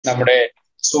നമ്മുടെ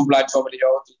സൂം പ്ലാറ്റ്ഫോമിൽ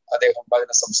യോഗത്തിൽ അദ്ദേഹം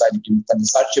അതിനെ സംസാരിക്കും, തന്റെ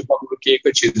സാക്ഷ്യം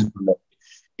പങ്കുവെക്കുകയൊക്കെ ചെയ്തിട്ടുണ്ട്.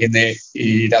 ഇന്ന് ഈ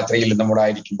രാത്രിയിൽ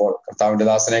നമ്മോടായിരിക്കുമ്പോൾ കർത്താവിന്റെ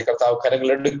ദാസനെ കർത്താവ്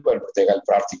കരങ്ങളെടുക്കുവാൻ പ്രത്യേകം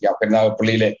പ്രാർത്ഥിക്കാം.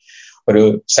 കരുനാഗപ്പള്ളിയിലെ ഒരു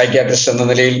സൈക്യാട്രിസ്റ്റ് എന്ന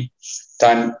നിലയിൽ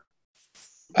താൻ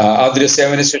ആതുര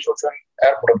സേവന ശുശ്രൂഷയിൽ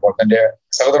ഏർപ്പെടുമ്പോൾ തന്റെ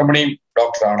സഹധർമ്മിണിയും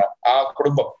ഡോക്ടറാണ്. ആ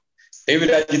കുടുംബം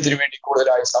ദൈവരാജ്യത്തിന് വേണ്ടി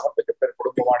കൂടുതലായി സമർപ്പിക്കപ്പെട്ട ഒരു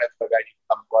കുടുംബമാണ് എന്നുള്ള കാര്യം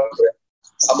നമുക്ക് വളരെ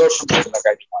സന്തോഷം നൽകുന്ന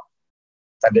കാര്യമാണ്.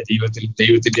 തന്റെ ജീവിതത്തിൽ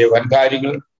ദൈവത്തിന്റെ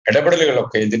വൻകാര്യങ്ങൾ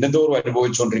ഇടപെടലുകളൊക്കെ ദിനംതോറും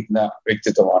അനുഭവിച്ചുകൊണ്ടിരിക്കുന്ന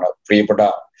വ്യക്തിത്വമാണ് പ്രിയപ്പെട്ട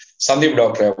സന്ദീപ്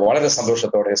ഡോക്ടറെ വളരെ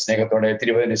സന്തോഷത്തോടെ സ്നേഹത്തോടെ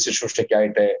തിരുവചന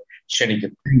ശുശ്രൂഷയ്ക്കായിട്ട്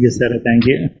ക്ഷണിക്കുന്നു. Thank you sir, thank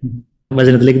you.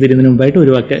 വചനത്തിലേക്ക് തിരിയുന്നതിന് മുമ്പായിട്ട്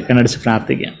ഒരു വാക്ക് കണ്ണടച്ച്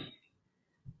പ്രാർത്ഥിക്കാം.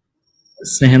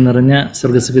 സ്നേഹം നിറഞ്ഞ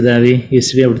സ്വർഗസ്പിതാവേ,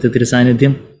 യേശുവേ, അവിടുത്തെ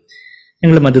തിരുസാന്നിധ്യം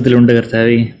ഞങ്ങളുടെ മധ്യത്തിലുണ്ട്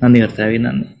കർത്താവേ. നന്ദി കർത്താവേ,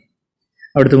 നന്ദി.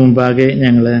 അവിടുത്തെ മുമ്പാകെ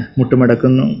ഞങ്ങൾ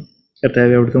മുട്ടുമടക്കുന്നു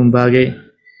കർത്താവേ. അവിടുത്തെ മുമ്പാകെ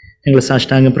ഞങ്ങൾ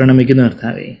സാഷ്ടാംഗം പ്രണമിക്കുന്നു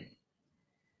കർത്താവേ.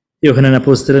 യോഹന്നാൻ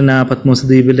അപ്പോസ്തലൻ ആ പത്മോസ്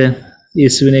ദ്വീപിൽ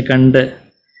യേശുവിനെ കണ്ട്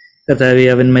കർത്താവേ,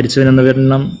 അവൻ മരിച്ചവനെന്ന്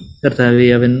വരണം കർത്താവേ,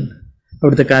 അവൻ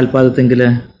അവിടുത്തെ കാൽപാദത്തെങ്കിൽ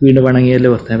വീണ്ടും വണങ്ങിയല്ലോ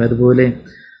കർത്താവേ. അതുപോലെ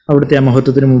അവിടുത്തെ ആ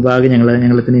മഹത്വത്തിന് മുമ്പാകെ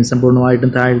ഞങ്ങളെ തന്നെയും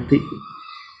സമ്പൂർണ്ണമായിട്ടും താഴ്ത്തി,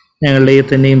 ഞങ്ങളുടെ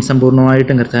തന്നെയും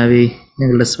സമ്പൂർണ്ണമായിട്ടും കർത്താവേ,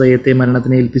 ഞങ്ങളുടെ സ്വയത്തെ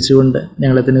മരണത്തിന് ഏൽപ്പിച്ചുകൊണ്ട്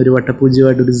ഞങ്ങളെ തന്നെ ഒരു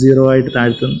വട്ടപൂജ്യമായിട്ട്, ഒരു സീറോ ആയിട്ട്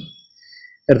താഴ്ത്തുന്നു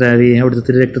കർത്താവേ. അവിടുത്തെ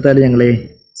തിരുരക്തത്താൽ ഞങ്ങളെ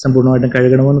സമ്പൂർണ്ണമായിട്ടും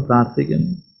കഴുകണമെന്ന്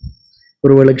പ്രാർത്ഥിക്കുന്നു.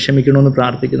 കുറവുകളെ ക്ഷമിക്കണമെന്ന്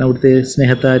പ്രാർത്ഥിക്കുന്നു. അവിടുത്തെ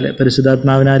സ്നേഹത്താൽ,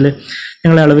 പരിശുദ്ധാത്മാവിനാൽ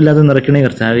ഞങ്ങളെ അളവില്ലാതെ നിറയ്ക്കണേ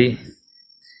കർത്താവേ.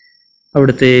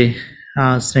 അവിടുത്തെ ആ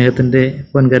സ്നേഹത്തിൻ്റെ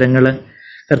പൊൻകരങ്ങൾ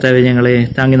കർത്താവെ ഞങ്ങളെ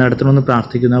താങ്ങി നടത്തണമെന്ന്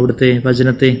പ്രാർത്ഥിക്കുന്നു. അവിടുത്തെ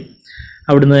വചനത്തെ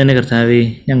അവിടുന്ന് തന്നെ കർത്താവെ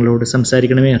ഞങ്ങളോട്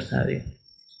സംസാരിക്കണമേ കർത്താവെ.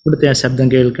 അവിടുത്തെ ആ ശബ്ദം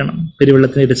കേൾക്കണം.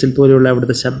 പെരുവെള്ളത്തിൻ്റെ ഇരച്ചിൽ പോലെയുള്ള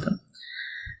അവിടുത്തെ ശബ്ദം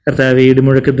കർത്താവെ,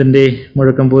 ഇടിമുഴക്കത്തിൻ്റെ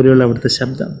മുഴക്കം പോലെയുള്ള അവിടുത്തെ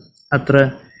ശബ്ദം, അത്ര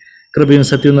കൃപയും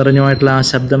സത്യവും നിറഞ്ഞുമായിട്ടുള്ള ആ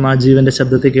ശബ്ദം, ആ ജീവൻ്റെ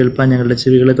ശബ്ദത്തെ കേൾപ്പാൻ ഞങ്ങളുടെ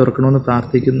ചെവികളെ തുറക്കണമെന്ന്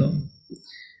പ്രാർത്ഥിക്കുന്നു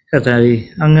കർത്താവെ.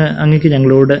 അങ്ങക്ക്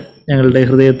ഞങ്ങളോട്, ഞങ്ങളുടെ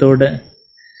ഹൃദയത്തോട്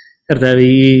കർത്താവെ,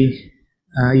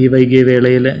 ഈ വൈകിയ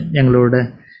വേളയിൽ ഞങ്ങളോട്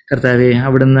കർത്താവെ,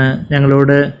 അവിടുന്ന്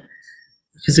ഞങ്ങളോട്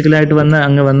ഫിസിക്കലായിട്ട്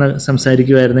അങ്ങ് വന്ന്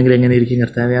സംസാരിക്കുമായിരുന്നെങ്കിൽ എങ്ങനെ ഇരിക്കും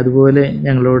കർത്താവെ. അതുപോലെ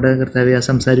ഞങ്ങളോട് കർത്താവെ ആ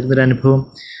സംസാരിക്കുന്നൊരു അനുഭവം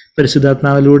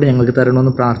പരിശുദ്ധാത്മാവിലൂടെ ഞങ്ങൾക്ക്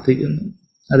തരണമെന്ന് പ്രാർത്ഥിക്കുന്നു.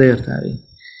 അതെ കർത്താവെ,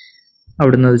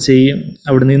 അവിടുന്ന് അത് ചെയ്യും.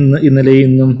 അവിടുന്ന്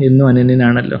ഇന്നലെയും ഇന്നും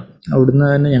അനന്യനാണല്ലോ. അവിടുന്ന്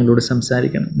തന്നെ ഞങ്ങളോട്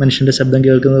സംസാരിക്കണം. മനുഷ്യൻ്റെ ശബ്ദം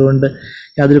കേൾക്കുന്നത് കൊണ്ട്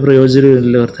യാതൊരു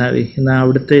പ്രയോജനവുമില്ലല്ലോ കർത്താവെ. എന്നാൽ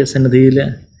അവിടുത്തെ സന്നിധിയിൽ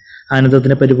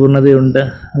ആനന്ദത്തിന് പരിപൂർണതയുണ്ട്.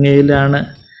 അങ്ങയിലാണ്,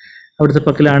 അവിടുത്തെ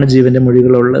പക്കലാണ് ജീവൻ്റെ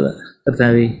മൊഴികളുള്ളത്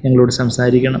കർത്താവെ. ഞങ്ങളോട്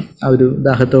സംസാരിക്കണം. ആ ഒരു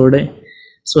ദാഹത്തോടെ,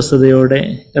 സ്വസ്ഥതയോടെ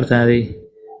കർത്താവെ,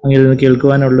 അങ്ങയിൽ നിന്ന്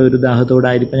കേൾക്കുവാനുള്ള ഒരു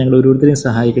ദാഹത്തോടായിരിക്കും ഞങ്ങൾ ഓരോരുത്തരെയും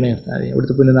സഹായിക്കണേ കർത്താവെ.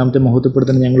 അവിടുത്തെ പുണ്യനാമത്തെ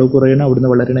മഹത്വപ്പെടുത്തണം. ഞങ്ങൾ കുറയണം, അവിടുന്ന്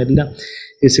വളരണം. എല്ലാം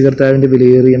യേശു കർത്താവിൻ്റെ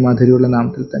വിലയേറിയ മാധുര്യമുള്ള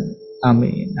നാമത്തിൽ തന്നെ.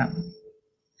 ആമേൻ, ആമേൻ,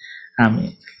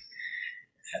 ആമേൻ.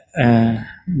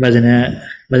 വചന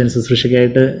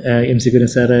ശുശ്രൂഷയ്ക്കായിട്ട് MC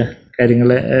കുര്യൻ സാറ് കാര്യങ്ങൾ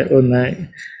ഒന്ന്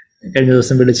കഴിഞ്ഞ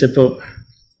ദിവസം വിളിച്ചപ്പോൾ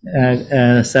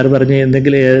സാർ പറഞ്ഞ്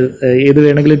എന്തെങ്കിലും ഏത്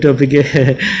വേണമെങ്കിലും ടോപ്പിക്ക്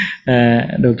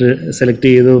ഡോക്ടർ സെലക്ട്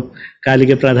ചെയ്തു.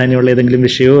 കാലിക പ്രാധാന്യമുള്ള ഏതെങ്കിലും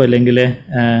വിഷയമോ അല്ലെങ്കിൽ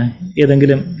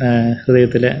ഏതെങ്കിലും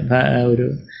ഹൃദയത്തിൽ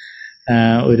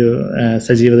ഒരു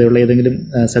സജീവതയുള്ള ഏതെങ്കിലും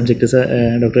സബ്ജക്റ്റ്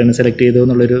ഡോക്ടർ എന്നെ സെലക്ട് ചെയ്തു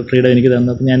എന്നുള്ളൊരു ഫ്രീഡം എനിക്ക്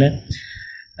തന്നു. അപ്പം ഞാൻ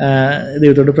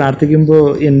ദൈവത്തോട് പ്രാർത്ഥിക്കുമ്പോൾ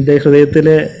എൻ്റെ ഹൃദയത്തിൽ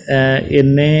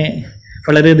എന്നെ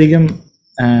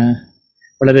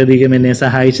വളരെയധികം എന്നെ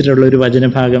സഹായിച്ചിട്ടുള്ളൊരു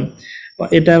വചനഭാഗം,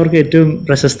 എല്ലാവർക്കും ഏറ്റവും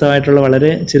പ്രശസ്തമായിട്ടുള്ള, വളരെ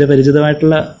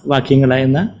ചിരപരിചിതമായിട്ടുള്ള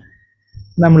വാക്യങ്ങളായെന്ന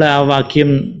നമ്മൾ ആ വാക്യം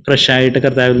ഫ്രഷായിട്ട്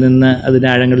കർത്താവിൽ നിന്ന് അതിൻ്റെ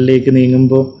ആഴങ്ങളിലേക്ക്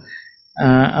നീങ്ങുമ്പോൾ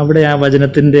അവിടെ ആ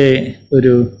വചനത്തിൻ്റെ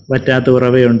ഒരു വറ്റാത്ത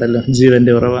ഉറവയുണ്ടല്ലോ,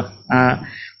 ജീവൻ്റെ ഉറവ. ആ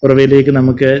ഉറവയിലേക്ക്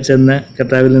നമുക്ക് ചെന്ന്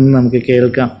കർത്താവിൽ നിന്ന് നമുക്ക്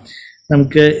കേൾക്കാം.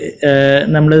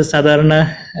 നമ്മൾ സാധാരണ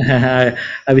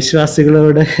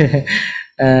അവിശ്വാസികളോട്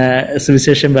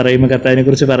സുവിശേഷം പറയുമ്പോൾ, കർത്താവിനെ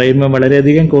കുറിച്ച് പറയുമ്പോൾ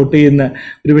വളരെയധികം കോട്ട് ചെയ്യുന്ന,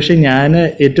 ഒരുപക്ഷെ ഞാൻ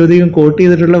ഏറ്റവും അധികം കോട്ട്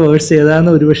ചെയ്തിട്ടുള്ള വേഴ്സ്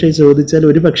ഏതാണെന്ന് ഒരുപക്ഷെ ചോദിച്ചാൽ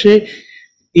ഒരു പക്ഷേ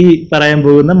ഈ പറയാൻ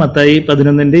പോകുന്ന മത്തായി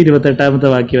 11:28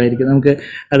 വാക്യമായിരിക്കും. നമുക്ക്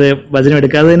അത് വചനം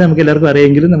എടുക്കാതെ തന്നെ നമുക്ക് എല്ലാവർക്കും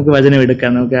അറിയെങ്കിലും നമുക്ക് വചനം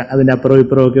എടുക്കാം. നമുക്ക് അതിൻ്റെ അപ്പുറവും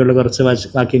ഇപ്പുറവും ഒക്കെയുള്ള കുറച്ച്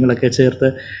വാക്യങ്ങളൊക്കെ ചേർത്ത്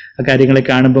ആ കാര്യങ്ങളെ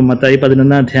കാണുമ്പോൾ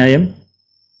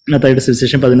മത്തായിയുടെ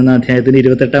സുവിശേഷം 11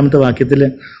 28 വാക്യത്തിൽ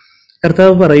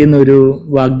കർത്താവ് പറയുന്ന ഒരു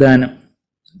വാഗ്ദാനം,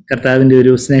 കർത്താവിൻ്റെ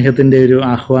ഒരു സ്നേഹത്തിൻ്റെ ഒരു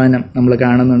ആഹ്വാനം നമ്മൾ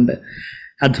കാണുന്നുണ്ട്.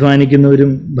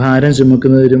 അധ്വാനിക്കുന്നവരും ഭാരം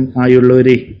ചുമക്കുന്നവരും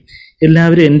ആയുള്ളവരെ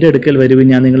എല്ലാവരും എൻ്റെ അടുക്കൽ വരുവിൻ,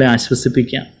 ഞാൻ നിങ്ങളെ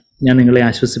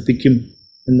ആശ്വസിപ്പിക്കും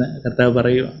എന്ന് കർത്താവ്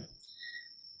പറയുക.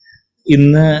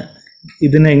 ഇന്ന്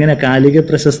ഇതിനെങ്ങനെ കാലിക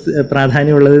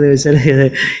പ്രാധാന്യമുള്ളതെന്ന് ചോദിച്ചാൽ,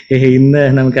 ഇന്ന്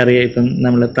നമുക്കറിയാം, ഇപ്പം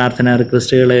നമ്മൾ പ്രാർത്ഥനാ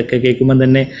റിക്വസ്റ്റുകളൊക്കെ കേൾക്കുമ്പം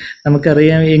തന്നെ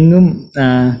നമുക്കറിയാം, എങ്ങും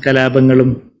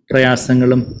കലാപങ്ങളും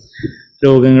പ്രയാസങ്ങളും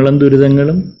രോഗങ്ങളും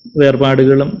ദുരിതങ്ങളും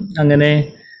വേർപാടുകളും അങ്ങനെ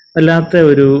വല്ലാത്ത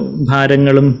ഒരു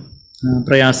ഭാരങ്ങളും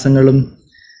പ്രയാസങ്ങളും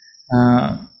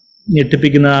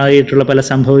ഞെട്ടിപ്പിക്കുന്നതായിട്ടുള്ള പല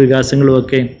സംഭവ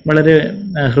വികാസങ്ങളുമൊക്കെ, വളരെ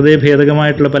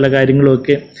ഹൃദയഭേദകമായിട്ടുള്ള പല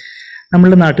കാര്യങ്ങളുമൊക്കെ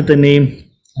നമ്മളുടെ നാട്ടിൽ തന്നെയും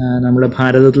നമ്മുടെ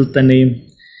ഭാരതത്തിൽ തന്നെയും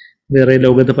വേറെ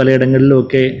ലോകത്ത്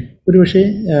പലയിടങ്ങളിലുമൊക്കെ, ഒരുപക്ഷെ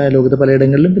ലോകത്ത്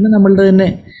പലയിടങ്ങളിലും, പിന്നെ നമ്മളുടെ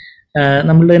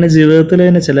തന്നെ ജീവിതത്തിലെ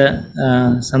തന്നെ ചില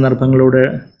സന്ദർഭങ്ങളോട്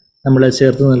നമ്മൾ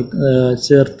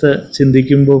ചേർത്ത്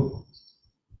ചിന്തിക്കുമ്പോൾ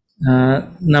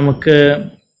നമുക്ക്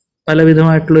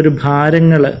പലവിധമായിട്ടുള്ളൊരു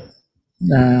ഭാരങ്ങൾ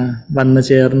വന്ന്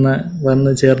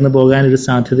ചേർന്ന് പോകാനൊരു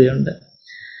സാധ്യതയുണ്ട്.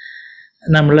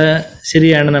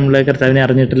 ശരിയാണ്, നമ്മൾ കർത്താവിനെ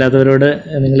അറിഞ്ഞിട്ടില്ലാത്തവരോട്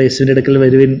നിങ്ങൾ യേശുവിൻ്റെ അടുക്കൽ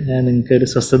വരുവിൻ, നിങ്ങൾക്ക് ഒരു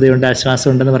സ്വസ്ഥതയുണ്ട്,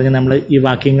 ആശ്വാസമുണ്ടെന്ന് പറഞ്ഞ് നമ്മൾ ഈ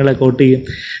വാക്യങ്ങളെ കോട്ട് ചെയ്യും.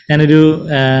 ഞാനൊരു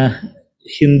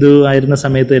ഹിന്ദു ആയിരുന്ന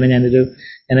സമയത്ത് തന്നെ ഞാൻ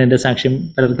എൻ്റെ സാക്ഷ്യം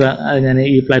ഞാൻ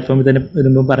ഈ പ്ലാറ്റ്ഫോമിൽ തന്നെ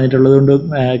വരുമ്പോൾ പറഞ്ഞിട്ടുള്ളത് കൊണ്ട്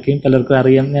പലർക്കും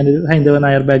അറിയാം. ഞാനൊരു ഹൈന്ദവ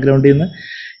നായർ ബാക്ക്ഗ്രൗണ്ടിൽ നിന്ന്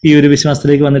ഈ ഒരു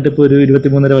വിശ്വാസത്തിലേക്ക് വന്നിട്ട് ഇപ്പോൾ ഒരു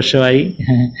 23 വർഷമായി.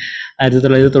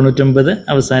 1999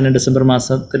 അവസാനം ഡിസംബർ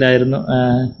മാസത്തിലായിരുന്നു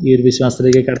ഈ ഒരു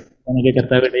വിശ്വാസത്തിലേക്ക്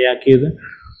കർത്താവ് ഇടയാക്കിയത്.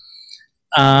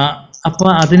 അപ്പോൾ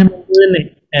അതിനു മുമ്പ് തന്നെ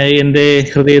എൻ്റെ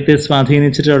ഹൃദയത്തെ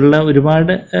സ്വാധീനിച്ചിട്ടുള്ള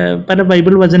ഒരുപാട് പല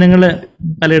ബൈബിൾ വചനങ്ങൾ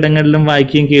പലയിടങ്ങളിലും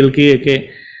വായിക്കുകയും കേൾക്കുകയും ഒക്കെ,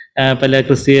 പല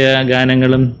ക്രിസ്തീയ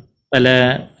ഗാനങ്ങളും പല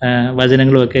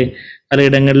വചനങ്ങളും ഒക്കെ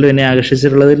പലയിടങ്ങളിലും എന്നെ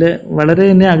ആകർഷിച്ചിട്ടുള്ളതിൽ വളരെ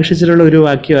എന്നെ ആകർഷിച്ചിട്ടുള്ള ഒരു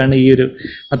വാക്യമാണ് ഈ ഒരു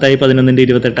മത്തായി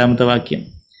 11:28 വാക്യം.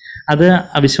 അത്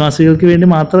അവിശ്വാസികൾക്ക് വേണ്ടി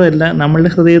മാത്രമല്ല,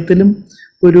 നമ്മളുടെ ഹൃദയത്തിലും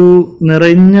ഒരു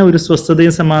നിറഞ്ഞ ഒരു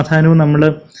സ്വസ്ഥതയും സമാധാനവും നമ്മൾ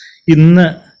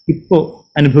ഇപ്പോൾ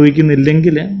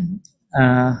അനുഭവിക്കുന്നില്ലെങ്കിൽ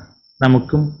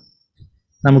നമുക്കും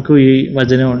ഈ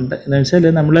വചനമുണ്ട്. എന്ന് വെച്ചാൽ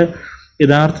നമ്മൾ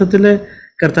യഥാർത്ഥത്തിൽ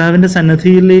കർത്താവിൻ്റെ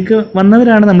സന്നിധിയിലേക്ക്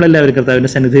വന്നവരാണ് നമ്മളെല്ലാവരും.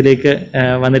 കർത്താവിൻ്റെ സന്നിധിയിലേക്ക്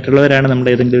വന്നിട്ടുള്ളവരാണ്. നമ്മൾ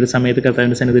ഏതെങ്കിലും ഒരു സമയത്ത്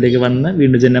കർത്താവിൻ്റെ സന്നിധിയിലേക്ക് വന്ന്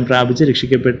വീണ്ടും ജന്മം പ്രാപിച്ച്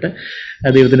രക്ഷിക്കപ്പെട്ട്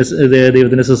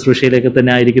ദൈവത്തിൻ്റെ ശുശ്രൂഷയിലേക്ക്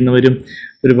തന്നെ ആയിരിക്കുന്നവരും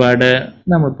ഒരുപാട്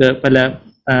നമുക്ക് പല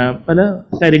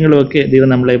കാര്യങ്ങളുമൊക്കെ ദൈവം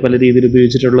നമ്മളെ പല രീതിയിൽ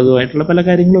ഉപയോഗിച്ചിട്ടുള്ളതുമായിട്ടുള്ള പല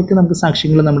കാര്യങ്ങളുമൊക്കെ നമുക്ക്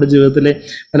സാക്ഷ്യങ്ങൾ, നമ്മുടെ ജീവിതത്തിലെ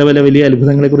പല വലിയ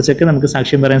അത്ഭുതങ്ങളെക്കുറിച്ചൊക്കെ നമുക്ക്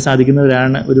സാക്ഷ്യം പറയാൻ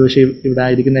സാധിക്കുന്നവരാണ് ഒരുപക്ഷെ ഇവിടെ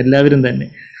ആയിരിക്കുന്ന എല്ലാവരും തന്നെ.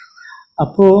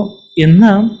 അപ്പോൾ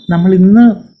നമ്മൾ ഇന്ന്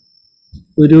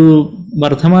ഒരു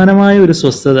വർദ്ധമാനമായ ഒരു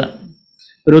സ്വസ്ഥത,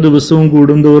 ഓരോ ദിവസവും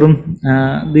കൂടുന്തോറും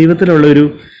ദൈവത്തിലുള്ളൊരു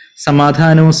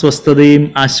സമാധാനവും സ്വസ്ഥതയും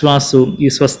ആശ്വാസവും, ഈ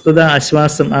സ്വസ്ഥത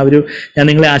ആശ്വാസം, ഞാൻ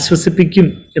നിങ്ങളെ ആശ്വസിപ്പിക്കും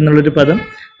എന്നുള്ളൊരു പദം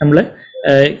നമ്മൾ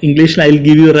ഇംഗ്ലീഷിൽ I will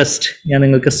give you rest, ഞാൻ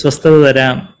നിങ്ങൾക്ക് സ്വസ്ഥത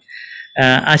തരാം.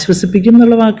 ആശ്വസിപ്പിക്കും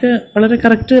എന്നുള്ള വാക്ക് വളരെ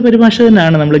കറക്റ്റ് പരിഭാഷ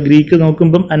തന്നെയാണ്. നമ്മൾ ഗ്രീക്ക്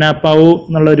നോക്കുമ്പം അനാപ്പാവോ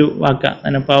എന്നുള്ളൊരു വാക്കാണ്.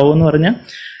 അനാപ്പാവോ എന്ന് പറഞ്ഞാൽ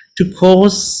to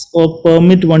cause or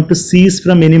permit one to cease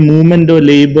from any movement or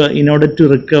labor in order to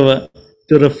recover,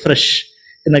 to refresh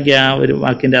എന്നൊക്കെ ആ ഒരു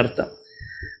വാക്കിൻ്റെ അർത്ഥം.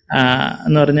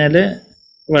 എന്ന് പറഞ്ഞാൽ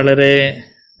വളരെ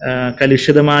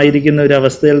കലുഷിതമായിരിക്കുന്ന ഒരു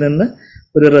അവസ്ഥയിൽ നിന്ന്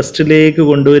ഒരു റെസ്റ്റിലേക്ക്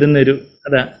കൊണ്ടുവരുന്നൊരു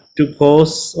to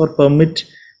cos or permit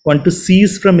one two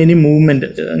സീസ് ഫ്രം എനി മൂവ്മെൻറ്റ്.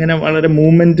 അങ്ങനെ വളരെ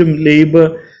മൂവ്മെൻറ്റും ലേബർ,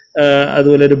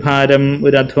 അതുപോലെ ഒരു ഭാരം,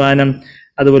 ഒരു അധ്വാനം,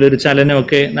 അതുപോലെ ഒരു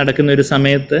ചലനമൊക്കെ നടക്കുന്ന ഒരു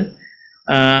സമയത്ത്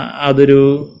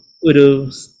ഒരു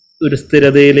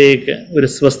സ്ഥിരതയിലേക്ക്, ഒരു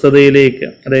സ്വസ്ഥതയിലേക്ക്,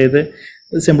 അതായത്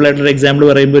സിമ്പിളായിട്ടൊരു എക്സാമ്പിൾ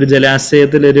പറയുമ്പോൾ ഒരു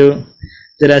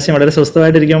ജലാശയം വളരെ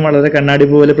സ്വസ്ഥമായിട്ടിരിക്കുമ്പോൾ വളരെ കണ്ണാടി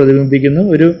പോലെ പ്രതിബിംബിക്കുന്നു.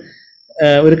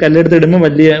 ഒരു കല്ലെടുത്തിടുമ്പോൾ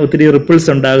ഒത്തിരി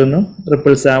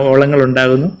റിപ്പിൾസ് ഓളങ്ങൾ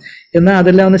ഉണ്ടാകുന്നു. എന്നാൽ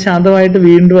അതെല്ലാം ഒന്ന് ശാന്തമായിട്ട്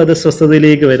വീണ്ടും അത്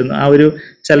സ്വസ്ഥതയിലേക്ക് വരുന്നു. ആ ഒരു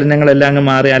ചലനങ്ങളെല്ലാം അങ്ങ്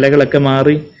മാറി, അലകളൊക്കെ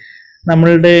മാറി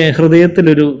നമ്മളുടെ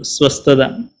ഹൃദയത്തിലൊരു സ്വസ്ഥത,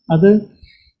 അത്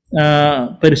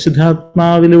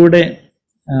പരിശുദ്ധാത്മാവിലൂടെ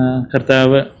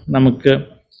കർത്താവ് നമുക്ക്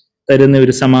തരുന്ന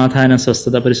ഒരു സമാധാനം,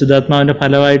 സ്വസ്ഥത. പരിശുദ്ധാത്മാവിൻ്റെ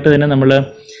ഫലമായിട്ട് തന്നെ നമ്മൾ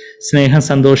സ്നേഹം,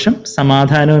 സന്തോഷം,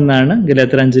 സമാധാനം എന്നാണ്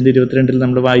ഗലാത്യർ 5:22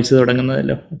 നമ്മൾ വായിച്ചു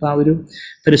തുടങ്ങുന്നതല്ലോ. അപ്പോൾ ആ ഒരു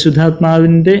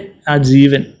പരിശുദ്ധാത്മാവിൻ്റെ ആ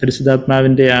ജീവൻ,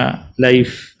 പരിശുദ്ധാത്മാവിൻ്റെ ആ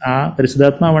ലൈഫ്, ആ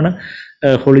പരിശുദ്ധാത്മാവാണ്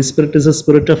holy spirit is A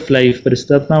spirit of life.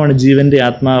 പരിശുദ്ധാത്മാവാണ് ജീവൻ്റെ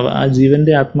ആത്മാവ്. ആ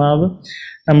ജീവൻ്റെ ആത്മാവ്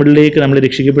നമ്മളിലേക്ക്, നമ്മൾ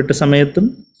രക്ഷിക്കപ്പെട്ട സമയത്തും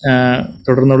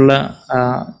തുടർന്നുള്ള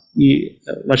ഈ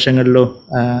വർഷങ്ങളിലോ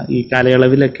ഈ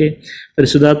കാലയളവിലൊക്കെ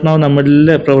പരിശുദ്ധാത്മാവ് നമ്മളിൽ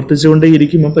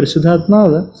പ്രവർത്തിച്ചുകൊണ്ടേയിരിക്കുമ്പോൾ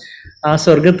പരിശുദ്ധാത്മാവ് ആ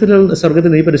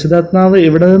സ്വർഗത്തിൽ ഈ പരിശുദ്ധാത്മാവ്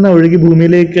എവിടെ നിന്ന് ഒഴുകി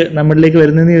ഭൂമിയിലേക്ക് നമ്മളിലേക്ക്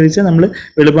വരുന്നതെന്ന് ചോദിച്ചാൽ നമ്മൾ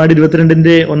വെളിപാട്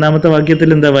 22-1 വാക്യത്തിൽ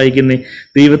എന്താ വായിക്കുന്നത്?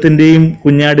 ദൈവത്തിൻ്റെയും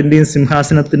കുഞ്ഞാടിൻ്റെയും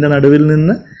സിംഹാസനത്തിൻ്റെ നടുവിൽ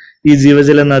നിന്ന് ഈ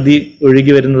ജീവജല നദി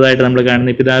ഒഴുകി വരുന്നതായിട്ട് നമ്മൾ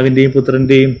കാണുന്നത്. പിതാവിൻ്റെയും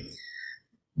പുത്രൻ്റെയും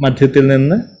മധ്യത്തിൽ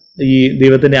നിന്ന് ഈ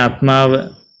ദൈവത്തിൻ്റെ ആത്മാവ്,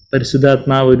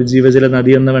 പരിശുദ്ധാത്മാവ് ഒരു ജീവജല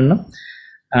നദി എന്ന വണ്ണം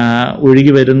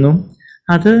ഒഴുകി വരുന്നു.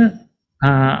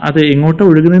 അത് എങ്ങോട്ടാണ്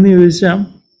ഒഴുകുന്നതെന്ന് ചോദിച്ചാൽ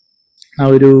ആ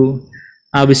ഒരു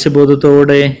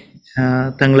ആവശ്യബോധത്തോടെ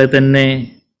തങ്ങളെ തന്നെ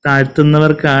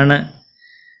താഴ്ത്തുന്നവർക്കാണ്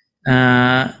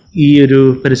ഈ ഒരു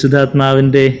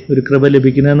പരിശുദ്ധാത്മാവിൻ്റെ ഒരു കൃപ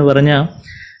ലഭിക്കുന്നതെന്ന് പറഞ്ഞാൽ,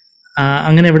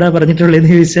 അങ്ങനെ എവിടെ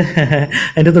പറഞ്ഞിട്ടുള്ളതെന്ന് ചോദിച്ചാൽ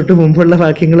അതിൻ്റെ തൊട്ട് മുമ്പുള്ള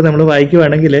വാക്യങ്ങൾ നമ്മൾ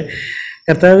വായിക്കുവാണെങ്കിൽ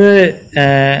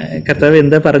കർത്താവ്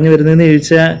എന്താ പറഞ്ഞു വരുന്നതെന്ന്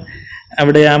ചോദിച്ചാൽ,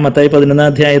 അവിടെ ആ മത്തായി 11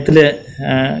 അധ്യായത്തില്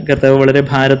കർത്താവ് വളരെ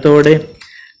ഭാരത്തോടെ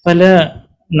പല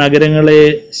നഗരങ്ങളെ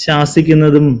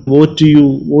ശാസിക്കുന്നതും വോട്ട്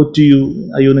യു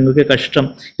അയ്യോ നിങ്ങൾക്ക് കഷ്ടം.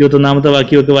 21-ാമത്തെ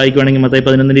വാക്യമൊക്കെ വായിക്കുവാണെങ്കിൽ മത്തായി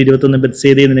 11:21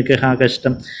 ബെത്സേദേ നിനക്ക് ഹാ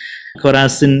കഷ്ടം,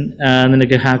 ഖൊറാസിൻ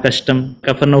നിനക്ക് ഹാ കഷ്ടം,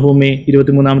 കഫർനഹൂമേ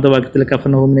 23-ാമത്തെ വാക്യത്തിൽ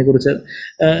കഫർനഹൂമിനെ കുറിച്ച്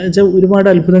ഒരുപാട്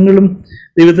അത്ഭുതങ്ങളും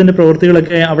ദൈവത്തിന്റെ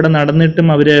പ്രവൃത്തികളൊക്കെ അവിടെ നടന്നിട്ടും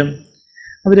അവര്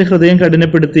ഹൃദയം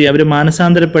കഠിനപ്പെടുത്തി, അവർ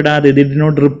മാനസാന്തരപ്പെടാതെ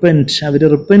അവർ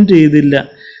റിപ്പൻറ്റ് ചെയ്തില്ല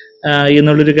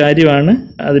എന്നുള്ളൊരു കാര്യമാണ്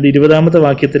അതിൽ 20-ാമത്തെ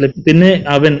വാക്യത്തിൽ.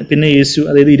 പിന്നെ യേശു,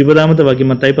 അതായത് 20-ാമത്തെ വാക്യം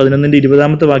മത്തായി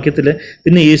 11:20 വാക്യത്തിൽ,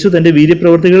 പിന്നെ യേശു തന്റെ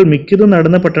വീര്യപ്രവൃത്തികൾ മിക്കതും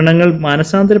നടന്ന പട്ടണങ്ങൾ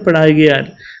മാനസാന്തരപ്പെടായികയാൽ.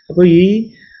 അപ്പോൾ ഈ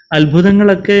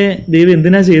അത്ഭുതങ്ങളൊക്കെ ദൈവം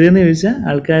എന്തിനാ ചെയ്തതെന്ന് ചോദിച്ചാൽ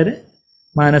ആൾക്കാർ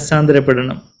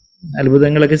മാനസാന്തരപ്പെടണം.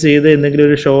 അത്ഭുതങ്ങളൊക്കെ ചെയ്ത് എന്തെങ്കിലും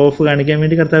ഒരു ഷോ ഓഫ് കാണിക്കാൻ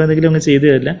വേണ്ടി കർത്താവ് എന്തെങ്കിലും അങ്ങ്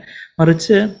ചെയ്തതല്ല,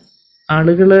 മറിച്ച്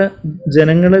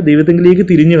ജനങ്ങൾ ദൈവത്തിലേക്ക്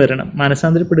തിരിഞ്ഞു വരണം.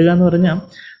 മാനസാന്തരപ്പെടുക എന്ന് പറഞ്ഞാൽ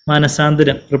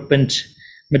മാനസാന്തരം, റിപ്പൻറ്റ്.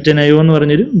 മെറ്റനയോ എന്ന്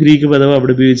പറഞ്ഞൊരു ഗ്രീക്ക് പദവും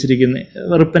അവിടെ ഉപയോഗിച്ചിരിക്കുന്നത്.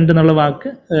 റിപ്പൻറ്റ് എന്നുള്ള വാക്ക്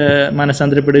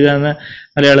മാനസാന്തരപ്പെടുക എന്ന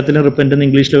മലയാളത്തിലും റിപ്പൻറ്റ് എന്ന്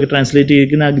ഇംഗ്ലീഷിലൊക്കെ ട്രാൻസ്ലേറ്റ്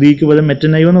ചെയ്തിരിക്കുന്ന ആ ഗ്രീക്ക് പദം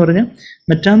മെറ്റനയോ എന്ന് പറഞ്ഞാൽ,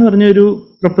 മെറ്റ എന്ന് പറഞ്ഞ ഒരു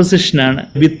പ്രൊപ്പസിഷനാണ്.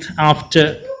 വിത്ത്, ആഫ്റ്റർ,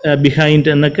 ബിഹൈൻഡ്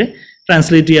എന്നൊക്കെ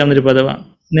ട്രാൻസ്ലേറ്റ് ചെയ്യാവുന്നൊരു പദമാണ്.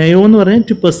 നയോ എന്ന് പറഞ്ഞാൽ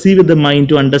to perceive with the mind,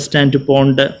 to understand, to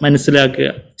pond, മനസ്സിലാക്കുക,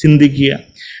 ചിന്തിക്കുക.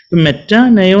 ഇപ്പം മെറ്റ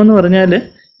നയോ എന്ന് പറഞ്ഞാൽ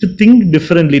to think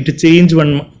differently, to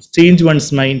change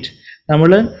once mind.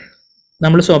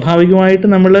 നമ്മൾ സ്വാഭാവികമായിട്ട്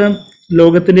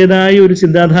ലോകത്തിൻ്റെതായ ഒരു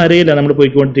ചിന്താധാരയിലാണ് നമ്മൾ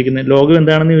പോയിക്കൊണ്ടിരിക്കുന്നത്. ലോകം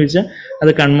എന്താണെന്ന് ചോദിച്ചാൽ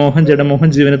അത് കൺമോഹം, ജഡമോഹം,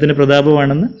 ജീവനത്തിൻ്റെ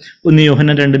പ്രതാപമാണെന്ന് 1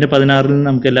 യോഹന്നാൻ 2:16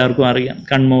 നമുക്ക് എല്ലാവർക്കും അറിയാം.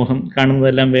 കൺമോഹം,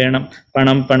 കാണുന്നതെല്ലാം വേണം,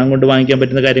 പണം കൊണ്ട് വാങ്ങിക്കാൻ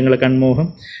പറ്റുന്ന കാര്യങ്ങളെ കൺമോഹം.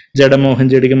 ജഡമോഹം,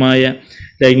 ജഡികമായ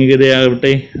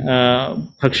ലൈംഗികതയാവട്ടെ,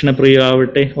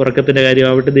 ഭക്ഷണപ്രിയമാവട്ടെ, ഉറക്കത്തിൻ്റെ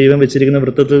കാര്യമാവട്ടെ, ദൈവം വെച്ചിരിക്കുന്ന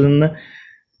വൃത്തത്തിൽ നിന്ന്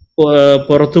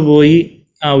പുറത്തുപോയി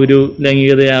ആ ഒരു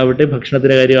ലൈംഗികതയാവട്ടെ,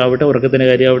 ഭക്ഷണത്തിൻ്റെ കാര്യമാവട്ടെ, ഉറക്കത്തിൻ്റെ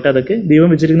കാര്യമാവട്ടെ, അതൊക്കെ ദൈവം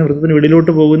വെച്ചിരിക്കുന്ന വൃത്തത്തിന്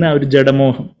വെളിയിലോട്ട് പോകുന്ന ആ ഒരു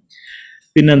ജഡമോഹം.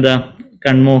 പിന്നെന്താ?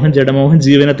 കൺമോഹം, ജഡമോഹം,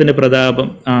 ജീവനത്തിൻ്റെ പ്രതാപം.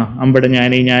 അമ്പട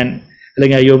ഞാൻ,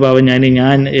 അല്ലെങ്കിൽ അയ്യോ പാവം ഞാൻ,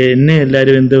 എന്നെ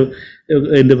എല്ലാവരും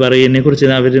എന്ത് പറയും,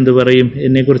 എന്നെക്കുറിച്ച് അവരെന്ത് പറയും,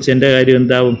 എന്നെക്കുറിച്ച് എൻ്റെ കാര്യം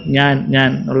എന്താവും, ഞാൻ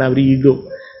ഉള്ള ആ ഒരു ഈഗോ,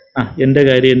 എൻ്റെ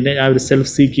കാര്യം, എൻ്റെ ആ ഒരു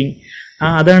സെൽഫ് സീക്കിങ്,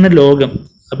 അതാണ് ലോകം.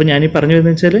 അപ്പം ഞാനീ പറഞ്ഞു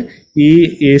വരുന്നത് വെച്ചാൽ, ഈ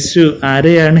യേശു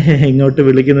ആരെയാണ് ഇങ്ങോട്ട്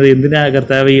വിളിക്കുന്നത്, എന്തിനാ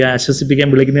കർത്താവ് ഈ ആശ്വസിപ്പിക്കാൻ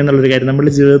വിളിക്കുന്നത് എന്നുള്ളൊരു കാര്യം,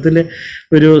 നമ്മുടെ ജീവിതത്തിൽ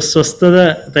ഒരു സ്വസ്ഥത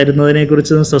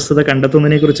തരുന്നതിനെക്കുറിച്ചും സ്വസ്ഥത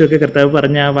കണ്ടെത്തുന്നതിനെക്കുറിച്ചും ഒക്കെ കർത്താവ്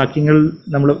പറഞ്ഞ ആ വാക്യങ്ങൾ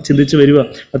നമ്മൾ ചിന്തിച്ച് വരിക.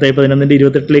 മത്തായി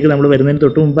 11:28 നമ്മൾ വരുന്നതിന്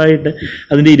തൊട്ട് മുമ്പായിട്ട്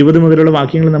അതിൻ്റെ 20 മുതലുള്ള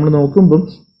വാക്യങ്ങൾ നമ്മൾ നോക്കുമ്പം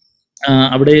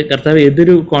അവിടെ കർത്താവ്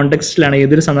ഏതൊരു കോണ്ടെക്സ്റ്റിലാണ്,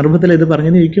 ഏതൊരു സന്ദർഭത്തിൽ ഇത്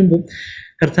പറഞ്ഞെന്ന് ചോദിക്കുമ്പോൾ,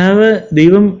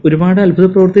 ദൈവം ഒരുപാട് അത്ഭുത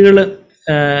പ്രവൃത്തികൾ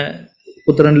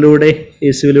പുത്രനിലൂടെ,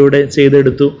 യേശുവിലൂടെ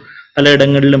ചെയ്തെടുത്തു.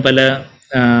 പലയിടങ്ങളിലും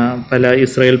പല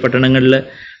ഇസ്രായേൽ പട്ടണങ്ങളിൽ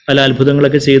പല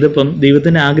അത്ഭുതങ്ങളൊക്കെ ചെയ്തപ്പം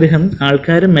ദൈവത്തിൻ്റെ ആഗ്രഹം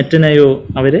ആൾക്കാർ മെറ്റനയോ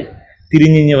അവരെ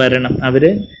തിരിഞ്ഞിഞ്ഞ് വരണം.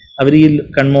 അവർ ഈ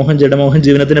കൺമോഹം, ജഡമോഹം,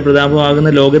 ജീവനത്തിൻ്റെ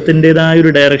പ്രതാപമാകുന്ന ലോകത്തിൻ്റെതായ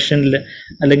ഒരു ഡയറക്ഷനിൽ,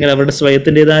 അല്ലെങ്കിൽ അവരുടെ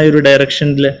സ്വയത്തിൻ്റെതായ ഒരു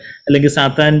ഡയറക്ഷനിൽ, അല്ലെങ്കിൽ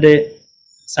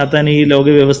സാത്താൻ ഈ ലോക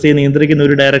വ്യവസ്ഥയെ നിയന്ത്രിക്കുന്ന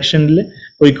ഒരു ഡയറക്ഷനിൽ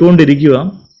പോയിക്കൊണ്ടിരിക്കുക.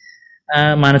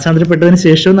 മാനസാന്തരപ്പെട്ടതിന്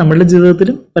ശേഷവും നമ്മളുടെ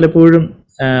ജീവിതത്തിലും പലപ്പോഴും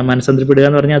മാനസാന്തരപ്പെടുക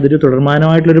എന്ന് പറഞ്ഞാൽ അതൊരു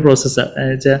തുടർമാനമായിട്ടുള്ളൊരു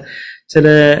പ്രോസസ്സാണ്.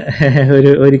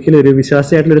 ഒരിക്കലും ഒരു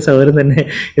വിശ്വാസിയായിട്ടുള്ളൊരു സഹോദരൻ തന്നെ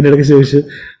എൻ്റെ അടുത്ത് ചോദിച്ചു,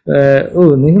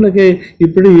 നിങ്ങളൊക്കെ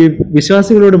ഇപ്പോഴും ഈ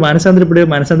വിശ്വാസികളോട്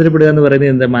മാനസാന്തരപ്പെടുക എന്ന്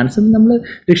പറയുന്നത് എന്താ? നമ്മൾ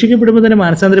രക്ഷിക്കപ്പെടുമ്പോൾ തന്നെ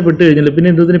മാനസാന്തരപ്പെട്ട് കഴിഞ്ഞല്ലോ,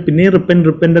 പിന്നെ എന്തോത്തിന് പിന്നെയും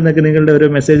റിപ്പൻറ്റ് എന്നൊക്കെ നിങ്ങളുടെ ഓരോ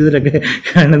മെസ്സേജിലൊക്കെ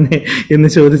കാണുന്നേ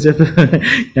എന്ന് ചോദിച്ചപ്പോൾ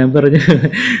ഞാൻ പറഞ്ഞു,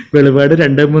 വെളിപാട്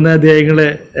 2-3 അധ്യായങ്ങൾ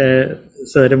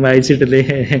സ്വരം വായിച്ചിട്ടില്ലേ?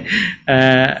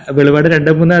 വെളിപാട്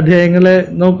 2-3 അധ്യായങ്ങൾ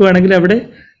നോക്കുവാണെങ്കിൽ അവിടെ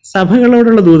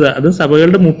സഭകളോടുള്ള ദൂത, അതും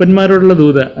സഭകളുടെ മൂപ്പന്മാരോടുള്ള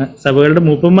ദൂത. സഭകളുടെ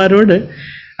മൂപ്പന്മാരോട്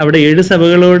അവിടെ 7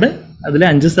 സഭകളോട്, അതിൽ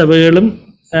 5 സഭകളും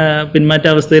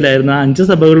പിന്മാറ്റാവസ്ഥയിലായിരുന്നു. ആ 5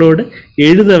 സഭകളോട്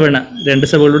 7 തവണ, 2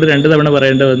 സഭകളോട് 2 തവണ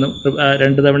പറയേണ്ടി വന്നു,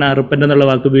 2 തവണ റിപ്പൻറ്റ് എന്നുള്ള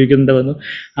വാക്ക് ഉപയോഗിക്കേണ്ടി വന്നു.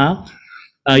 ആ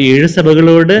 7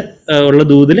 സഭകളോട് ഉള്ള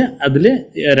ദൂതിൽ അതിൽ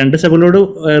 2 സഭകളോട്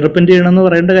റിപ്പൻറ്റ് ചെയ്യണമെന്ന്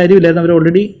പറയേണ്ട കാര്യമില്ലായിരുന്നു. അവർ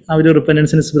ഓൾറെഡി ആ ഒരു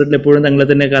റിപ്പൻറ്റൻസിന് സ്പിരിറ്റിൽ എപ്പോഴും തങ്ങളെ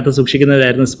തന്നെ കാത്തു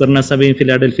സൂക്ഷിക്കുന്നതായിരുന്നു, സ്മിർന സഭയും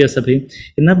ഫിലാഡൽഫിയ സഭയും.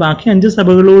 എന്നാൽ ബാക്കി 5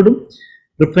 സഭകളോടും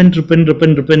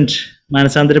റിപ്പൻറ്റ്,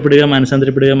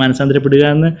 മാനസാന്തരപ്പെടുക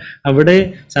എന്ന് അവിടെ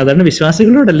സാധാരണ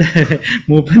വിശ്വാസികളോടല്ല,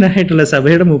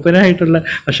 സഭയുടെ മൂപ്പനായിട്ടുള്ള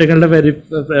വർഷങ്ങളുടെ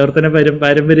പ്രവർത്തന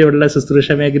പാരമ്പര്യമുള്ള ശുശ്രൂഷ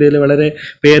മേഖലയിൽ വളരെ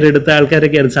പേരെടുത്ത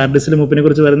ആൾക്കാരൊക്കെയാണ്. സാർഡിസിലെ മൂപ്പനെ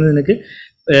കുറിച്ച് പറയുന്നത്, നിനക്ക്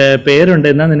പേരുണ്ട്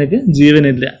എന്നാൽ നിനക്ക്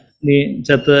ജീവനില്ല, നീ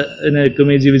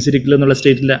നിൽക്കുമേ ജീവിച്ചിരിക്കില്ല എന്നുള്ള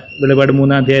സ്റ്റേറ്റില്ല. വെളിപാട്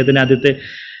 3-ാം അധ്യായത്തിന് ആദ്യത്തെ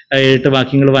 8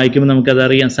 വാക്യങ്ങൾ വായിക്കുമ്പോൾ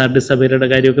നമുക്കതറിയാം. സാർഡിസ് സഭയുടെ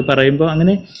കാര്യമൊക്കെ പറയുമ്പോൾ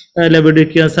അങ്ങനെ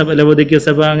ലവോദിക്യ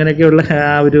സഭ അങ്ങനെയൊക്കെയുള്ള ആ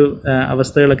ഒരു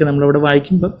അവസ്ഥകളൊക്കെ നമ്മളവിടെ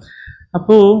വായിക്കുമ്പോൾ,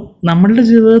 അപ്പോൾ നമ്മളുടെ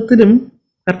ജീവിതത്തിലും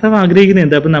കർത്താവ് ആഗ്രഹിക്കുന്നത്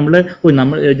എന്താ? അപ്പം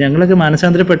ഞങ്ങളൊക്കെ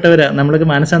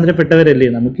മാനസാന്തരപ്പെട്ടവരല്ലേ,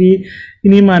 നമുക്ക്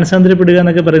ഇനിയും മാനസാന്തരപ്പെടുക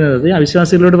എന്നൊക്കെ പറയുന്നത് അത്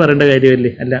അവിശ്വാസികളോട് പറയേണ്ട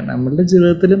കാര്യമല്ലേ? അല്ല, നമ്മളുടെ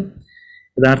ജീവിതത്തിലും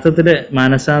യഥാർത്ഥത്തിൽ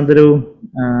മാനസാന്തരവും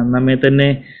നമ്മെ തന്നെ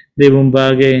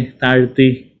ദൈവമുമ്പാകെ താഴ്ത്തി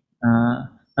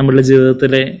നമ്മളുടെ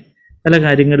ജീവിതത്തിലെ പല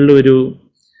കാര്യങ്ങളിലും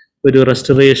ഒരു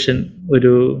റെസ്റ്റോറേഷൻ,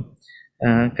 ഒരു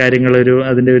കാര്യങ്ങൾ,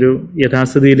 അതിൻ്റെ ഒരു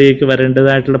യഥാസ്ഥിതിയിലേക്ക്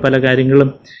വരേണ്ടതായിട്ടുള്ള പല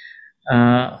കാര്യങ്ങളും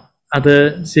അത്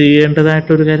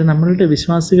ചെയ്യേണ്ടതായിട്ടൊരു കാര്യം നമ്മളുടെ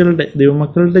വിശ്വാസികളുടെ,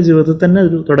 ദൈവമക്കളുടെ ജീവിതത്തിൽ തന്നെ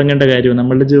ഒരു തുടങ്ങേണ്ട കാര്യമാണ്.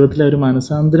 നമ്മളുടെ ജീവിതത്തിലെ ഒരു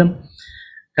മാനസാന്തരം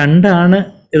കണ്ടാണ്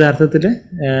യഥാർത്ഥത്തിൽ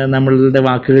നമ്മളുടെ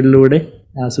വാക്കുകളിലൂടെ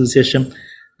സുവിശേഷം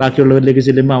ബാക്കിയുള്ളവരിലേക്ക്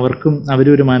ചെല്ലുമ്പോൾ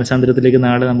അവരും ഒരു മാനസാന്തരത്തിലേക്ക്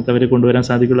നാളെ നമുക്ക് അവരെ കൊണ്ടുവരാൻ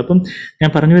സാധിക്കുള്ളൂ. അപ്പം ഞാൻ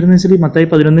പറഞ്ഞു വരുന്നത് വെച്ചാൽ, ഈ മത്തായി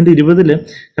 11:20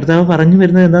 കർത്താവ് പറഞ്ഞു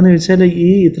വരുന്നത് എന്താണെന്ന് ചോദിച്ചാൽ, ഈ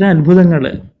ഇത്ര അത്ഭുതങ്ങൾ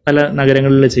പല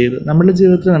നഗരങ്ങളിൽ ചെയ്ത് നമ്മുടെ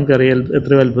ജീവിതത്തിൽ നമുക്കറിയാം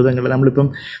എത്രയോ അത്ഭുതങ്ങൾ.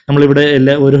 നമ്മളിവിടെ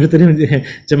ഓരോരുത്തരും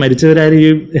മരിച്ചവരാരും ഈ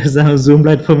സൂം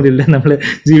പ്ലാറ്റ്ഫോമിലില്ല, നമ്മൾ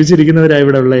ജീവിച്ചിരിക്കുന്നവരായി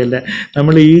ഇവിടെ ഉള്ളതല്ല.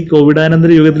 നമ്മൾ ഈ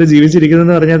കോവിഡാനന്തര യുഗത്തിൽ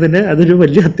ജീവിച്ചിരിക്കുന്നതെന്ന് പറഞ്ഞാൽ തന്നെ അതൊരു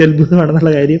വലിയ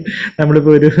അത്യത്ഭുതമാണെന്നുള്ള കാര്യം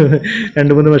നമ്മളിപ്പോൾ ഒരു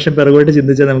 2-3 വർഷം പിറകോട്ട്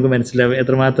ചിന്തിച്ചാൽ നമുക്ക് മനസ്സിലാവും.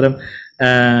 എത്രമാത്രം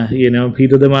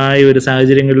ഭീതിതമായ ഒരു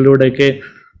സാഹചര്യങ്ങളിലൂടെയൊക്കെ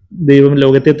ദൈവം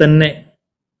ലോകത്തെ തന്നെ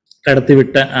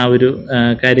കടത്തിവിട്ട ആ ഒരു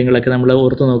കാര്യങ്ങളൊക്കെ നമ്മൾ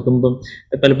ഓർത്ത് നോക്കുമ്പം,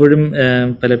 പലപ്പോഴും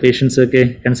പല പേഷ്യൻസൊക്കെ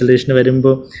കൺസൾട്ടേഷന്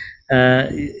വരുമ്പോൾ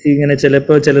ഇങ്ങനെ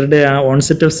ചിലപ്പോൾ ചിലരുടെ ആ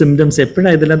ഓൺസെറ്റ് ഓഫ് സിംറ്റംസ്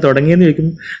എപ്പോഴാണ് ഇതെല്ലാം തുടങ്ങിയെന്ന് ചോദിക്കും.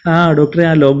 ഡോക്ടറെ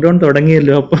ആ ലോക്ക്ഡൗൺ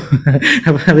തുടങ്ങിയല്ലോ,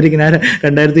 അപ്പോൾ അവരിങ്ങനെ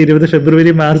 2020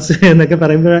 ഫെബ്രുവരി മാർച്ച് എന്നൊക്കെ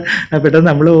പറയുമ്പോൾ പെട്ടെന്ന്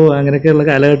നമ്മൾ അങ്ങനെയൊക്കെയുള്ള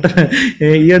കാലഘട്ടം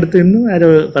ഈ അടുത്ത് ഇന്നും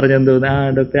ആരോ പറഞ്ഞെന്ന്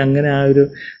തോന്നുന്നു, ഡോക്ടറെ അങ്ങനെ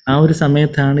ആ ഒരു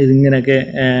സമയത്താണ് ഇതിങ്ങനെയൊക്കെ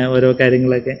ഓരോ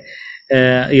കാര്യങ്ങളൊക്കെ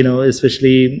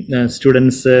എസ്പെഷ്യലി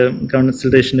സ്റ്റുഡൻസ്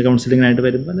കൗൺസിലിങ്ങിനായിട്ട്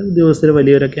വരും, പല ഉദ്യോഗസ്ഥർ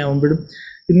വലിയവരൊക്കെ ആകുമ്പോഴും.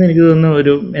 ഇന്ന് എനിക്ക് തോന്നുന്നു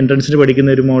ഒരു എൻട്രൻസിന് പഠിക്കുന്ന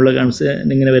ഒരു മോള്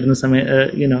ഇങ്ങനെ വരുന്ന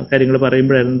കാര്യങ്ങൾ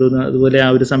പറയുമ്പോഴായിരുന്നു തോന്നുന്നു. അതുപോലെ ആ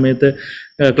ഒരു സമയത്ത്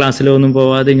ക്ലാസ്സിലോ ഒന്നും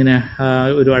പോവാതെ ഇങ്ങനെ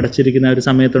ഒരു അടച്ചിരിക്കുന്ന ഒരു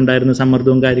സമയത്തുണ്ടായിരുന്ന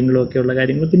സമ്മർദ്ദവും കാര്യങ്ങളും ഒക്കെയുള്ള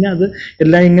കാര്യങ്ങൾ. പിന്നെ അത്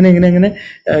എല്ലാം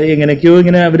എങ്ങനെയൊക്കെയോ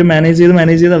ഇങ്ങനെ അവർ മാനേജ്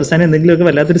ചെയ്ത് അവസാനം എന്തെങ്കിലുമൊക്കെ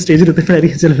വല്ലാത്തൊരു സ്റ്റേജിൽ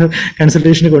എത്തുമ്പോഴായിരിക്കും ചിലപ്പോൾ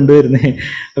കൺസൾട്ടേഷന് കൊണ്ടുവരുന്നത്.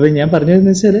 അപ്പം ഞാൻ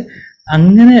പറഞ്ഞതെന്ന് വെച്ചാൽ,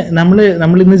 അങ്ങനെ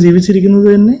നമ്മളിന്ന് ജീവിച്ചിരിക്കുന്നത്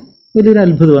തന്നെ വലിയൊരു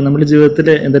അത്ഭുതമാണ്. നമ്മുടെ ജീവിതത്തിൽ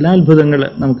എന്തെല്ലാം അത്ഭുതങ്ങൾ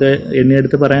നമുക്ക്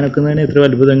എണ്ണിയെടുത്ത് പറയാനൊക്കുന്നതിന് എത്രയോ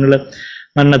അത്ഭുതങ്ങൾ.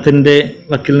 മരണത്തിൻ്റെ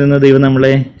വക്കിൽ നിന്ന് ദൈവം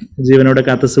നമ്മളെ ജീവനോടെ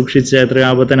കാത്തു സൂക്ഷിച്ച, എത്രയോ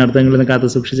ആപത്തനർത്ഥങ്ങളിൽ നിന്ന് കാത്തു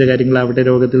സൂക്ഷിച്ച കാര്യങ്ങളാവട്ടെ,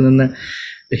 രോഗത്തിൽ നിന്ന്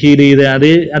ഹീൽ ചെയ്ത്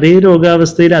അതേ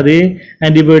രോഗാവസ്ഥയിൽ അതേ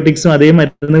ആൻറ്റിബയോട്ടിക്സും അതേ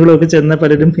മരുന്നുകളും ഒക്കെ ചെന്ന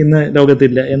പലരും ഇന്ന്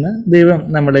ലോകത്തില്ല. എന്നാൽ ദൈവം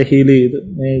നമ്മളെ ഹീൽ ചെയ്തു.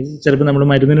 ചിലപ്പോൾ നമ്മൾ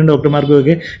മരുന്നിനും ഡോക്ടർമാർക്കും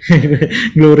ഒക്കെ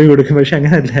ഗ്ലോറി കൊടുക്കും, പക്ഷെ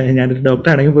അങ്ങനെയല്ല. ഞാനൊരു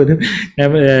ഡോക്ടറാണെങ്കിൽ പോലും ഞാൻ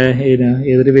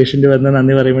ഏതൊരു പേഷ്യൻ്റ് വന്ന്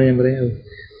നന്ദി പറയുമ്പോൾ ഞാൻ പറയും,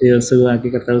 ദൈവം സുഖമാക്കി,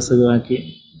 കർത്താവ് സുഖമാക്കി,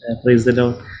 പ്രൈസ് ദി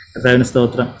ലോർഡ്, കർത്താവിന്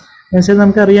സ്തോത്രം. എന്നുവെച്ചാൽ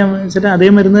നമുക്കറിയാം, വെച്ചാൽ അതേ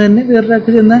മരുന്ന് തന്നെ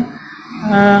വേറൊരാൾക്ക് ചെന്ന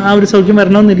ആ ഒരു സൗഖ്യം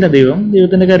വരണമെന്നില്ല.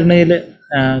 ദൈവത്തിൻ്റെ കരുണയിൽ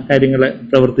കാര്യങ്ങൾ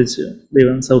പ്രവർത്തിച്ച്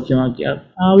ദൈവം സൗഖ്യമാക്കി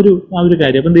ആ ഒരു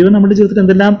കാര്യം. അപ്പം ദൈവം നമ്മുടെ ജീവിതത്തിൽ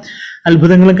എന്തെല്ലാം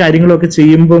അത്ഭുതങ്ങളും കാര്യങ്ങളും ഒക്കെ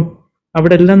ചെയ്യുമ്പോൾ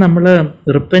അവിടെ എല്ലാം നമ്മൾ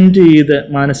റിപ്പൻറ്റ് ചെയ്ത്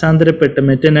മാനസാന്തരപ്പെട്ട്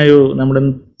മെറ്റനയോ നമ്മൾ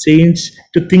ചേഞ്ച്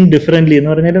ടു തിങ്ക് ഡിഫറൻ്റ്ലി എന്ന്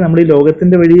പറഞ്ഞാൽ, നമ്മൾ ഈ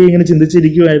ലോകത്തിൻ്റെ വഴിയെ ഇങ്ങനെ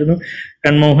ചിന്തിച്ചിരിക്കുമായിരുന്നു.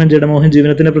 കൺമോഹൻ ജഡമോഹൻ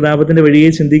ജീവനത്തിൻ്റെ പ്രതാപത്തിൻ്റെ വഴിയെ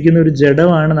ചിന്തിക്കുന്ന ഒരു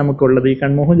ജഡമാണ് നമുക്കുള്ളത്. ഈ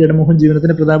കൺമോഹൻ ജഡമോഹൻ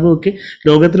ജീവനത്തിൻ്റെ പ്രതാപവും ഒക്കെ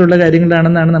ലോകത്തിലുള്ള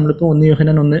കാര്യങ്ങളാണെന്നാണ് നമ്മളിപ്പോൾ 1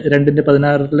 യോഹന്നാൻ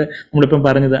 1:2-16 നമ്മളിപ്പം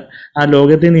പറഞ്ഞത്. ആ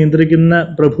ലോകത്തെ നിയന്ത്രിക്കുന്ന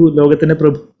പ്രഭു, ലോകത്തിൻ്റെ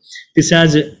പ്രഭു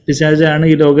പിശാചാണ്.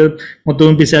 ഈ ലോകം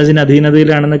മൊത്തവും പിശാചിൻ്റെ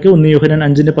അധീനതയിലാണെന്നൊക്കെ 1 യോഹന്നാൻ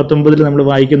 5:19 നമ്മൾ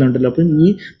വായിക്കുന്നുണ്ടല്ലോ. അപ്പം ഈ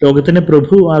ലോകത്തിൻ്റെ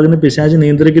പ്രഭു ആകുന്ന പിശാച്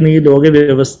നിയന്ത്രിക്കുന്ന ഈ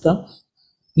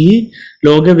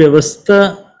ലോകവ്യവസ്ഥ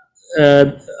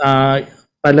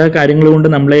പല കാര്യങ്ങൾ കൊണ്ട്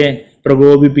നമ്മളെ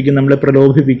പ്രകോപിപ്പിക്കും, നമ്മളെ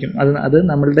പ്രലോഭിപ്പിക്കും. അത്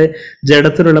നമ്മളുടെ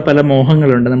ജഡത്തിലുള്ള പല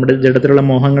മോഹങ്ങളുണ്ട്. നമ്മുടെ ജഡത്തിലുള്ള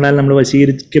മോഹങ്ങളാൽ നമ്മൾ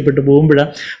വശീകരിക്കപ്പെട്ടു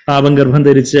പോകുമ്പോഴാണ് പാപം ഗർഭം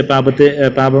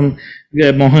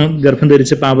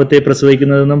ധരിച്ച് പാപത്തെ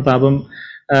പ്രസവിക്കുന്നതെന്നും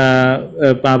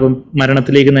പാപം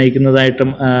മരണത്തിലേക്ക് നയിക്കുന്നതായിട്ടും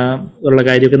ഉള്ള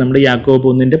കാര്യമൊക്കെ നമ്മൾ യാക്കോബ്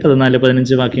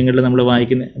 1:14-15 വാക്യങ്ങളിൽ നമ്മൾ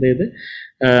വായിക്കുന്നത്. അതായത്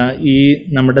ഈ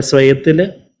നമ്മുടെ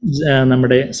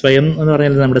നമ്മുടെ സ്വയം എന്ന്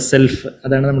പറഞ്ഞാൽ നമ്മുടെ സെൽഫ്,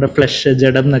 അതാണ് നമ്മുടെ ഫ്ലഷ്,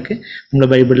 ജഡം എന്നൊക്കെ നമ്മുടെ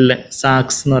ബൈബിളിലെ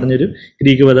സാക്സ് എന്ന് പറഞ്ഞൊരു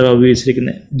ഗ്രീക്ക് പദം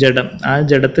ഉപയോഗിച്ചിരിക്കുന്നത്. ജഡം, ആ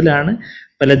ജഡത്തിലാണ്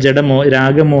പല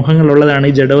രാഗമോഹങ്ങളുള്ളതാണ്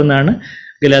ഈ ജഡമെന്നാണ്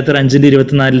ഗലാത്യർ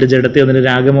 5:24 ജഡത്തെ അതിന്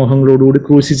രാഗമോഹങ്ങളോടുകൂടി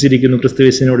ക്രൂശിച്ചിരിക്കുന്നു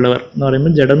ക്രിസ്തുയേശുവിനുള്ളവർ എന്ന്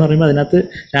പറയുമ്പോൾ, ജഡം എന്ന് പറയുമ്പോൾ അതിനകത്ത്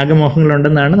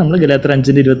രാഗമോഹങ്ങളുണ്ടെന്നാണ് നമ്മൾ ഗലാത്യർ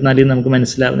 5:24 നമുക്ക്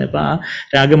മനസ്സിലാവുന്നത്. അപ്പോൾ ആ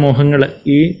രാഗമോഹങ്ങൾ,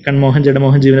 ഈ കൺമോഹൻ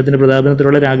ജഡമോഹൻ ജീവനത്തിൻ്റെ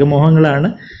പ്രതാപനത്തിലുള്ള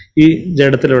രാഗമോഹങ്ങളാണ് ഈ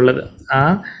ജഡത്തിലുള്ളത്. ആ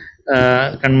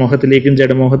കൺമോഹത്തിലേക്കും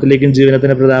ജഡമോഹത്തിലേക്കും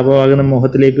ജീവനത്തിൻ്റെ പ്രതാപമാകുന്ന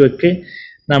മോഹത്തിലേക്കും ഒക്കെ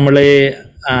നമ്മളെ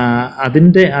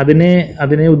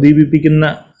അതിനെ ഉദ്ദീപിപ്പിക്കുന്ന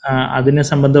അതിനെ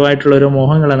സംബന്ധമായിട്ടുള്ള ഓരോ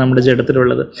മോഹങ്ങളാണ് നമ്മുടെ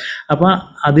ജഡത്തിലുള്ളത്. അപ്പം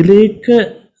അതിലേക്ക്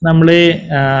നമ്മളെ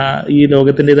ഈ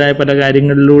ലോകത്തിൻ്റെതായ പല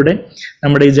കാര്യങ്ങളിലൂടെ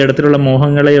നമ്മുടെ ഈ ജഡത്തിലുള്ള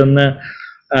മോഹങ്ങളെ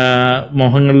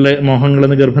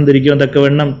മോഹങ്ങളെന്ന് ഗർഭം ധരിക്കുവാൻ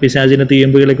തക്കവണ്ണം പിശാചിൻ്റെ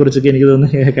തീയമ്പുകളെ കുറിച്ചൊക്കെ എനിക്ക്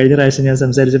തോന്നുന്നു കഴിഞ്ഞ പ്രാവശ്യം ഞാൻ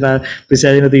സംസാരിച്ചിട്ട് ആ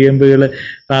പിശാചിൻ്റെ തീയമ്പുകൾ,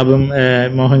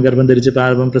 മോഹം ഗർഭം ധരിച്ച്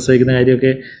പാപം പ്രസവിക്കുന്ന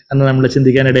കാര്യമൊക്കെ അന്ന് നമ്മൾ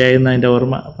ചിന്തിക്കാനിടയായെന്ന് അതിൻ്റെ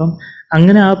ഓർമ്മ. അപ്പം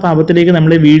അങ്ങനെ ആ പാപത്തിലേക്ക്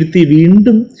നമ്മളെ വീഴ്ത്തി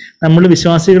വീണ്ടും നമ്മൾ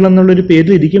വിശ്വാസികൾ എന്നുള്ളൊരു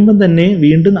പേരിൽ ഇരിക്കുമ്പം തന്നെ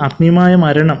വീണ്ടും ആത്മീയമായ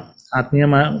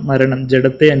മരണം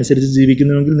ജഡത്തെ അനുസരിച്ച്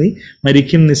ജീവിക്കുന്നുവെങ്കിൽ നീ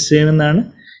മരിക്കും നിശ്ചയമെന്നാണ്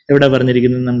എവിടെ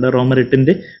പറഞ്ഞിരിക്കുന്നത്? നമ്മുടെ റോമർ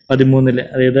 8:13.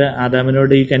 അതായത്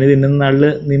ആദാമിനോട് ഈ കനി തിന്നുന്ന നാളിൽ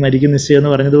നീ മരിക്കും നിശ്ചയം എന്ന്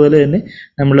പറഞ്ഞതുപോലെ തന്നെ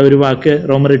നമ്മളെ ഒരു വാക്ക്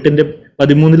റോമർ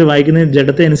 8:13 വായിക്കുന്ന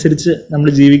ജഡത്തെ അനുസരിച്ച് നമ്മൾ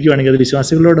ജീവിക്കുകയാണെങ്കിൽ, അത്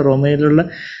വിശ്വാസികളോട്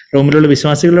റോമിലുള്ള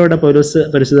വിശ്വാസികളോട് പൗലോസ്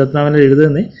പരിശുദ്ധാത്മാവിനെ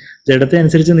എഴുതുന്നേ, ജഡത്തെ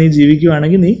അനുസരിച്ച് നീ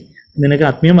ജീവിക്കുകയാണെങ്കിൽ നിനക്ക്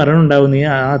ആത്മീയ മരണം ഉണ്ടാവും. നീ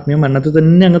ആ ആത്മീയ മരണത്തിൽ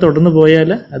തന്നെ അങ്ങ് തുടർന്ന്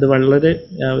പോയാൽ അത് വളരെ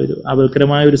ഒരു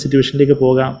അപകടകരമായ ഒരു സിറ്റുവേഷനിലേക്ക്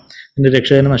പോകാം, നിന്റെ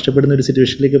രക്ഷകനെ നഷ്ടപ്പെടുന്ന ഒരു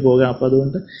സിറ്റുവേഷനിലേക്ക് പോകാം. അപ്പോൾ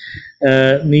അതുകൊണ്ട്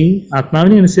നീ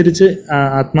ആത്മാവിനെ അനുസരിച്ച്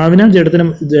ആത്മാവിനാൽ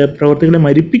ജഡത്തിനും പ്രവർത്തികളെ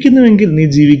മരിപ്പിക്കുന്നുവെങ്കിൽ നീ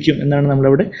ജീവിക്കും എന്നാണ്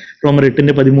നമ്മളവിടെ റോമർ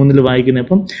 8:13 വായിക്കുന്നത്.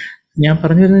 അപ്പം ഞാൻ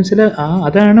പറഞ്ഞു വരുന്നത് വെച്ചാൽ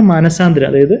അതാണ് മാനസാന്തരം.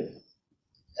 അതായത്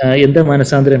എന്താ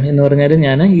മാനസാന്തരം എന്ന് പറഞ്ഞാൽ,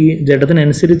 ഞാൻ ഈ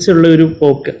ജഡത്തിനനുസരിച്ചുള്ള ഒരു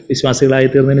പോക്ക് വിശ്വാസികളായി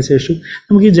തീർന്നതിന് ശേഷം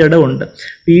നമുക്ക് ഈ ജഡമുണ്ട്.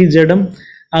 ഈ ജഡം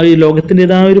ഈ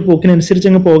ലോകത്തിൻ്റെതായ ഒരു പോക്കിനനുസരിച്ച്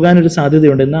അങ്ങ് പോകാനൊരു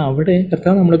സാധ്യതയുണ്ട്. എന്നാൽ അവിടെ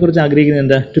കർത്താവ് നമ്മളെക്കുറിച്ച് ആഗ്രഹിക്കുന്നത്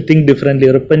എന്താ? ടു തിങ്ക് ഡിഫറൻ്റ്ലി,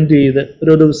 റിപ്പൻറ്റ് ചെയ്ത്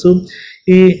ഓരോ ദിവസവും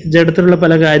ഈ ജഡത്തിലുള്ള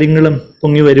പല കാര്യങ്ങളും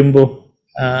പൊങ്ങി വരുമ്പോൾ,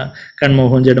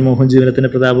 കൺമോഹവും ജഡമോഹവും ജീവനത്തിന്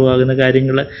പ്രതാപമാകുന്ന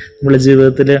കാര്യങ്ങൾ നമ്മുടെ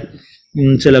ജീവിതത്തിൽ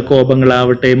ചില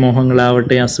കോപങ്ങളാവട്ടെ,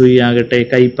 മോഹങ്ങളാവട്ടെ, അസൂയാകട്ടെ,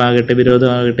 കയ്പാകട്ടെ,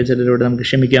 വിരോധമാകട്ടെ, ചിലരോട് നമുക്ക്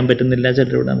ക്ഷമിക്കാൻ പറ്റുന്നില്ല,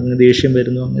 ചിലരോട് നമുക്ക് ദേഷ്യം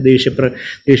വരുന്നു.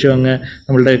 ദേഷ്യം അങ്ങ്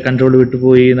നമ്മളുടെ കൺട്രോൾ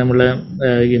വിട്ടുപോയി നമ്മൾ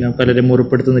പലരും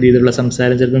മുറിപ്പെടുത്തുന്ന രീതിയിലുള്ള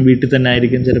സംസാരം ചിലപ്പം വീട്ടിൽ തന്നെ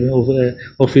ആയിരിക്കും, ചിലപ്പോൾ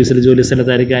ഓഫീസിൽ ജോലി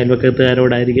സ്ഥലത്തായിരിക്കും,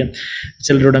 അയൽവക്കത്തുകാരോടായിരിക്കും.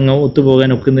 ചിലരോട് അങ്ങ്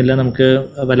ഒത്തുപോകാൻ ഒക്കുന്നില്ല, നമുക്ക്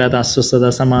വല്ലാത്ത അസ്വസ്ഥത,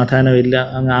 സമാധാനമില്ല,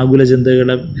 അങ്ങ് ആകുല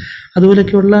ചിന്തകൾ,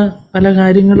 അതുപോലെയൊക്കെയുള്ള പല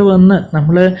കാര്യങ്ങൾ വന്ന്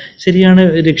നമ്മൾ ശരിയാണ്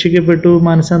രക്ഷിക്കപ്പെട്ടു,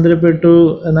 മാനസാന്തരപ്പെട്ടു,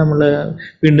 നമ്മൾ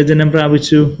വീണ്ടും ജന്മം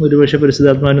പ്രാപിച്ചു, ഒരുപക്ഷെ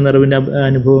പരിശുദ്ധാത്മാവിൻ്റെ നിറവിൻ്റെ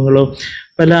അനുഭവങ്ങളോ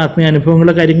പല ആത്മീയ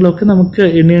അനുഭവങ്ങളോ കാര്യങ്ങളോ ഒക്കെ നമുക്ക്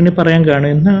എണ്ണി പറയാൻ കാണും.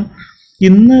 എന്നാൽ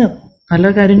ഇന്ന് പല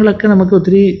കാര്യങ്ങളൊക്കെ നമുക്ക്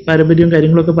ഒത്തിരി പാരമ്പര്യവും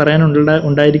കാര്യങ്ങളൊക്കെ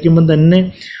ഉണ്ടായിരിക്കുമ്പം തന്നെ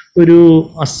ഒരു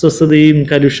അസ്വസ്ഥതയും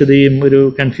കലുഷതയും ഒരു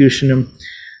കൺഫ്യൂഷനും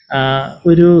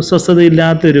ഒരു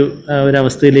സ്വസ്ഥതയില്ലാത്തൊരു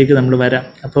ഒരവസ്ഥയിലേക്ക് നമ്മൾ വരാം.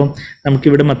 അപ്പം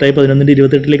നമുക്കിവിടെ മത്തായി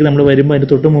 11:28 നമ്മൾ വരുമ്പോൾ അതിന്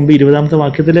തൊട്ട് മുമ്പ് 20-ാമത്തെ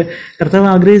വാക്യത്തിൽ കർത്താവ്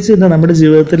ആഗ്രഹിച്ചിരുന്ന നമ്മുടെ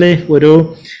ജീവിതത്തിലെ ഓരോ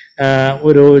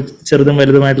ചെറുതും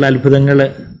വലുതുമായിട്ടുള്ള അത്ഭുതങ്ങൾ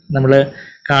നമ്മൾ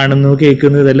കാണുന്നു,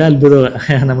 കേൾക്കുന്നു, ഇതെല്ലാം അത്ഭുതമാണ്.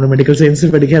 നമ്മൾ മെഡിക്കൽ സയൻസ്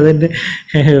പഠിക്കാതെ തന്നെ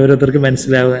ഓരോരുത്തർക്കും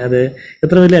മനസ്സിലാവും അത്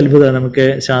എത്ര വലിയ അത്ഭുതമാണ്. നമുക്ക്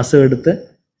ശ്വാസം എടുത്ത്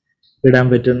വിടാൻ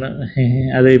പറ്റുന്നു.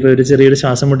 അത് ഇപ്പോൾ ഒരു ചെറിയൊരു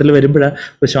ശ്വാസം മുട്ടൽ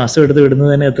വരുമ്പോഴാണ് ശ്വാസം എടുത്ത് വിടുന്നത്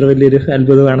തന്നെ എത്ര വലിയൊരു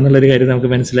അത്ഭുതമാണെന്നുള്ളൊരു കാര്യം നമുക്ക്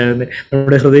മനസ്സിലാകുന്നത്.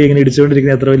 നമ്മുടെ ഹൃദയം ഇങ്ങനെ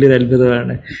ഇടിച്ചുകൊണ്ടിരിക്കുന്നത് എത്ര വലിയൊരു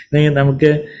അത്ഭുതമാണ്.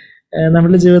 നമുക്ക്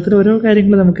നമ്മുടെ ജീവിതത്തിൽ ഓരോ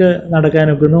കാര്യങ്ങൾ നമുക്ക്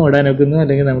നടക്കാനൊക്കുന്നു, ഓടാനൊക്കുന്നു,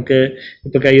 അല്ലെങ്കിൽ നമുക്ക്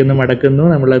ഇപ്പോൾ കൈയൊന്ന് മടക്കുന്നു,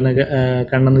 നമ്മളൊന്ന്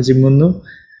കണ്ണൊന്ന് ചിമ്മുന്നു,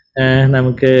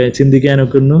 നമുക്ക്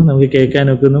ചിന്തിക്കാനൊക്കുന്നു, നമുക്ക്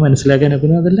കേൾക്കാനൊക്കുന്നു,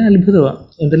 മനസ്സിലാക്കാനൊക്കുന്നു, അതെല്ലാം അത്ഭുതമാണ്.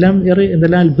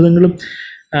 എന്തെല്ലാം അത്ഭുതങ്ങളും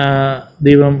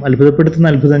ദൈവം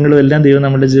അത്ഭുതപ്പെടുത്തുന്ന അത്ഭുതങ്ങളും എല്ലാം ദൈവം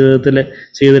നമ്മുടെ ജീവിതത്തിൽ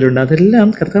ചെയ്തിട്ടുണ്ട്. അതെല്ലാം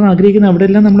കർത്താവ് ആഗ്രഹിക്കുന്ന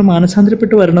അവിടെയെല്ലാം നമ്മൾ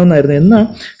മാനസാന്തരപ്പെട്ട് വരണമെന്നായിരുന്നു. എന്നാൽ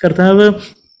കർത്താവ്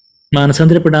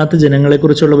മാനസാന്തരപ്പെടാത്ത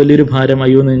ജനങ്ങളെക്കുറിച്ചുള്ള വലിയൊരു ഭാരം,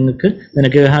 അയ്യോ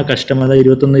നിനക്ക് ആ കഷ്ടം, അത്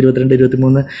 21, 22,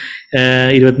 23,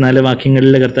 24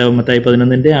 വാക്യങ്ങളിൽ കർത്താവ് മത്തായി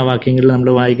 11 ആ വാക്യങ്ങളിൽ നമ്മൾ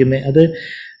വായിക്കുന്നത്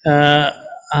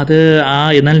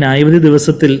എന്നാൽ ന്യായവിധി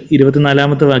ദിവസത്തിൽ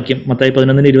 24-ാമത്തെ വാക്യം മത്തായി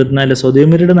 11:24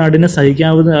 സൊദോമ്യരുടെ നാടിനെ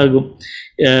സഹിക്കാവുന്നതാകും.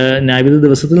 ന്യായവിധി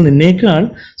ദിവസത്തിൽ നിന്നേക്കാൾ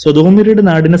സൊദോമ്യരുടെ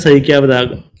നാടിനെ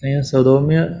സഹിക്കാവുന്നതാകും.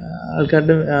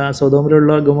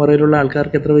 സൊദോമിലുള്ള ഗൊമോറയിലുള്ള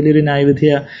ആൾക്കാർക്ക് എത്ര വലിയൊരു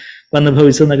ന്യായവിധിയാണ് വന്ന്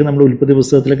ഭവിച്ചതെന്നൊക്കെ നമ്മൾ ഉൽപ്പത്തി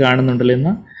പുസ്തകത്തിൽ കാണുന്നുണ്ടല്ലോ.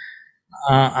 എന്നാൽ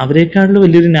അവരെക്കാളും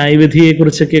വലിയൊരു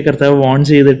ന്യായവിധിയെക്കുറിച്ചൊക്കെ കർത്താവ് വാൺ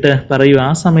ചെയ്തിട്ട് പറയൂ.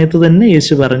 ആ സമയത്ത് തന്നെ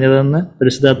യേശു പറഞ്ഞതെന്ന്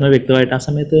പരിശുദ്ധാത്മാവ് വ്യക്തമായിട്ട് ആ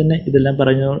സമയത്ത് തന്നെ ഇതെല്ലാം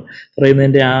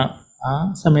പറയുന്നതിൻ്റെ ആ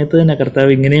സമയത്ത് തന്നെ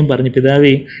കർത്താവ് ഇങ്ങനെയും പറഞ്ഞു,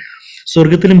 പിതാവേ,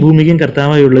 സ്വർഗത്തിലും ഭൂമിക്കും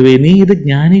കർത്താവായുള്ളവേ, നീ ഇത്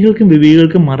ജ്ഞാനികൾക്കും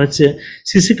വിവേകികൾക്കും മറച്ച്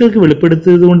ശിശുക്കൾക്ക്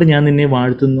വെളിപ്പെടുത്തിയത് കൊണ്ട് ഞാൻ നിന്നെ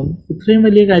വാഴ്ത്തുന്നു. ഇത്രയും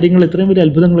വലിയ കാര്യങ്ങൾ, ഇത്രയും വലിയ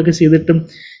അത്ഭുതങ്ങളൊക്കെ ചെയ്തിട്ടും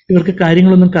ഇവർക്ക്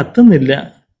കാര്യങ്ങളൊന്നും കത്തുന്നില്ല,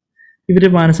 ഇവർ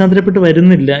മാനസാന്തരപ്പെട്ട്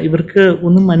വരുന്നില്ല, ഇവർക്ക്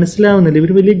ഒന്നും മനസ്സിലാവുന്നില്ല,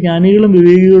 ഇവർ വലിയ ജ്ഞാനികളും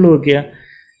വിവേകികളും ഒക്കെയാ.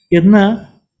 എന്നാൽ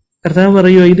കർത്താവ്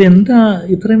പറയുമോ, ഇതെന്താ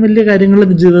ഇത്രയും വലിയ കാര്യങ്ങൾ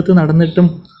ജീവിതത്തിൽ നടന്നിട്ടും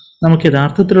നമുക്ക്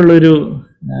യഥാർത്ഥത്തിലുള്ളൊരു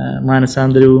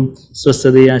മാനസാന്തരവും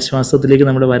സ്വസ്ഥതയും ആശ്വാസത്തിലേക്ക്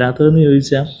നമ്മൾ വരാത്തതെന്ന്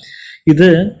ചോദിച്ചാൽ, ഇത്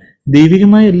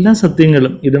ദൈവികമായ എല്ലാ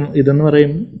സത്യങ്ങളും ഇതെന്ന്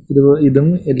പറയും, ഇതും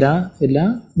എല്ലാ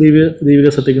ദൈവിക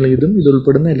സത്യങ്ങളും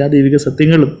ഇതുൾപ്പെടുന്ന എല്ലാ ദൈവിക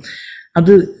സത്യങ്ങളും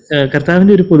അത്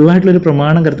കർത്താവിൻ്റെ ഒരു പൊതുവായിട്ടുള്ളൊരു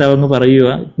പ്രമാണം കർത്താവ് അങ്ങ് പറയുക,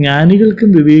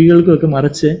 ജ്ഞാനികൾക്കും വിവേകികൾക്കും ഒക്കെ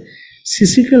മറിച്ച്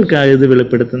ശിശുക്കൾക്കായത്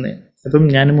വെളിപ്പെടുത്തുന്നത്. അപ്പം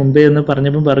ഞാൻ മുമ്പേ എന്ന്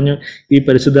പറഞ്ഞു ഈ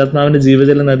പരിശുദ്ധാത്മാവിൻ്റെ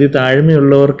ജീവജല നദി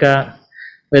താഴ്മയുള്ളവർക്കാ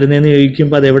വരുന്നതെന്ന്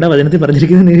ചോദിക്കുമ്പോൾ അതെവിടെ വചനത്തിൽ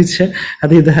പറഞ്ഞിരിക്കുന്നതെന്ന് ചോദിച്ചാൽ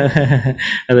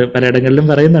അത് പലയിടങ്ങളിലും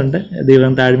പറയുന്നുണ്ട്.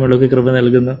 ദൈവം താഴ്മയുള്ളവർക്ക് കൃപ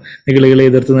നൽകുന്നു, നിഗളികളെ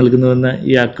എതിർത്ത് നൽകുന്നുവെന്ന്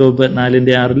യാക്കോബ്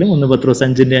 4:6 1 പത്രോസ്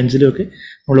 5:5 ഒക്കെ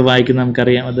നമ്മൾ വായിക്കുന്ന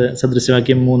നമുക്കറിയാം. അത്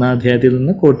സദൃശവാക്യം 3-ാം അധ്യായത്തിൽ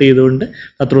നിന്ന് കോട്ട് ചെയ്തുകൊണ്ട്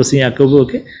പത്രോസും യാക്കോബും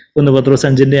ഒക്കെ 1 പത്രോസ്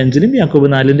 5:5 യാക്കോബ്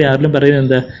 4:6 പറയുന്നത്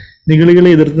എന്താ? നിഗളികളെ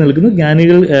എതിർത്ത് നിൽക്കുന്നു,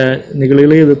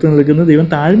 നിഗളികളെ എതിർത്ത് നിൽക്കുന്നു ദൈവം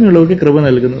താഴ്മയുള്ളവർക്ക് കൃപ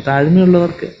നൽകുന്നു.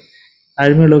 താഴ്മയുള്ളവർക്ക്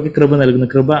കൃപ നൽകുന്നു.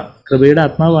 കൃപയുടെ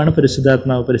ആത്മാവാണ്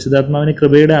പരിശുദ്ധാത്മാവ്. പരിശുദ്ധാത്മാവിനെ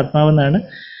കൃപയുടെ ആത്മാവെന്നാണ്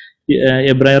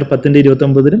എബ്രായർ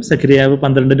 10:29 സഖരിയാവ്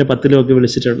 12:10 ഒക്കെ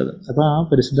വിളിച്ചിട്ടുള്ളത്. അപ്പോൾ ആ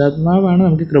പരിശുദ്ധാത്മാവാണ്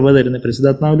നമുക്ക് കൃപ തരുന്നത്.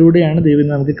 പരിശുദ്ധാത്മാവിലൂടെയാണ് ദൈവം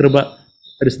നമുക്ക് കൃപ,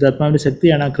 പരിശുദ്ധാത്മാവിന്റെ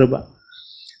ശക്തിയാണ് ആ കൃപ.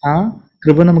 ആ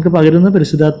കൃപ നമുക്ക് പകരുന്ന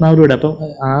പരിശുദ്ധാത്മാവിലൂടെ. അപ്പം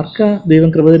ആർക്കാ ദൈവം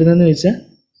കൃപ തരുന്നതെന്ന് ചോദിച്ചാൽ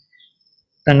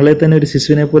തങ്ങളെ തന്നെ ഒരു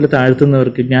ശിശുവിനെ പോലെ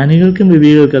താഴ്ത്തുന്നവർക്ക്, ജ്ഞാനികൾക്കും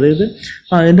വിവേകികൾക്കും. അതായത്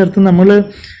അതിൻ്റെ അർത്ഥം നമ്മൾ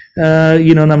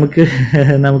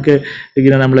നമുക്ക്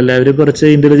നമ്മളെല്ലാവരും കുറച്ച്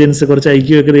ഇന്റലിജൻസ്, കുറച്ച്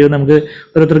ഐക്യമൊക്കെ ദൈവം നമുക്ക്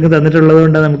ഓരോരുത്തർക്കും തന്നിട്ടുള്ളത്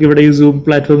കൊണ്ടാണ് നമുക്ക് ഇവിടെ ഈ സൂം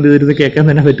പ്ലാറ്റ്ഫോമിൽ ഇരുന്ന് കേൾക്കാൻ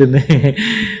തന്നെ പറ്റുന്നത്.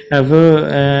 അപ്പോൾ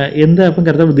അപ്പം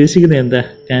കർത്താവ് ഉദ്ദേശിക്കുന്നത് എന്താ?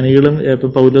 ജ്ഞാനികളും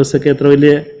ഇപ്പം പൗലോസൊക്കെ എത്ര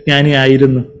വലിയ ജ്ഞാനി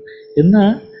ആയിരുന്നു എന്നാ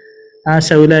ആ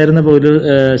ശൗലായിരുന്ന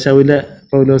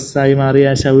പൗലോസായി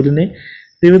മാറിയ ആ ശൗലിനെ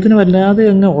ദൈവത്തിന് വല്ലാതെ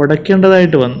അങ്ങ്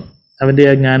ഉടയ്ക്കേണ്ടതായിട്ട് വന്നു. അവൻ്റെ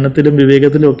ആ ജ്ഞാനത്തിലും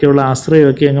വിവേകത്തിലും ഒക്കെയുള്ള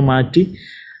ആശ്രയമൊക്കെ അങ്ങ് മാറ്റി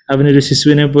അവനൊരു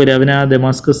ശിശുവിനെ പോലെ അവൻ ആ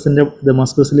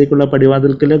ദമാസ്കസിലേക്കുള്ള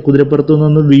പടിവാതിൽക്കൽ കുതിരപ്പുറത്തു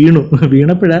നിന്ന്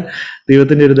വീണപ്പോഴാണ്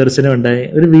ദൈവത്തിൻ്റെ ഒരു ദർശനം ഉണ്ടായി.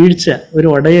 ഒരു വീഴ്ച, ഒരു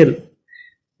ഉടയൽ.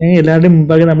 എല്ലാവരുടെയും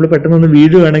മുമ്പാകെ നമ്മൾ പെട്ടെന്നൊന്ന്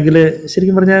വീഴുവാണെങ്കിൽ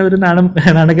ശരിക്കും പറഞ്ഞാൽ ഒരു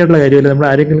നാണക്കേട്ടുള്ള കാര്യമല്ല. നമ്മൾ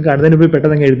ആരെങ്കിലും കാണുന്നതിന് പോയി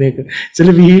പെട്ടെന്ന് എഴുന്നേക്കും. ചില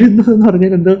വീഴുന്നതെന്ന്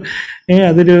പറഞ്ഞാൽ എന്തോ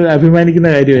അതൊരു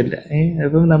അഭിമാനിക്കുന്ന കാര്യമല്ല.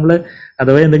 അപ്പം നമ്മൾ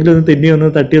അഥവാ എന്തെങ്കിലും ഒന്ന് തെന്നി ഒന്ന്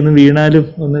തട്ടി ഒന്ന് വീണാലും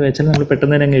ഒന്ന് വെച്ചാൽ നമ്മൾ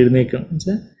പെട്ടെന്ന് തന്നെ അങ്ങ് എഴുന്നേക്കും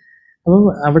വെച്ചാൽ. അപ്പം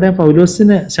അവിടെ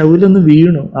ശൗലൊന്ന്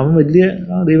വീണു. അവൻ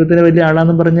ദൈവത്തിൻ്റെ വലിയ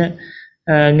ആളാന്നും പറഞ്ഞ്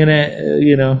അങ്ങനെ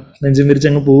നെഞ്ചും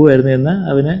വിരിച്ചങ്ങ് പോവുമായിരുന്നു. എന്നാൽ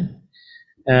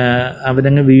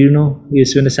അവനങ്ങ് വീണു.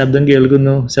 യേശുവിൻ്റെ ശബ്ദം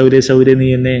കേൾക്കുന്നു. ശൗരേ നീ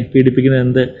എന്നെ പീഡിപ്പിക്കുന്നത്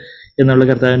എന്ത് എന്നുള്ള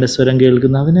കർത്താവിൻ്റെ സ്വരം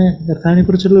കേൾക്കുന്നു. അവന് കർത്താവിനെ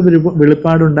കുറിച്ചുള്ള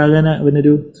വെളിപ്പാടുണ്ടാകാൻ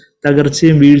അവനൊരു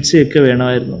തകർച്ചയും വീഴ്ചയൊക്കെ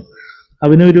വേണമായിരുന്നു.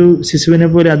 അവനൊരു ശിശുവിനെ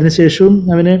പോലെ. അതിനുശേഷവും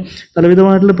അവന്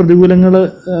പലവിധമായിട്ടുള്ള പ്രതികൂലങ്ങൾ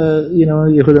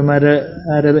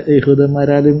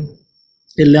യഹൂദന്മാരാലും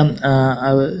എല്ലാം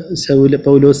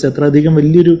പൗലോസ്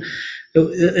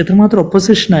എത്രമാത്രം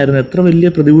ഒപ്പോസിഷനായിരുന്നു, എത്ര വലിയ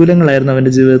പ്രതികൂലങ്ങളായിരുന്നു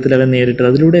അവൻ്റെ ജീവിതത്തിൽ അവൻ നേരിട്ടത്.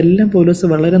 അതിലൂടെ എല്ലാം പൗലോസ്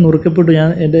വളരെ നുറുക്കപ്പെട്ടു.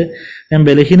 ഞാൻ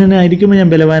ബലഹീനനായിരിക്കുമ്പോൾ ഞാൻ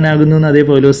ബലവാനാകുന്നു എന്ന് അതേ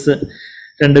പൗലോസ്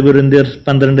 2 കൊരിന്ത്യർ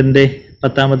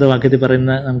 12:10 വാക്യത്തിൽ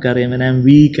പറയുന്ന നമുക്കറിയാം. I am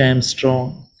week, I am strong.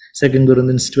 2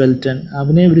 Corinthians 12:10.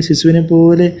 അവനെ ഒരു ശിശുവിനെ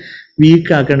പോലെ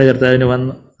വീക്കാക്കേണ്ട കർത്താവിന്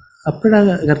വന്നു.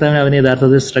 അപ്പോഴാണ് കർത്താവിന് അവനെ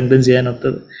യഥാർത്ഥത്തിൽ സ്ട്രെങ്തൻ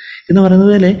ചെയ്യാനൊത്തത്. എന്ന്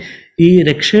പറയുന്നത് പോലെ ഈ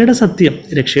രക്ഷയുടെ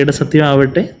സത്യം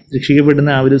ആവട്ടെ, രക്ഷിക്കപ്പെടുന്ന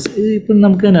ആ ഒരു ഇപ്പം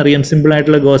നമുക്ക് തന്നെ അറിയാം,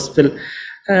 സിമ്പിളായിട്ടുള്ള ഗോസ്പൽ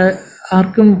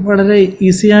ആർക്കും വളരെ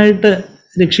ഈസിയായിട്ട്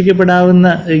രക്ഷിക്കപ്പെടാവുന്ന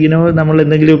നമ്മൾ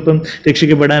എന്തെങ്കിലും ഇപ്പം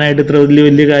രക്ഷിക്കപ്പെടാനായിട്ട് ഇത്ര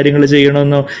വലിയ കാര്യങ്ങൾ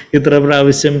ചെയ്യണമെന്നോ, ഇത്ര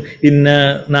പ്രാവശ്യം ഇന്ന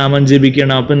നാമം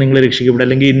ജപിക്കണം അപ്പം നിങ്ങൾ രക്ഷിക്കപ്പെടും,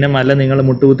 അല്ലെങ്കിൽ ഇന്ന മല നിങ്ങൾ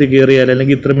മുട്ടുകുത്തി കയറിയാൽ,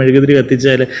 അല്ലെങ്കിൽ ഇത്ര മെഴുകുതിരി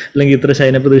കത്തിച്ചാൽ, അല്ലെങ്കിൽ ഇത്ര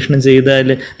ശയനപ്രദക്ഷിണം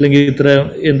ചെയ്താൽ, അല്ലെങ്കിൽ ഇത്ര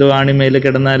എന്തോ ആണിമേൽ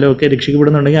കിടന്നാലോ ഒക്കെ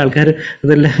രക്ഷിക്കപ്പെടുന്നുണ്ടെങ്കിൽ ആൾക്കാർ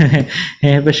അതെല്ലാം.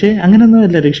 പക്ഷേ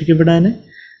അങ്ങനെയൊന്നുമല്ല. രക്ഷിക്കപ്പെടാൻ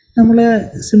നമ്മൾ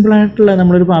സിമ്പിളായിട്ടുള്ള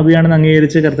നമ്മളൊരു പാപിയാണെന്ന്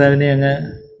അംഗീകരിച്ച് കർത്താവിനെ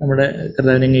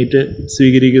അങ്ങേറ്റ്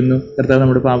സ്വീകരിക്കുന്നു. കർത്താവ്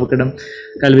നമ്മുടെ പാപക്കടം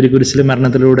കാൽവരി കുരിശിലെ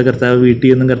മരണത്തിലൂടെ കർത്താവ്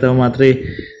വീട്ടിയെന്നും, കർത്താവ് മാത്രമേ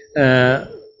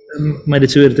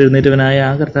മരിച്ചു ഉയർത്തെഴുന്നേറ്റവനായ ആ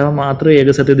കർത്താവ് മാത്രമേ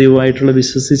ഏകസത്യ ദൈവമായിട്ടുള്ള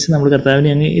വിശ്വസിച്ച് നമ്മൾ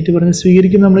കർത്താവിനെ അങ്ങേറ്റ് പറഞ്ഞ്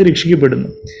സ്വീകരിക്കുന്നു, നമ്മൾ രക്ഷിക്കപ്പെടുന്നു.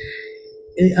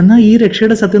 എന്നാൽ ഈ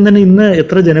രക്ഷയുടെ സത്യം തന്നെ ഇന്ന്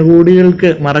എത്ര ജനകോടികൾക്ക്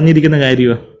മറഞ്ഞിരിക്കുന്ന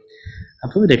കാര്യമാണ്.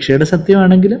 അപ്പോൾ രക്ഷയുടെ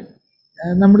സത്യമാണെങ്കിലും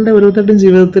നമ്മളുടെ ഓരോരുത്തരുടെയും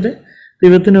ജീവിതത്തിൽ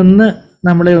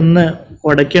നമ്മളെ ഒന്ന്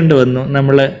ഉടയ്ക്കേണ്ടി വന്നു.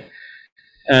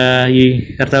 ഈ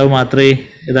കർത്താവ് മാത്രമേ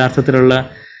യഥാർത്ഥത്തിലുള്ള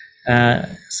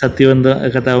സത്യവന്ത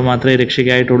കർത്താവ് മാത്രമേ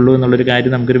രക്ഷയ്ക്കായിട്ടുള്ളൂ എന്നുള്ളൊരു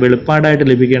കാര്യം നമുക്കൊരു വെളിപ്പാടായിട്ട്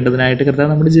ലഭിക്കേണ്ടതിനായിട്ട് കർത്താവ്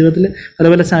നമ്മുടെ ജീവിതത്തിൽ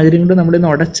പല സാഹചര്യം കൊണ്ട് നമ്മുടെ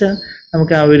ഉടച്ച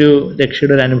നമുക്ക് ആ ഒരു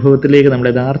രക്ഷയുടെ ഒരു അനുഭവത്തിലേക്ക്,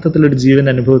 നമ്മുടെ യഥാർത്ഥത്തിലൊരു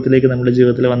ജീവൻ്റെ അനുഭവത്തിലേക്ക് നമ്മുടെ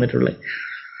ജീവിതത്തിൽ വന്നിട്ടുള്ളത്.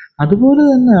 അതുപോലെ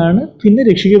തന്നെയാണ് പിന്നെ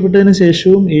രക്ഷിക്കപ്പെട്ടതിന്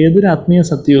ശേഷവും ഏതൊരു ആത്മീയ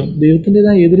സത്യവും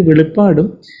ദൈവത്തിൻ്റെതായ ഏതൊരു വെളിപ്പാടും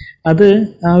അത്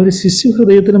ആ ഒരു ശിശു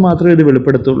ഹൃദയത്തിൽ മാത്രമേ ഇത്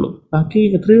വെളിപ്പെടുത്തുള്ളൂ. ബാക്കി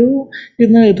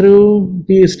എത്രയോ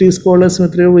PhD സ്കോളേഴ്സും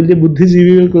എത്രയോ വലിയ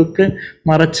ബുദ്ധിജീവികൾക്കൊക്കെ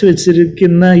മറച്ചു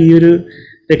വെച്ചിരിക്കുന്ന ഈ ഒരു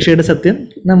രക്ഷയുടെ സത്യം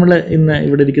നമ്മൾ ഇന്ന്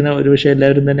ഇവിടെ ഇരിക്കുന്ന ഒരു പക്ഷേ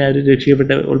എല്ലാവരും തന്നെ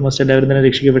ഓൾമോസ്റ്റ് എല്ലാവരും തന്നെ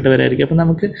രക്ഷിക്കപ്പെട്ടവരായിരിക്കും. അപ്പം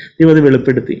നമുക്ക് ദൈവം അത്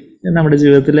വെളിപ്പെടുത്തി നമ്മുടെ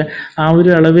ജീവിതത്തിൽ ആ ഒരു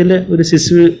അളവിൽ ഒരു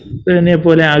ശിശുവിനെ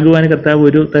പോലെ ആകുവാൻ കർത്താവ്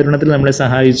ഒരു തരുണത്തിൽ നമ്മളെ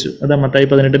സഹായിച്ചു. അതാ മത്തായി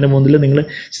 18:3 നിങ്ങൾ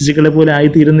ശിശുക്കളെ പോലെ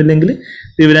ആയിത്തീരുന്നില്ലെങ്കിൽ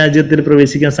ദൈവരാജ്യത്തിൽ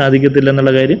പ്രവേശിക്കാൻ സാധിക്കത്തില്ല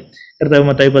എന്നുള്ള കാര്യം കർത്താവ്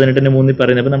മത്തായി 18:3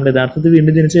 പറയുന്നത്. അപ്പം നമ്മുടെ യഥാർത്ഥത്തിൽ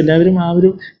വീണ്ടും ജനിച്ച എല്ലാവരും ആ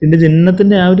ഒരു വീണ്ടും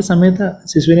ജനനത്തിൻ്റെ ആ ഒരു സമയത്ത്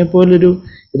ശിശുവിനെ പോലൊരു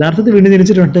യഥാർത്ഥത്തിൽ വീണ്ടും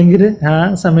ജനിച്ചിട്ടുണ്ടെങ്കിൽ ആ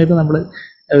സമയത്ത് നമ്മൾ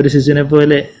ഒരു ശിശുവിനെ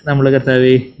പോലെ നമ്മൾ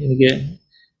കർത്താവേ എനിക്ക്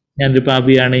ഞാനൊരു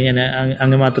പാപിയാണ്, ഞാൻ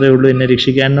അങ്ങ് മാത്രമേ ഉള്ളൂ എന്നെ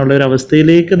രക്ഷിക്കാൻ എന്നുള്ള ഒരു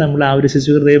അവസ്ഥയിലേക്ക് നമ്മൾ ആ ഒരു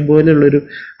ശിശു ഹൃദയം പോലെയുള്ളൊരു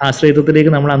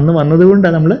ആശ്രയത്വത്തിലേക്ക് നമ്മൾ അന്ന്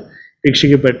വന്നതുകൊണ്ടാണ് നമ്മൾ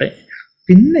രക്ഷിക്കപ്പെട്ടെ.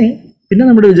 പിന്നെ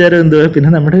നമ്മുടെ വിചാരം എന്തുവാ? പിന്നെ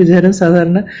നമ്മുടെ വിചാരം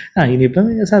സാധാരണ ഇനിയിപ്പം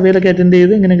സഭയിലൊക്കെ അറ്റൻഡ്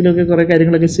ചെയ്ത് എങ്ങനെയെങ്കിലുമൊക്കെ കുറേ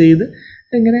കാര്യങ്ങളൊക്കെ ചെയ്ത്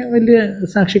ഇങ്ങനെ വലിയ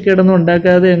സാക്ഷിക്കേടൊന്നും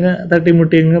ഉണ്ടാക്കാതെ അങ്ങ്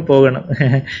തട്ടിമുട്ടി അങ്ങ് പോകണം.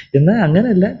 എന്നാൽ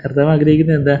അങ്ങനെയല്ല. കർത്താവ്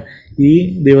ആഗ്രഹിക്കുന്നത് എന്താ? ഈ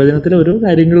ദൈവവചനത്തിലെ ഓരോ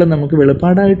കാര്യങ്ങളും നമുക്ക്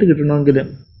വെളിപ്പാടായിട്ട് കിട്ടണമെങ്കിൽ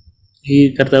ഈ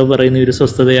കർത്താവ് പറയുന്ന ഒരു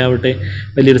സ്വസ്ഥതയാവട്ടെ,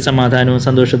 വലിയൊരു സമാധാനവും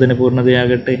സന്തോഷത്തിൻ്റെ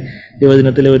പൂർണ്ണതയാകട്ടെ,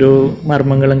 ദൈവവചനത്തിലെ ഓരോ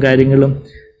മർമ്മങ്ങളും കാര്യങ്ങളും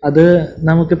അത്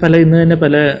നമുക്ക് ഇന്ന് തന്നെ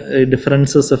പല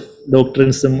ഡിഫറൻസസ് ഓഫ്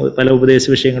ഡോക്ട്രിൻസും പല ഉപദേശ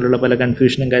വിഷയങ്ങളിലുള്ള പല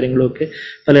കൺഫ്യൂഷനും കാര്യങ്ങളും ഒക്കെ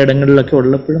പലയിടങ്ങളിലൊക്കെ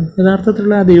ഉള്ളപ്പോഴും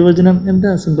യഥാർത്ഥത്തിലുള്ള ആ ദൈവവചനം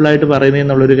എന്താ സിമ്പിളായിട്ട്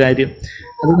പറയുന്നതെന്നുള്ളൊരു കാര്യം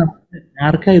അത് നമുക്ക്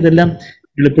ആർക്കാ ഇതെല്ലാം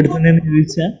വെളിപ്പെടുത്തുന്നതെന്ന്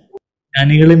ചോദിച്ചാൽ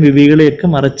ജ്ഞാനികളെയും വിവേകികളെയും ഒക്കെ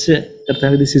മറിച്ച്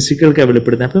കർത്താവ് ഇത് ശിശുക്കൾക്കാണ്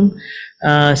വെളിപ്പെടുത്തുന്നത്. അപ്പം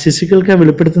ശിശുക്കൾക്കാണ്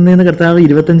വെളിപ്പെടുത്തുന്നതെന്ന് കർത്താവ്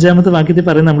 25-ാമത്തെ വാക്യത്തിൽ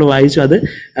പറയുന്നത് നമ്മൾ വായിച്ചു.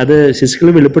 അത്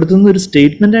ശിശുക്കളെ വെളിപ്പെടുത്തുന്ന ഒരു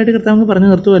സ്റ്റേറ്റ്മെന്റ് ആയിട്ട് കർത്താവ് പറഞ്ഞു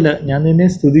നിർത്തുമല്ല. ഞാൻ നിന്നെ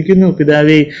സ്തുതിക്കുന്നു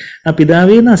പിതാവേ. ആ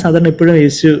പിതാവേ എന്നാ സാധാരണ എപ്പോഴും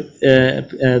യേശു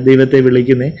ദൈവത്തെ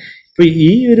വിളിക്കുന്നത്. ഇപ്പൊ ഈ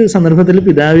ഒരു സന്ദർഭത്തിൽ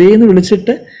പിതാവേ എന്ന്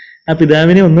വിളിച്ചിട്ട് ആ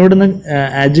പിതാവിനെ ഒന്നുകൂടെ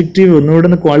ആഡ്ജക്റ്റീവ്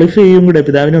ഒന്നുകൂടെ ക്വാളിഫൈ ചെയ്യുകയും കൂടെ,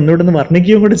 പിതാവിനെ ഒന്നുകൂടെ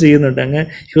വർണ്ണിക്കുകയും കൂടെ ചെയ്യുന്നുണ്ട്. അങ്ങ്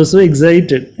ഹി വാസ് സോ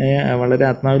എക്സൈറ്റഡ്, വളരെ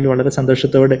ആത്മാവിൽ വളരെ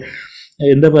സന്തോഷത്തോടെ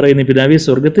എന്താ പറയുന്നത്? പിതാവേ,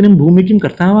 സ്വർഗത്തിനും ഭൂമിക്കും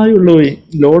കർത്താവായുള്ളൂ,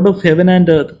 Lord of heaven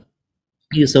and earth.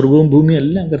 ഈ സ്വർഗവും ഭൂമിയും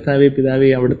എല്ലാം കർത്താവേ പിതാവേ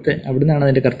അവിടുന്നാണ്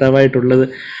അതിൻ്റെ കർത്താവായിട്ടുള്ളത്.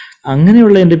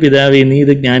 അങ്ങനെയുള്ള എൻ്റെ പിതാവേ, നീ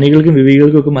ഇത് ജ്ഞാനികൾക്കും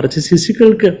വിവേകികൾക്കും ഒക്കെ മറിച്ച്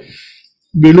ശിശുക്കൾക്ക്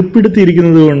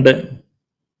വെളിപ്പെടുത്തിയിരിക്കുന്നത് കൊണ്ട്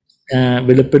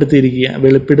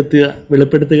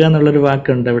വെളിപ്പെടുത്തുക എന്നുള്ളൊരു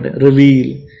വാക്കുണ്ട് അവിടെ, റിവീൽ.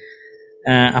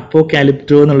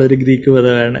 അപ്പോകാലിപ്റ്റോ എന്നുള്ളൊരു ഗ്രീക്ക്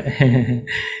പദമാണ്.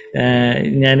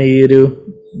 ഞാൻ ഈ ഒരു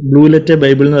ബ്ലൂ ലെറ്റർ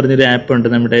ബൈബിൾ എന്ന് പറഞ്ഞൊരു ആപ്പ് ഉണ്ട്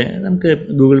നമുക്ക്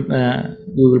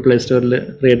ഗൂഗിൾ പ്ലേ സ്റ്റോറിൽ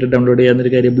ഫ്രീ ആയിട്ട് ഡൗൺലോഡ്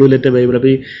ചെയ്യാവുന്നൊരു കാര്യം, ബ്ലൂ ലെറ്റർ ബൈബിൾ.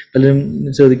 അപ്പോൾ ഈ പലരും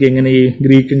ചോദിക്കുക എങ്ങനെ ഈ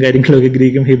ഗ്രീക്കും കാര്യങ്ങളൊക്കെ,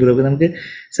 ഗ്രീക്കും ഹീബ്രു ഒക്കെ നമുക്ക്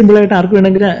സിമ്പിളായിട്ട് ആർക്ക്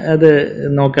വേണമെങ്കിൽ അത്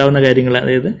നോക്കാവുന്ന കാര്യങ്ങൾ.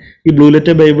 അതായത് ഈ ബ്ലൂ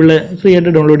ലെറ്റർ ബൈബിൾ ഫ്രീ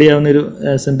ആയിട്ട് ഡൗൺലോഡ് ചെയ്യാവുന്ന ഒരു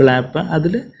സിമ്പിൾ ആപ്പ്.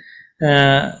 അതിൽ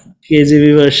KJV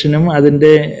വേർഷനും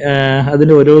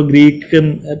അതിൻ്റെ ഓരോ ഗ്രീക്കും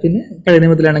പിന്നെ പഴയ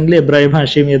നിയമത്തിലാണെങ്കിൽ എബ്രായ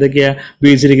ഭാഷയും ഏതൊക്കെയാണ്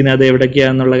ഉപയോഗിച്ചിരിക്കുന്നത്, അത്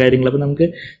എവിടേക്കാന്നുള്ള കാര്യങ്ങൾ. അപ്പോൾ നമുക്ക്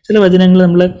ചില വചനങ്ങൾ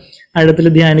നമ്മൾ ആഴത്തിൽ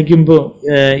ധ്യാനിക്കുമ്പോൾ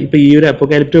ഇപ്പം ഈ ഒരു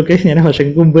അപ്പോകാലിപ്റ്റൊക്കെ ഞാൻ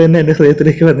വർഷങ്ങൾക്ക് മുമ്പ് തന്നെ എൻ്റെ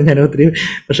ഹൃദയത്തിലേക്ക് വന്ന്, ഞാൻ ഒത്തിരി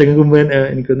വർഷങ്ങൾക്ക് മുമ്പ് തന്നെ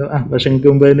എനിക്കൊന്ന് വർഷങ്ങൾക്ക്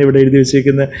മുമ്പ് തന്നെ ഇവിടെ എഴുതി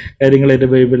വെച്ചിരിക്കുന്ന കാര്യങ്ങൾ എൻ്റെ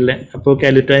ബൈബിളിലെ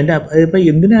അപ്പോകാലിപ്റ്റോ. അതിൻ്റെ ഇപ്പം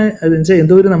എന്തിനാ അതെന്ന് വെച്ചാൽ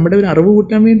എന്തോ ഒരു നമ്മുടെ ഒരു അറിവ്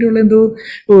കൂട്ടാൻ വേണ്ടിയുള്ള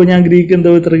ഞാൻ ഗ്രീക്ക്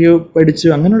ഇത്രയോ പഠിച്ചു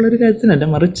അങ്ങനെയുള്ളൊരു കാര്യത്തിനല്ല,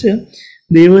 മറിച്ച്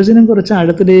ദൈവവചനം കുറച്ച്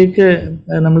ആഴത്തിലേക്ക്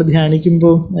നമ്മൾ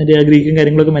ധ്യാനിക്കുമ്പോൾ അതിൻ്റെ ആ ഗ്രീക്കും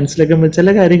കാര്യങ്ങളൊക്കെ മനസ്സിലാക്കുമ്പോൾ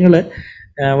ചില കാര്യങ്ങൾ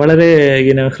വളരെ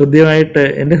ഹൃദ്യമായിട്ട്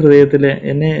എൻ്റെ ഹൃദയത്തിൽ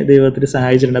എന്നെ ദൈവത്തിൽ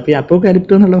സഹായിച്ചിട്ടുണ്ട്. അപ്പോൾ ഈ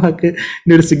അപ്പോകാലിപ്റ്റോ എന്നുള്ള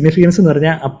വാക്കിൻ്റെ ഒരു സിഗ്നിഫിക്കൻസ് എന്ന്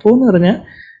പറഞ്ഞാൽ, എന്ന് പറഞ്ഞാൽ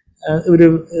ഒരു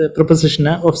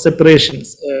പ്രൊപ്പസിഷന് ഓഫ്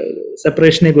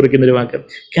സെപ്പറേഷനെ കുറിക്കുന്ന ഒരു വാക്ക്.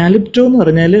 കാലിപ്റ്റോ എന്ന്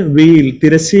പറഞ്ഞാൽ വെയിൽ,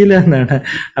 തിരശ്ശീല എന്നാണ്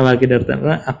ആ വാക്കിൻ്റെ അർത്ഥം.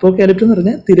 അപ്പോകാലിപ്റ്റോ എന്ന്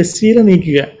പറഞ്ഞാൽ തിരശ്ശീല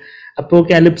നീക്കുക.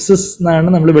 അപ്പോകാലിപ്സിസ് എന്നാണ്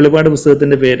നമ്മൾ വെളിപാട്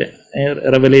പുസ്തകത്തിൻ്റെ പേര്,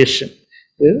 റെവലേഷൻ.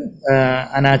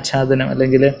 അനാച്ഛാദനം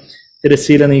അല്ലെങ്കിൽ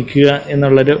തിരശ്ശീല നീക്കുക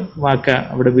എന്നുള്ളൊരു വാക്കാണ്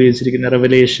അവിടെ ഉപയോഗിച്ചിരിക്കുന്നത്,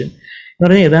 റെവലേഷൻ എന്ന്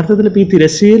പറഞ്ഞാൽ. യഥാർത്ഥത്തിൽ ഇപ്പോൾ ഈ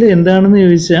തിരശ്ശീല എന്താണെന്ന്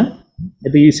ചോദിച്ചാൽ,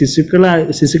 ഇപ്പം ഈ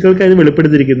ശിശുക്കൾക്കായത്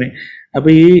വെളിപ്പെടുത്തിയിരിക്കുന്നത്.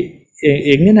 അപ്പോൾ ഈ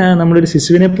എങ്ങനെയാണ് നമ്മളൊരു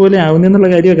ശിശുവിനെ പോലെ ആവുന്നതെന്നുള്ള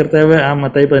കാര്യം കർത്താവ് ആ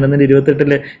മത്തായി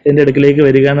 11:28 എൻ്റെ അടുക്കിലേക്ക്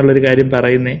വരിക എന്നുള്ളൊരു കാര്യം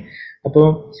പറയുന്നേ. അപ്പോൾ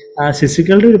ആ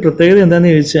ശിശുക്കളുടെ ഒരു പ്രത്യേകത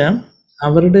എന്താണെന്ന് ചോദിച്ചാൽ,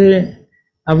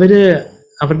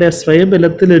 അവരുടെ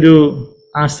സ്വയബലത്തിലൊരു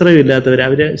ആശ്രയമില്ലാത്തവർ,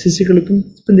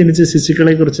 ഇപ്പം ജനിച്ച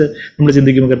ശിശുക്കളെ കുറിച്ച് നമ്മൾ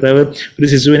ചിന്തിക്കുമ്പോൾ കർത്താവ് ഒരു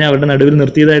ശിശുവിനെ അവരുടെ നടുവിൽ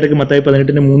നിർത്തിയതായിട്ടൊക്കെ മത്തായി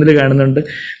 18:3 കാണുന്നുണ്ട്.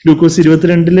 ലൂക്കോസ്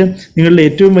 22 നിങ്ങളുടെ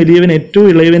ഏറ്റവും വലിയവൻ ഏറ്റവും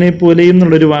ഇളയവനെ പോലെയും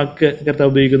എന്നുള്ളൊരു വാക്ക് കർത്താവ്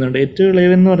ഉപയോഗിക്കുന്നുണ്ട്. ഏറ്റവും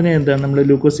ഇളയവൻ എന്ന് പറഞ്ഞാൽ എന്താ? നമ്മൾ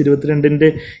ലൂക്കോസ്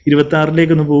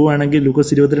 22:26 ഒന്ന് പോവുകയാണെങ്കിൽ,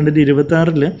 ലൂക്കോസ്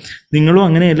 22:26 നിങ്ങളോ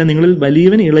അങ്ങനെയല്ല, നിങ്ങളിൽ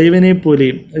വലിയവൻ ഇളയവനെ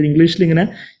പോലെയും. ഇംഗ്ലീഷിൽ ഇങ്ങനെ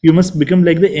you must become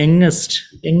like the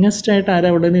youngest ആയിട്ട് ആരാ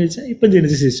അവിടെ എന്ന് ചോദിച്ചാൽ ഇപ്പം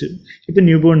ജനിച്ച ശിശു, ഇപ്പം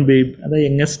ന്യൂ ബോൺ ബേബ്, അതാ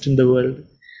യങ്ങസ്റ്റ് ഇൻ ദ വേൾഡ്.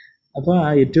 അപ്പോൾ ആ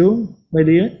ഏറ്റവും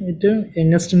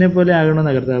യങ്ങസ്റ്റിനെ പോലെ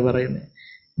ആകണമെന്നാണ് കർത്താവ് പറയുന്നത്.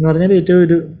 എന്ന് പറഞ്ഞാൽ ഏറ്റവും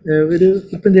ഒരു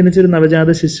ഇപ്പം ജനിച്ചൊരു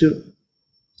നവജാത ശിശു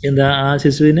എന്താ, ആ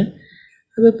ശിശുവിന്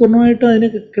അത് പൂർണ്ണമായിട്ടും അതിന്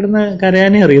കിടന്ന്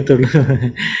കരയാനേ അറിയത്തുള്ളൂ.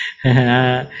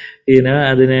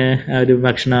 അതിന് ആ ഒരു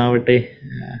ഭക്ഷണമാവട്ടെ,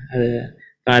 അത്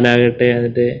പാലാകട്ടെ,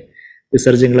 അതിൻ്റെ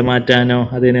വിസർജ്യങ്ങൾ മാറ്റാനോ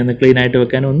അതിനെ ഒന്ന് ക്ലീനായിട്ട്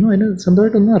വെക്കാനോ ഒന്നും അതിന്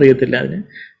സ്വന്തമായിട്ടൊന്നും അറിയത്തില്ല. അതിന്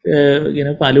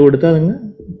പാല് കൊടുത്താൽ അതങ്ങ്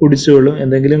കുടിച്ചോളും,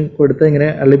 എന്തെങ്കിലും കൊടുത്താൽ ഇങ്ങനെ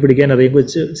അള്ളി പിടിക്കാൻ അറിയും.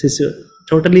 ശിശു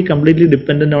totally completely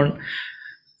dependent on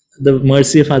the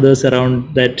Mercy of others around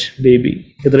that baby.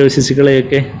 എത്രയോ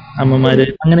ശിശുക്കളെയൊക്കെ അമ്മമാർ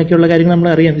അങ്ങനെയൊക്കെയുള്ള കാര്യങ്ങൾ നമ്മൾ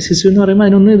അറിയാം. ശിശു എന്ന് പറയുമ്പോൾ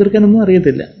അതിനൊന്നും എതിർക്കാനൊന്നും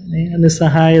അറിയത്തില്ല.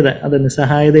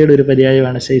 നിസ്സഹായതയുടെ ഒരു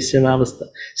പര്യായമാണ് ശൈശവാവസ്ഥ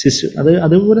ശിശു.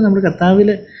 അതുപോലെ നമ്മുടെ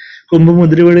കർത്താവിലെ കൊമ്പ്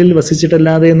മുദ്രകളിൽ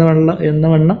വസിച്ചിട്ടല്ലാതെ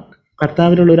എന്നവണ്ണം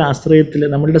കർത്താവിലുള്ള ഒരു ആശ്രയത്തിൽ,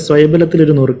 നമ്മളുടെ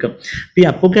സ്വയബലത്തിലൊരു നുറുക്കം. ഈ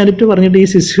അപ്പോകാലിപ്റ്റ് പറഞ്ഞിട്ട് ഈ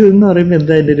ശിശു എന്ന് പറയുമ്പോൾ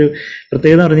എന്താ അതിൻ്റെ ഒരു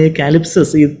പ്രത്യേകത എന്ന് പറഞ്ഞാൽ, ഈ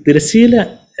കാലിപ്സസ്, ഈ തിരശ്ശീല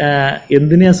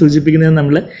എന്തിനെയാണ് സൂചിപ്പിക്കുന്നതെന്ന്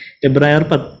നമ്മൾ എബ്രായർ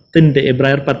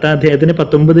 10 അധ്യായത്തിന്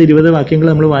 19-20 വാക്യങ്ങൾ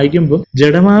നമ്മൾ വായിക്കുമ്പോൾ,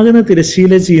 ജഡമാകുന്ന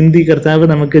തിരശ്ശീല ചീന്തി കർത്താവ്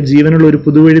നമുക്ക് ജീവനുള്ള ഒരു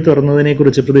പുതുവഴി തുറന്നതിനെ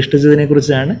കുറിച്ച്, പ്രതിഷ്ഠിച്ചതിനെ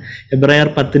കുറിച്ചാണ് എബ്രായർ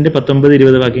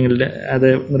 10-19-20 വാക്യങ്ങളിൽ. അത്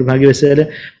നിർഭാഗ്യവശാൽ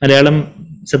മലയാളം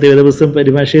സത്യവേദ പുസ്തകം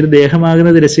പരിഭാഷയിൽ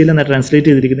ദേഹമാകുന്ന തിരശ്ശീല എന്നാണ് ട്രാൻസ്ലേറ്റ്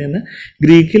ചെയ്തിരിക്കുന്നത്. എന്ന്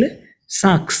ഗ്രീക്കിൽ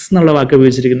സാക്സ് എന്നുള്ള വാക്ക്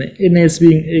ഉപയോഗിച്ചിരിക്കുന്നത്. NASB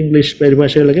English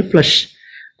പരിഭാഷകളിലൊക്കെ flush.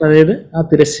 അതായത് ആ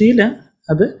തിരശ്ശീല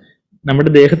അത്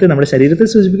നമ്മുടെ ദേഹത്തെ, നമ്മുടെ ശരീരത്തെ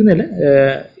സൂചിപ്പിക്കുന്നില്ല,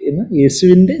 ഇന്ന്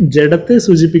യേശുവിൻ്റെ ജഡത്തെ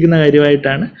സൂചിപ്പിക്കുന്ന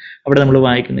കാര്യമായിട്ടാണ് അവിടെ നമ്മൾ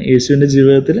വായിക്കുന്നത്. യേശുവിൻ്റെ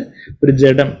ജീവിതത്തിൽ ഒരു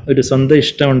ജഡം, ഒരു സ്വന്തം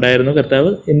ഇഷ്ടം ഉണ്ടായിരുന്നു.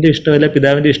 കർത്താവ് എൻ്റെ ഇഷ്ടമല്ല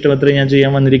പിതാവിൻ്റെ ഇഷ്ടമത്രേ ഞാൻ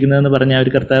ചെയ്യാൻ വന്നിരിക്കുന്നതെന്ന് പറഞ്ഞ ആ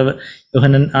ഒരു കർത്താവ്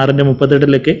യോഹന്നാൻ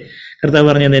 6:38 കർത്താവ്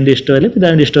പറഞ്ഞത് എൻ്റെ ഇഷ്ടമല്ല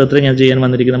പിതാവിൻ്റെ ഇഷ്ടമത്രേ ഞാൻ ചെയ്യാൻ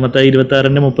വന്നിരിക്കുന്നത്. മത്തായി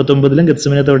 26:39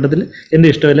 ഗെത്സമനെ തോട്ടത്തിൽ എൻ്റെ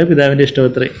ഇഷ്ടമല്ല പിതാവിൻ്റെ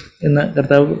ഇഷ്ടമത്രേ എന്ന്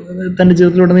കർത്താവ് തൻ്റെ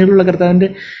ജീവിതത്തിലുടനീളമുള്ള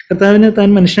കർത്താവിന് താൻ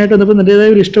മനുഷ്യനായിട്ട് വന്നപ്പോൾ തൻ്റെതായ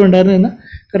ഒരു ഇഷ്ടം ഉണ്ടായിരുന്നു എന്ന്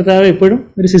കർത്താവ് എപ്പോഴും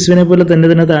ഒരു ശിശുവിനെ പോലെ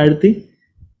തന്നെ താഴ്ത്തി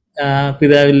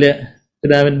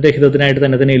പിതാവിൻ്റെ ഹിതത്തിനായിട്ട്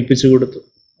തന്നെ ഏൽപ്പിച്ചു കൊടുത്തു.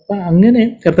 അപ്പം അങ്ങനെ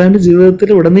കർത്താവിൻ്റെ ജീവിതത്തിൽ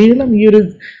ഉടനീളം ഈ ഒരു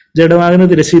ജഡമാകുന്ന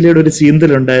തിരശ്ശീലയുടെ ഒരു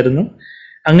ചീന്തലുണ്ടായിരുന്നു.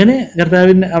 അങ്ങനെ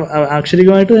കർത്താവിൻ്റെ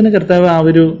ആക്ഷരികമായിട്ട് തന്നെ കർത്താവ് ആ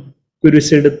ഒരു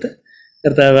കുരിശെടുത്ത്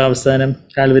കർത്താവ് അവസാനം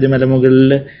കാൽവരി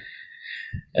മലമുകളിൽ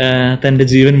തൻ്റെ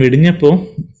ജീവൻ വെടിഞ്ഞപ്പോൾ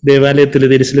ദേവാലയത്തിലെ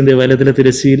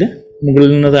തിരശ്ശീല മുകളിൽ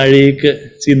നിന്ന് താഴേക്ക്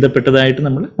ചീന്തപ്പെട്ടതായിട്ട്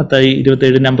നമ്മൾ മത്തായി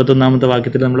 27:51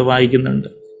 വാക്യത്തിൽ നമ്മൾ വായിക്കുന്നുണ്ട്.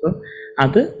 അപ്പോൾ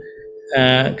അത്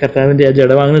കർത്താവിൻ്റെ ആ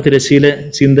ജഡമാകുന്ന തിരശ്ശീല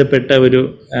ചീന്തപ്പെട്ട ഒരു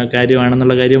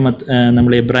കാര്യമാണെന്നുള്ള കാര്യം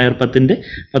നമ്മൾ എബ്രായർ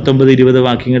 10:19-20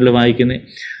 വാക്യങ്ങളിൽ വായിക്കുന്നത്.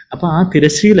 അപ്പോൾ ആ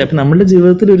തിരശ്ശീല, അപ്പം നമ്മളുടെ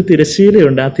ജീവിതത്തിൽ ഒരു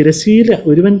തിരശ്ശീലയുണ്ട്. ആ തിരശ്ശീല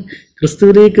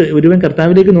ഒരുവൻ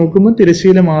കർത്താവിലേക്ക് നോക്കുമ്പോൾ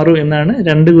തിരശ്ശീല മാറും എന്നാണ്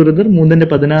 2 കൊരിന്ത്യർ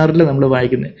 3:16 നമ്മൾ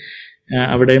വായിക്കുന്നത്.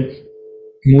 അവിടെ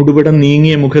മൂടുപടം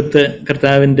നീങ്ങിയ മുഖത്ത്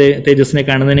കർത്താവിൻ്റെ തേജസ്സിനെ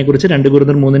കാണുന്നതിനെ കുറിച്ച് 2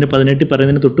 കൊരിന്ത്യർ 3:18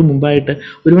 പറയുന്നതിന് തൊട്ട് മുമ്പായിട്ട്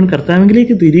ഒരുവൻ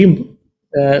കർത്താവിലേക്ക് തിരിയുമ്പോൾ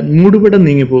മൂടുപടം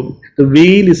നീങ്ങിപ്പോകും. ദ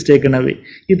വെയിൽ ഈസ് ടേക്കൺ അവേ,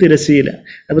 ഈ തിരശ്ശീല.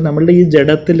 അപ്പം നമ്മളുടെ ഈ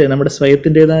ജഡത്തിൽ, നമ്മുടെ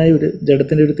സ്വയത്തിൻ്റെതായ ഒരു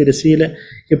ജഡത്തിൻ്റെ ഒരു തിരശ്ശീല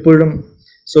എപ്പോഴും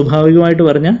സ്വാഭാവികമായിട്ട്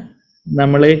പറഞ്ഞാൽ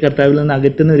നമ്മളെ കർത്താവിൽ നിന്ന്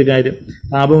അകറ്റുന്ന ഒരു കാര്യം.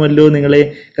 പാപമല്ലോ നിങ്ങളെ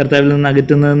കർത്താവിൽ നിന്ന്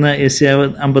അകറ്റുന്നതെന്ന് യെശയ്യാവ്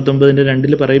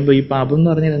 59:2 പറയുമ്പോൾ, ഈ പാപം എന്ന്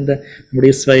പറഞ്ഞാൽ എന്താ? നമ്മുടെ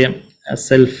ഈ സ്വയം,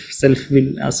 സെൽഫ് വിൽ,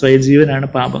 ആ സ്വയജീവനാണ്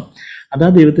പാപം. അതാ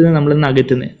ദൈവത്തിൽ നിന്ന് നമ്മളിൽ നിന്ന്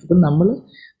അകറ്റുന്നത്. അപ്പം നമ്മൾ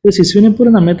ഒരു ശിശുവിനെ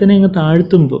പോലെ നമ്മെ തന്നെ അങ്ങ്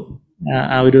താഴ്ത്തുമ്പോൾ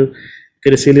ആ ഒരു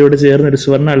തിരശ്ശീലയോട് ചേർന്ന് ഒരു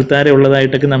സുവർണ്ണ അൾത്താര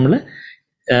ഉള്ളതായിട്ടൊക്കെ നമ്മൾ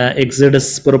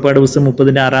എക്സഡസ് പുറപ്പാട് പുസ്തകം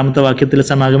 30:6 വാക്യത്തിൽ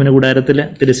സമാഗമന കൂടാരത്തിൽ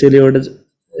തിരശ്ശീലയോട്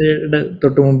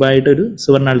തൊട്ട് മുമ്പായിട്ട് ഒരു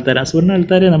സുവർണ്ണ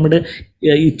അൾത്താര നമ്മുടെ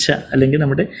ഇച്ഛ, അല്ലെങ്കിൽ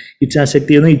നമ്മുടെ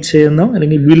ഇച്ഛാശക്തി എന്നോ ഇച്ഛയെന്നോ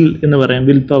അല്ലെങ്കിൽ വിൽ എന്ന് പറയാം,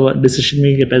 will power, decision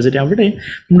making capacity. അവിടെ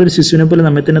നമ്മളൊരു ശിശുവിനെ പോലെ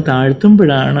നമ്മെ തന്നെ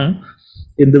താഴ്ത്തുമ്പോഴാണ്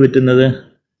എന്ത് പറ്റുന്നത്?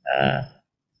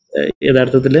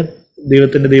 യഥാർത്ഥത്തിൽ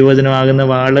ദൈവത്തിൻ്റെ ദൈവവചനമാകുന്ന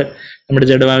വാള് നമ്മുടെ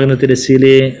ജഡമാകുന്ന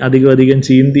തിരശ്ശീലയെ അധികം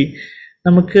ചീന്തി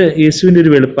നമുക്ക് യേശുവിൻ്റെ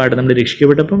ഒരു വെളിപ്പാട്, നമ്മൾ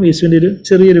രക്ഷിക്കപ്പെട്ടപ്പം യേശുവിൻ്റെ ഒരു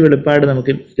ചെറിയൊരു വെളിപ്പാട്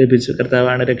നമുക്ക് ലഭിച്ചു.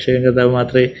 കർത്താവാണ് രക്ഷകൻ, കർത്താവ്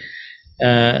മാത്രമേ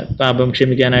പാപം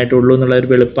ക്ഷമിക്കാനായിട്ടുള്ളൂ എന്നുള്ള ഒരു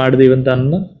വെളിപ്പാട് ദൈവം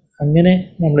തന്ന് അങ്ങനെ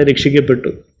നമ്മൾ രക്ഷിക്കപ്പെട്ടു.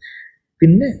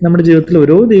 പിന്നെ നമ്മുടെ ജീവിതത്തിൽ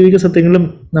ഓരോ ദൈവിക സത്യങ്ങളും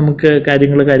നമുക്ക്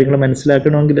കാര്യങ്ങൾ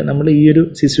മനസ്സിലാക്കണമെങ്കിൽ നമ്മൾ ഈ ഒരു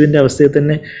ശിശുവിൻ്റെ അവസ്ഥയെ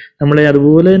തന്നെ നമ്മളെ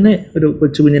അതുപോലെ തന്നെ ഒരു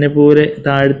കൊച്ചു കുഞ്ഞിനെ പോലെ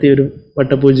താഴ്ത്തി, ഒരു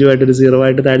വട്ടപൂജ്യമായിട്ട്, ഒരു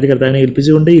സീറോവായിട്ട് താഴ്ത്തി കർത്താവിനെ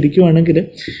ഏൽപ്പിച്ചുകൊണ്ടേ ഇരിക്കുവാണെങ്കിൽ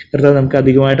കർത്താവ് നമുക്ക്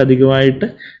അധികമായിട്ട്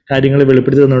കാര്യങ്ങൾ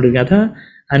വെളിപ്പെടുത്തി തന്നുകൊണ്ടിരിക്കുക.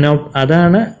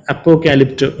 അതാണ്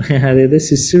അപ്പോകാലിപ്റ്റോ. അതായത്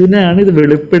ശിശുവിനാണ് ഇത്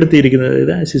വെളിപ്പെടുത്തിയിരിക്കുന്നത്.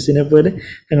 അതായത് ആ ശിശുവിനെ പോലെ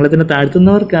തങ്ങളെ തന്നെ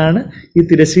താഴ്ത്തുന്നവർക്കാണ് ഈ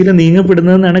തിരശ്ശീല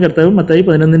നീങ്ങപ്പെടുന്നതെന്നാണ് കർത്താവ് മത്തായി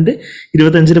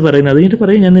 11:25 പറയുന്നത്. അതുകഴിഞ്ഞിട്ട്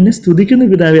പറയും, ഞാൻ നിന്നെ സ്തുതിക്കുന്നു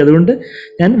പിതാവേ, അതുകൊണ്ട്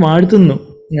ഞാൻ വാഴ്ത്തുന്നു.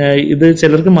 ഇത്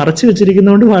ചിലർക്ക് മറച്ചു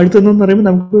വെച്ചിരിക്കുന്നതുകൊണ്ട് വാഴ്ത്തുന്നു എന്ന് പറയുമ്പോൾ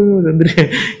നമുക്ക്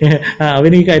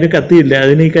അവന് ഈ കാര്യം കത്തിയില്ല,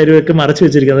 അതിന് ഈ കാര്യമൊക്കെ മറച്ചു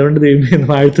വെച്ചിരിക്കുക, അതുകൊണ്ട് ദൈവം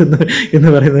വാഴ്ത്തുന്നു എന്ന്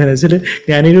പറയുന്നതെന്ന് വെച്ചാൽ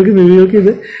ജ്ഞാനികൾക്കും വിവേകൾക്കും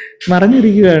ഇത്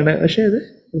മറഞ്ഞിരിക്കുകയാണ്. പക്ഷേ അത്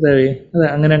പിതാവേ, അത്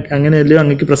അങ്ങനെയല്ലയോ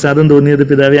അങ്ങേക്ക് പ്രസാദം തോന്നിയത്,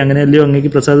 പിതാവേ അങ്ങനെയല്ലയോ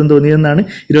അങ്ങേക്ക് പ്രസാദം തോന്നിയതെന്നാണ്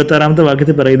 26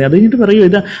 വാക്യത്തിൽ പറയുന്നത്. അത് കഴിഞ്ഞിട്ട് പറയൂ,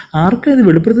 ഇത് ആർക്കാ ഇത്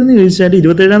വെളിപ്പെടുത്തുന്നത് ചോദിച്ചാൽ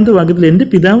 27 വാക്യത്തിൽ എൻ്റെ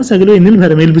പിതാവ് സകലവും എന്നിൽ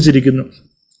ഭരമേൽപ്പിച്ചിരിക്കുന്നു.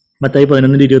 മത്തായി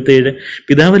 11:27.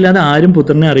 പിതാവല്ലാതെ ആരും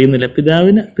പുത്രനെ അറിയുന്നില്ല.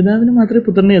 പിതാവിന് മാത്രമേ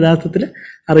പുത്രനെ യഥാർത്ഥത്തിൽ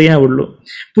അറിയാവുള്ളൂ.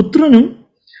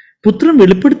 പുത്രൻ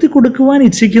വെളിപ്പെടുത്തി കൊടുക്കുവാൻ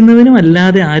ഇച്ഛിക്കുന്നവനും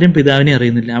അല്ലാതെ ആരും പിതാവിനെ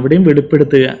അറിയുന്നില്ല. അവിടെയും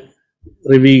വെളിപ്പെടുത്തുക,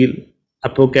 റിവീൽ,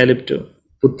 അപ്പോകാലിപ്റ്റോ.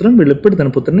 പുത്രൻ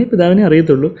വെളിപ്പെടുത്തണം. പുത്രനെ പിതാവിനെ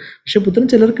അറിയത്തുള്ളൂ, പക്ഷെ പുത്രൻ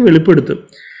ചിലർക്ക് വെളിപ്പെടുത്തും.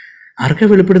 ആർക്കാ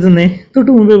വെളിപ്പെടുത്തുന്നേ?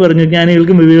 തൊട്ട് മുമ്പേ പറഞ്ഞു,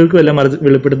 ജ്ഞാനികൾക്കും വിവേകൾക്കും എല്ലാം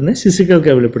വെളിപ്പെടുത്തുന്നത്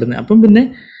ശിശുക്കൾക്കാണ് വെളിപ്പെടുന്നത്. അപ്പം പിന്നെ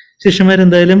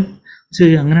ശിഷ്യന്മാരെന്തായാലും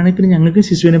ശരി, അങ്ങനെയാണെങ്കിൽ പിന്നെ ഞങ്ങൾക്ക്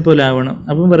ശിശുവിനെ പോലെ ആവണം.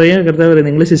 അപ്പം പറയാ, കർത്താവ് പറയാം,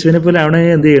 നിങ്ങൾ ശിശുവിനെ പോലെ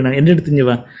ആവണമെങ്കിൽ എന്ത് ചെയ്യണം? എൻ്റെ അടുത്ത് ഇഞ്ഞ്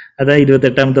വാ. അതാ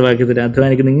 28 വാക്യത്തിൽ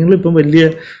അധ്വാനിക്കുന്നത്. നിങ്ങളിപ്പം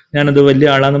വലിയ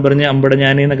ആളാന്ന് പറഞ്ഞ് അമ്പട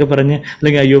ഞാനേന്നൊക്കെ പറഞ്ഞ്,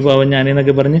 അല്ലെങ്കിൽ അയ്യോ പാവം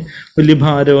ഞാനേന്നൊക്കെ പറഞ്ഞ് വലിയ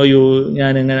ഭാരം, അയ്യോ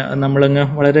ഞാനിങ്ങനെ നമ്മളങ്ങ്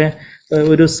വളരെ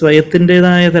ഒരു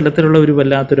സ്വയത്തിൻ്റെതായ തലത്തിലുള്ള ഒരു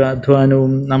വല്ലാത്തൊരു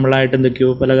അധ്വാനവും, നമ്മളായിട്ട് എന്തൊക്കെയോ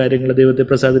പല കാര്യങ്ങൾ ദൈവത്തെ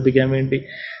പ്രസാദിപ്പിക്കാൻ വേണ്ടി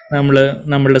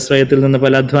നമ്മളുടെ സ്വയത്തിൽ നിന്ന്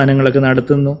പല അധ്വാനങ്ങളൊക്കെ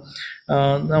നടത്തുന്നു.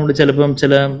 നമ്മൾ ചിലപ്പം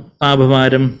ചില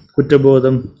പാപഭാരം,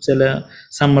 കുറ്റബോധം, ചില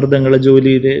സമ്മർദ്ദങ്ങൾ,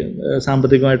 ജോലിയിൽ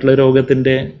സാമ്പത്തികമായിട്ടുള്ള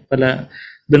രോഗത്തിൻ്റെ പല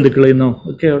ബന്ധുക്കളിൽ നിന്നോ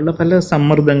ഒക്കെയുള്ള പല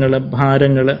സമ്മർദ്ദങ്ങൾ,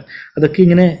 ഭാരങ്ങൾ,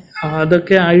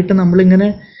 അതൊക്കെ ആയിട്ട് നമ്മളിങ്ങനെ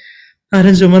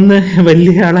ഭാരം ചുമന്ന്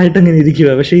വലിയ ആളായിട്ട് അങ്ങനെ ഇരിക്കുക.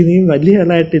 പക്ഷേ നീ വലിയ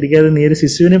ആളായിട്ട് ഇരിക്കാതെ നീ ഒരു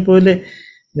ശിശുവിനെ പോലെ,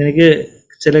 നിനക്ക്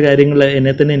ചില കാര്യങ്ങൾ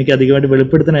എന്നെ തന്നെ എനിക്ക് അധികമായിട്ട്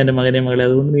വെളിപ്പെടുത്തണം എൻ്റെ മകനെ മകളെ.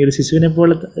 അതുകൊണ്ട് നീ ഒരു ശിശുവിനെ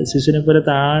പോലെ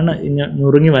താണ്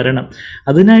നുറുങ്ങി വരണം.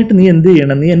 അതിനായിട്ട് നീ എന്ത്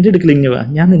ചെയ്യണം? നീ എൻ്റെ അടുക്കൽ ഇങ്ങ് വാ,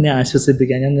 ഞാൻ നിന്നെ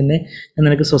ആശ്വസിപ്പിക്കാം, ഞാൻ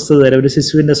നിനക്ക് സ്വസ്ഥത തരാം. ഒരു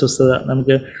ശിശുവിൻ്റെ സ്വസ്ഥത.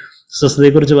 നമുക്ക്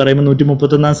സ്വസ്ഥതയെക്കുറിച്ച് പറയുമ്പോൾ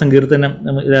 131 സങ്കീർത്തനം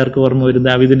എല്ലാവർക്കും ഓർമ്മ വരും.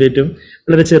 ദാവീദിൻ്റെ ഏറ്റവും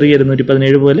വളരെ ചെറിയൊരു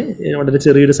 117 പോലെ വളരെ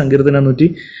ചെറിയൊരു സങ്കീർത്തനം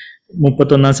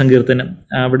 131 സങ്കീർത്തനം.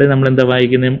 അവിടെ നമ്മൾ എന്താ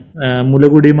വായിക്കുന്നത്?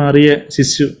 മുലകുടി മാറിയ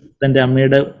ശിശു തൻ്റെ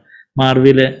അമ്മയുടെ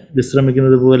മാർവില്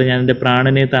വിശ്രമിക്കുന്നത് പോലെ ഞാൻ എൻ്റെ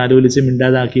പ്രാണനെ താലോലിച്ച്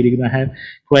മിണ്ടാതാക്കിയിരിക്കുന്നു. I have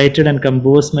ക്വയറ്റഡ് and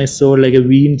compose my soul like A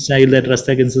വീൻ child that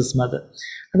rest against his mother.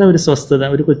 അതാ ഒരു സ്വസ്ഥത.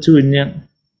 ഒരു കൊച്ചു കുഞ്ഞ്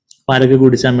പാലൊക്കെ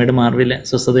കുടിച്ച് അമ്മയുടെ മാർവില്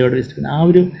സ്വസ്ഥതയോടെ വിശ്രമിക്കുന്നു.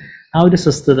 ആ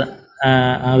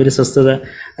ഒരു സ്വസ്ഥത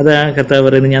അതാ കർത്താവ്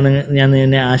പറയുന്നത്, ഞാൻ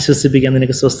നിന്നെ ആശ്വസിപ്പിക്കാം,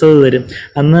 നിനക്ക് സ്വസ്ഥത തരും.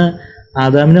 അന്ന്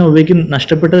ആദാമിനെ ഹവ്വയ്ക്കും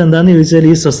നഷ്ടപ്പെട്ടത് എന്താണെന്ന് ചോദിച്ചാൽ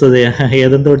ഈ സ്വസ്ഥതയാണ്.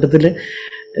 ഏദൻ തോട്ടത്തിൽ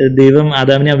ദൈവം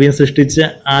ആദാമിനെ ഹവ്വയും സൃഷ്ടിച്ച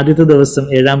ആദ്യത്തെ ദിവസം,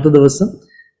 7ാമത്തെ ദിവസം,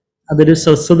 അതൊരു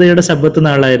സ്വസ്ഥതയുടെ ശബ്ബത്ത്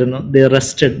നാളായിരുന്നു. ദേ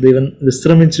റെസ്റ്റഡ്, ദൈവം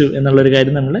വിശ്രമിച്ചു എന്നുള്ളൊരു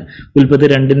കാര്യം നമ്മൾ ഉൽപ്പത്തി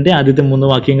 2 ആദ്യത്തെ 3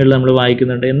 വാക്യങ്ങളിൽ നമ്മൾ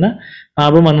വായിക്കുന്നുണ്ട്. എന്നാൽ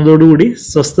പാപം വന്നതോടുകൂടി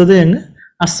സ്വസ്ഥത അങ്ങ്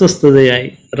അസ്വസ്ഥതയായി.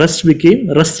 Rest became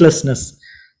restlessness.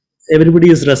 Everybody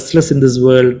is restless in this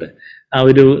world. ആ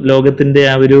ഒരു ലോകത്തിന്റെ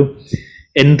ആ ഒരു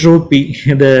entropy,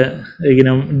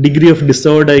 degree of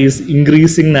disorder is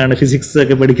increasing എന്നാണ് ഫിസിക്സ്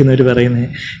ഒക്കെ പഠിക്കുന്നവർ പറയുന്നത്.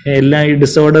 എല്ലാം ഈ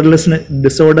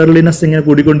ഡിസോർഡർലിനെസ് ഇങ്ങനെ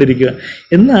കൂടിക്കൊണ്ടിരിക്കുക.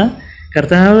 എന്നാൽ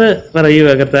കർത്താവ്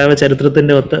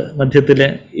ചരിത്രത്തിന്റെ മധ്യത്തിൽ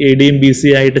AD BC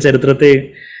ആയിട്ട് ചരിത്രത്തെ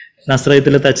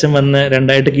നസ്രയത്തിലെ തച്ചൻ വന്ന്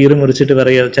 2ആയിട്ട് കീറി മുറിച്ചിട്ട്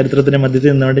പറയുക, ചരിത്രത്തിന്റെ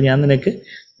മധ്യത്തിൽ നിന്നുകൊണ്ട് ഞാൻ നിനക്ക്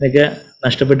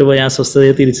നഷ്ടപ്പെട്ടു പോയ ആ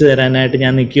സ്വസ്ഥതയെ തിരിച്ചു തരാനായിട്ട്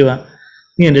ഞാൻ നിൽക്കുക,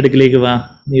 നീ എൻ്റെ അടുക്കിലേക്ക് വാ,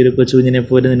 നീ ഒരു കൊച്ചുകുഞ്ഞിനെ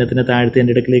പോലെ നിന്നെ താഴ്ത്തി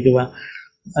എൻ്റെ അടുക്കിലേക്ക് വാ.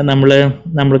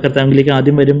 നമ്മൾ കർത്താവിലേക്ക്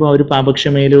ആദ്യം വരുമ്പോൾ ആ ഒരു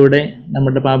പാപക്ഷമയിലൂടെ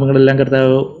നമ്മുടെ പാപങ്ങളെല്ലാം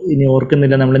കർത്താവ് ഇനി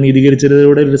ഓർക്കുന്നില്ല, നമ്മൾ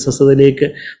നീതീകരിച്ചതിലൂടെ ഒരു സ്വസ്ഥതയിലേക്ക്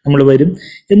നമ്മൾ വരും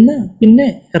എന്ന്. പിന്നെ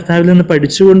കർത്താവിൽ നിന്ന്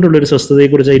പഠിച്ചുകൊണ്ടുള്ളൊരു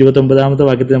സ്വസ്ഥതയെക്കുറിച്ച് 29ാമത്തെ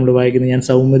വാക്യത്തിൽ നമ്മൾ വായിക്കുന്നത്, ഞാൻ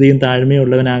സൗമ്യതയും താഴ്മയും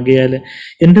ഉള്ളവനാകിയാൽ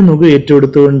എൻ്റെ നുകം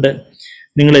ഏറ്റെടുത്തുകൊണ്ട്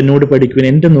നിങ്ങൾ എന്നോട് പഠിക്കുവിൻ.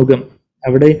 എൻ്റെ നുകം,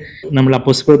 അവിടെ നമ്മൾ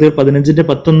അപ്പോസ്തലപ്രവൃത്തികൾ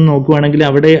 15:10 നോക്കുവാണെങ്കിൽ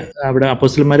അവിടെ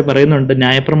അപ്പോസ്തലന്മാർ പറയുന്നുണ്ട്,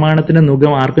 ന്യായപ്രമാണത്തിന്റെ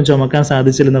നുകം ആർക്കും ചുമക്കാൻ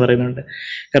സാധിച്ചില്ലെന്ന് പറയുന്നുണ്ട്.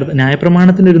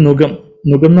 ന്യായപ്രമാണത്തിന്റെ ഒരു നുകം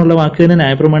എന്നുള്ള വാക്ക് തന്നെ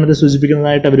ന്യായപ്രമാണത്തെ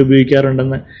സൂചിപ്പിക്കുന്നതായിട്ട് അവർ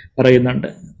ഉപയോഗിക്കാറുണ്ടെന്ന് പറയുന്നുണ്ട്.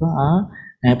 അപ്പൊ ആ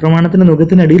ന്യായപ്രമാണത്തിന്റെ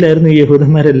നുകത്തിനടിയിലായിരുന്നു ഈ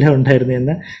യഹൂദന്മാരെല്ലാം ഉണ്ടായിരുന്നത്.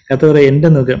 എന്നാൽ കർത്താവ് പറയാം, എൻ്റെ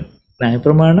നുകം,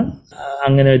 ന്യായപ്രമാണം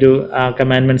അങ്ങനെ ഒരു ആ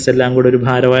കമാൻഡ്മെന്റ്സ് എല്ലാം കൂടെ ഒരു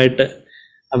ഭാരമായിട്ട്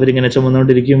അവരിങ്ങനെ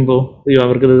ചുമന്നുകൊണ്ടിരിക്കുമ്പോൾ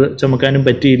അവർക്കത് ചുമക്കാനും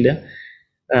പറ്റിയില്ല.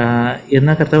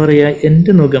 എന്നാൽ കർത്താവ് പറയുക,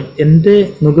 എൻ്റെ നുകം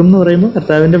എന്ന് പറയുമ്പോൾ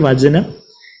കർത്താവിൻ്റെ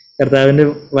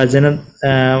വചനം,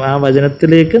 ആ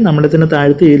വചനത്തിലേക്ക് നമ്മളെ തന്നെ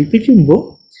താഴ്ത്തി ഏൽപ്പിക്കുമ്പോൾ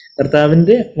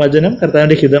കർത്താവിൻ്റെ വചനം,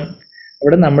 കർത്താവിൻ്റെ ഹിതം,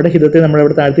 അവിടെ നമ്മുടെ ഹിതത്തെ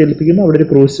നമ്മളവിടെ താഴ്ത്തി ഏൽപ്പിക്കുമ്പോൾ അവിടെ ഒരു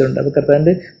ക്രൂസ് ഉണ്ട്. അപ്പോൾ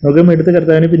കർത്താവിൻ്റെ നുകം എടുത്ത്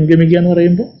കർത്താവിനെ പിൻഗമിക്കുക എന്ന്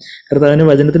പറയുമ്പോൾ കർത്താവിൻ്റെ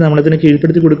വചനത്തിന് നമ്മളെ തന്നെ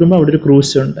കീഴ്പ്പെടുത്തി കൊടുക്കുമ്പോൾ അവിടെ ഒരു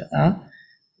ക്രൂസ് ഉണ്ട്. ആ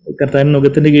കർത്താവിൻ്റെ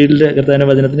നുഖത്തിന്റെ കീഴിൽ, കർത്താവിൻ്റെ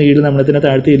വചനത്തിന്റെ കീഴിൽ നമ്മളെ തന്നെ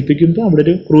താഴ്ത്തി ഏൽപ്പിക്കുമ്പോൾ അവിടെ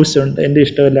ഒരു ക്രൂസ് ഉണ്ട്. എൻ്റെ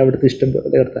ഇഷ്ടമല്ല അവിടുത്തെ ഇഷ്ടം പോലെ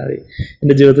കർത്താവേ,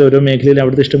 എൻ്റെ ജീവിതത്തിൽ ഓരോ മേഖലയിൽ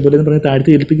അവിടുത്തെ ഇഷ്ടം പോലെ എന്ന് പറഞ്ഞ്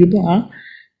താഴ്ത്തി ഏൽപ്പിക്കുമ്പോൾ ആ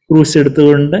ക്രൂസ്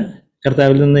എടുത്തുകൊണ്ട്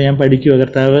കർത്താവിൽ നിന്ന് ഞാൻ പഠിക്കുക.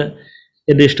 കർത്താവ്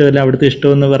എൻ്റെ ഇഷ്ടമല്ല അവിടുത്തെ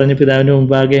ഇഷ്ടമെന്ന് പറഞ്ഞ് പിതാവിന്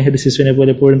മുമ്പാകെ ഒരു ശിശുവിനെ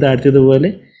പോലെ എപ്പോഴും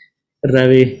താഴ്ത്തിയതുപോലെ,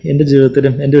 കർത്താവേ എൻ്റെ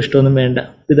ജീവിതത്തിലും എൻ്റെ ഇഷ്ടമൊന്നും വേണ്ട,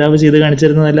 പിതാവ് ചെയ്ത്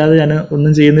കാണിച്ചിരുന്നതല്ലാതെ ഞാൻ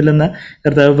ഒന്നും ചെയ്യുന്നില്ലെന്ന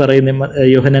കർത്താവ് പറയുന്നത്.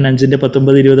 യോഹന്നാൻ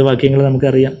 5:19-20 വാക്യങ്ങൾ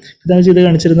നമുക്കറിയാം. പിതാവ് ചെയ്ത്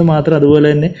കാണിച്ചിരുന്നത് മാത്രം, അതുപോലെ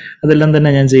തന്നെ അതെല്ലാം തന്നെ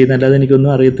ഞാൻ ചെയ്യുന്നത്, അല്ലാതെ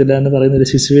എനിക്കൊന്നും അറിയത്തില്ല എന്ന് പറയുന്ന ഒരു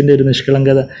ശിശുവിൻ്റെ ഒരു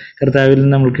നിഷ്കളങ്കത കർത്താവിൽ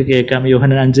നിന്ന് നമുക്ക് കേൾക്കാം.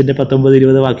 യോഹന്നാൻ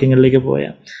 5:19-20 വാക്യങ്ങളിലേക്ക്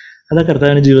പോയാൽ അതാ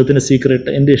കർത്താവിൻ്റെ ജീവിതത്തിൻ്റെ സീക്രട്ട്.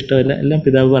 എൻ്റെ ഇഷ്ടമല്ല, എല്ലാം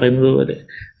പിതാവ് പറയുന്നത് പോലെ.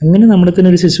 അങ്ങനെ നമ്മളെ തന്നെ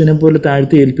ഒരു ശിശുവിനെ പോലെ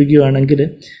താഴ്ത്തി ഏൽപ്പിക്കുകയാണെങ്കിൽ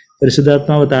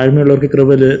പരിശുദ്ധാത്മാവ് താഴ്മയുള്ളവർക്ക്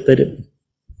കൃപ തരും.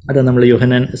 അതാ നമ്മൾ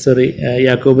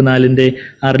യാക്കോബ്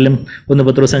 4:6 1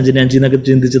 പത്രോസ് 5:5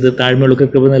 ചിന്തിച്ചത്. താഴ്മയുള്ളവർക്ക്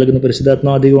കൃപ നൽകുന്ന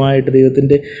പരിശുദ്ധാത്മാവ് അധികമായിട്ട്,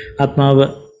 ദൈവത്തിൻ്റെ ആത്മാവ്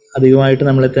അധികമായിട്ട്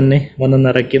നമ്മളെ തന്നെ വന്ന്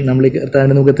നിറയ്ക്കും. നമ്മൾ ഈ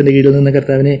കർത്താവിൻ്റെ മുഖത്തിൻ്റെ കീഴിൽ നിന്ന്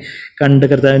കർത്താവിനെ കണ്ട്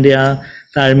കർത്താവിൻ്റെ ആ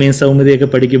താഴ്മയും സൗമ്യതയൊക്കെ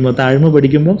താഴ്മ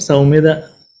പഠിക്കുമ്പോൾ സൗമ്യത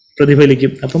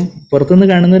പ്രതിഫലിക്കും. അപ്പം പുറത്തുനിന്ന്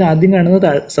കാണുന്നവർ ആദ്യം കാണുന്നത്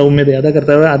സൗമ്യത. അതാ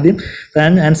കർത്താവ് ആദ്യം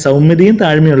ഞാൻ സൗമ്യതയും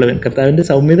താഴ്മയുള്ളവൻ. കർത്താവിൻ്റെ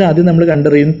സൗമ്യത ആദ്യം നമ്മൾ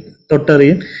കണ്ടറിയും,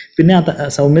 തൊട്ടറിയും. പിന്നെ ആ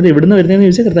സൗമ്യത എവിടുന്ന് വരുന്നതെന്ന്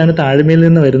ചോദിച്ചാൽ കർത്താവിൻ്റെ താഴ്മയിൽ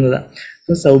നിന്ന് വരുന്നതാണ്.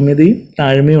 അപ്പോൾ സൗമ്യതയും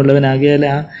താഴ്മയും ഉള്ളവനാകിയാൽ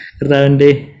ആ കർത്താവിൻ്റെ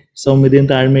സൗമ്യതയും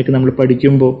താഴ്മയൊക്കെ നമ്മൾ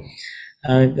പഠിക്കുമ്പോൾ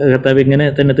കർത്താവ് ഇങ്ങനെ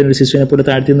തന്നെ ഒരു ശിശുവിനെ പോലെ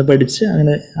താഴ്ത്തി നിന്ന് പഠിച്ച്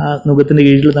അങ്ങനെ ആ നുഖത്തിൻ്റെ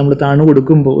കീഴിൽ നമ്മൾ താണു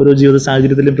കൊടുക്കുമ്പോൾ ഓരോ ജീവിത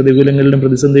സാഹചര്യത്തിലും പ്രതികൂലങ്ങളിലും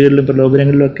പ്രതിസന്ധികളിലും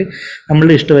പ്രലോഭനങ്ങളിലും ഒക്കെ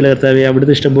നമ്മളുടെ ഇഷ്ടമല്ല കർത്താവെ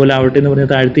അവിടുത്തെ ഇഷ്ടം പോലെ ആവട്ടെ എന്ന് പറഞ്ഞ്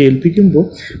താഴ്ത്തി ഏൽപ്പിക്കുമ്പോൾ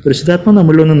പരിശുദ്ധാത്മ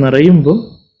നമ്മളിലൊന്ന് നിറയുമ്പോൾ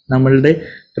നമ്മളുടെ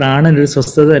പ്രാണനൊരു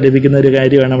സ്വസ്ഥത ലഭിക്കുന്ന ഒരു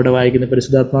കാര്യമാണ് അവിടെ വായിക്കുന്നത്.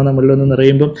 പരിശുദ്ധാത്മാവ് നമ്മളിലൊന്ന്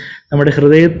നിറയുമ്പം നമ്മുടെ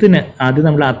ഹൃദയത്തിന് ആദ്യം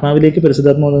നമ്മുടെ ആത്മാവിലേക്ക്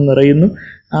പരിശുദ്ധാത്മാവ് ഒന്ന് നിറയുന്നു.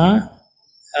 ആ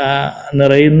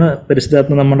നിറയുന്ന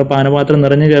പരിശുദ്ധാത്മ നമ്മുടെ പാനപാത്രം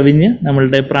നിറഞ്ഞു കവിഞ്ഞ്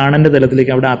നമ്മളുടെ പ്രാണന്റെ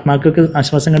തലത്തിലേക്ക് അവിടെ ആത്മാക്കൾക്ക്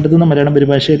ആശ്വാസം കണ്ടെത്തുന്ന മലയാളം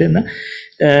പരിഭാഷയിൽ നിന്ന്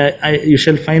U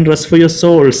shell find rest for your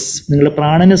souls, നിങ്ങളുടെ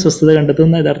പ്രാണന് സ്വസ്ഥത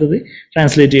കണ്ടെത്തുന്ന യഥാർത്ഥത്തിൽ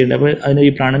ട്രാൻസ്ലേറ്റ് ചെയ്യേണ്ടത്. അപ്പോൾ അതിന്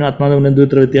ഈ പ്രാണനും ആത്മാവും തമ്മിൽ എന്തോ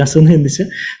ഇത്ര വ്യത്യാസം എന്ന് ചിന്തിച്ച്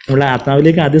നമ്മളെ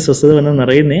ആത്മാവിലേക്ക് ആദ്യം സ്വസ്ഥത വന്ന്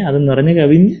നിറയുന്നേ, അത് നിറഞ്ഞു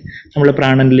കവിഞ്ഞ് നമ്മളെ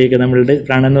പ്രാണനിലേക്ക്, നമ്മളുടെ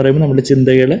പ്രാണൻ എന്ന് പറയുമ്പോൾ നമ്മുടെ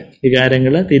ചിന്തകൾ,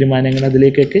 വികാരങ്ങൾ, തീരുമാനങ്ങൾ,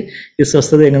 അതിലേക്കൊക്കെ ഈ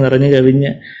സ്വസ്ഥത അങ്ങ് നിറഞ്ഞു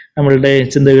കവിഞ്ഞ് നമ്മളുടെ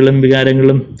ചിന്തകളും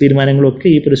വികാരങ്ങളും തീരുമാനങ്ങളും ഒക്കെ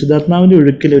ഈ പരിശുദ്ധാത്മാവിൻ്റെ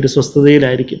ഒഴുക്കിൽ ഒരു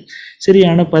സ്വസ്ഥതയിലായിരിക്കും.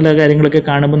 ശരിയാണ്, പല കാര്യങ്ങളൊക്കെ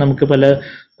കാണുമ്പോൾ നമുക്ക് പല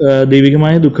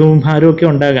ദൈവികമായ ദുഃഖവും ഭാരവും ഒക്കെ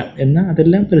ഉണ്ടാകാം. എന്നാൽ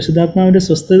അതെല്ലാം പരിശുദ്ധാത്മാവിൻ്റെ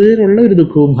സ്വസ്ഥതയിലുള്ള ഒരു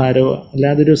ദുഃഖവും ഭാരവും,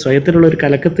 അല്ലാതെ ഒരു സ്വയത്തിലുള്ള ഒരു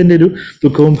കലക്കത്തിൻ്റെ ഒരു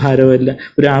ദുഃഖവും ഭാരവും അല്ല,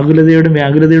 ഒരു ആകുലതയോടും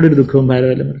വ്യാകുലതയോടും ഒരു ദുഃഖവും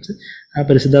ഭാരമല്ല, മറിച്ച് ആ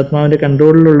പരിശുദ്ധാത്മാവിൻ്റെ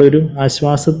കൺട്രോളിലുള്ള ഒരു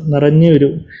ആശ്വാസം നിറഞ്ഞ ഒരു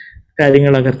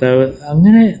കാര്യങ്ങളാണ് കർത്താവ്.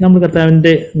 അങ്ങനെ നമ്മൾ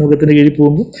കർത്താവിൻ്റെ നുഖത്തിന് കീഴിൽ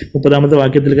പോകുമ്പോൾ 30-ാമത്തെ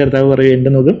വാക്യത്തിൽ കർത്താവ് പറയും,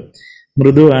 എൻ്റെ നുഖം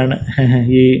മൃദുവാണ്,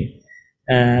 ഈ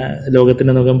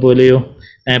ലോകത്തിൻ്റെ നുഖം പോലെയോ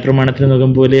ന്യായപ്രമാണത്തിൻ്റെ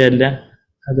നുഖം പോലെയോ അല്ല,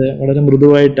 അത് വളരെ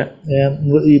മൃദുവായിട്ട്.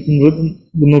 ഈ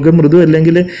നുഖം മൃദു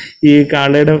അല്ലെങ്കിൽ ഈ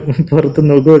കാളയുടെ പുറത്ത്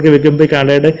നുഖമൊക്കെ വെക്കുമ്പോൾ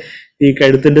കാളയുടെ ഈ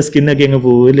കഴുത്തിൻ്റെ സ്കിന്നൊക്കെ അങ്ങ്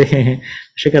പോകൂല്ലേ.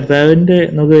 പക്ഷെ കർത്താവിൻ്റെ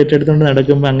നുഖം ഏറ്റെടുത്തുകൊണ്ട്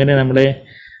നടക്കുമ്പോൾ അങ്ങനെ നമ്മളെ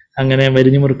അങ്ങനെ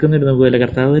വരിഞ്ഞു മുറുക്കുന്നൊരു നുഖമല്ല,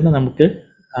 കർത്താവ് തന്നെ നമുക്ക്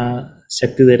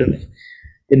ശക്തി തരുന്നത്.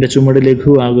 എൻ്റെ ചുമട്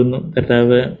ലഘുവാകുന്നു.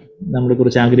 കർത്താവ്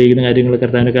നമ്മളെക്കുറിച്ച് ആഗ്രഹിക്കുന്ന കാര്യങ്ങൾ,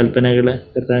 കർത്താവിൻ്റെ കൽപ്പനകൾ,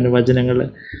 കർത്താവിൻ്റെ വചനങ്ങൾ,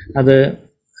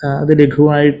 അത്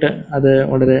ലഘുവായിട്ട്, അത്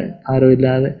വളരെ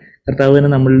ഭാരമില്ലാതെ കർത്താവ് തന്നെ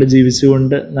നമ്മളിൽ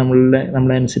ജീവിച്ചുകൊണ്ട്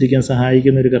നമ്മളെ അനുസരിക്കാൻ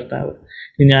സഹായിക്കുന്ന ഒരു കർത്താവ്.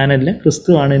 ഞാനല്ല,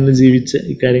 ക്രിസ്തുവാണ് എന്നിൽ ജീവിച്ച്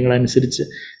ഇക്കാര്യങ്ങളനുസരിച്ച്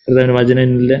കർത്താവിൻ്റെ വചനം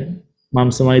എന്നിൽ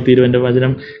മാംസമായി തീരും. എൻ്റെ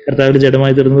വചനം കർത്താവിൽ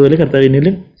ജഡമായി തീർന്നതുപോലെ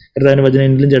കർത്താവിൻ്റെ വചനം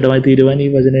എന്നിലും ജഡമായി തീരുവാൻ ഈ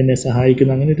വചനം എന്നെ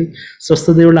സഹായിക്കുന്നു. അങ്ങനെ ഒരു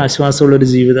സ്വസ്ഥതയുള്ള ആശ്വാസമുള്ളൊരു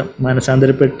ജീവിതം,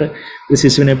 മാനസാന്തരപ്പെട്ട് ഒരു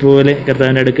ശിശുവിനെ പോലെ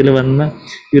കർത്താവിൻ്റെ അടുക്കൽ വന്ന്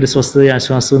ഈ ഒരു സ്വസ്ഥതയും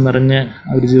ആശ്വാസവും നിറഞ്ഞ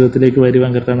ആ ഒരു ജീവിതത്തിലേക്ക്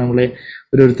വരുവാൻ കർത്താവ് നമ്മളെ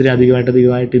ഓരോരുത്തരും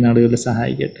അധികമായിട്ട് ഈ നാടുകളിൽ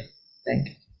സഹായിക്കട്ടെ. Thank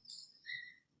you.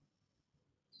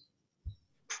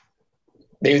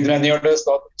 ദൈവത്തിന് നന്ദിയോട്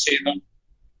സ്തോത്രം ചെയ്യുന്നു.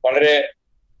 വളരെ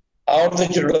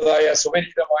ആവർത്തിച്ചിട്ടുള്ളതായ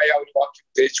സുപരിചിതമായ ഒരു വാക്യം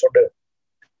ഉദ്ധരിച്ചുകൊണ്ട്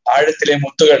ആഴത്തിലെ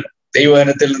മുത്തുകൾ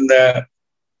ദൈവവചനത്തിൽ നിന്ന്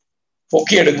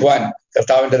പൊക്കിയെടുക്കുവാൻ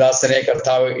കർത്താവിന്റെ ദാസനെ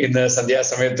കർത്താവ് ഇന്ന്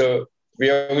സന്ധ്യാസമയത്ത്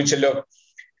ഉപയോഗിച്ചല്ലോ.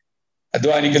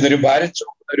 അധ്വാനിക്കുന്നവരും ഭാരം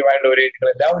ചുമക്കുന്നവരുമായുള്ളവരെ നിങ്ങൾ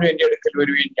എല്ലാവരും എന്റെ അടുക്കൽ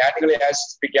വരുകയും ഞാൻ നിങ്ങളെ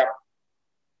ആശ്വസിപ്പിക്കാം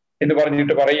എന്ന്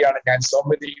പറഞ്ഞിട്ട് പറയുകയാണ്, ഞാൻ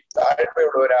സൗമ്യതയും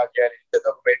താഴ്മയുള്ളവരാകിയാൽ എന്റെ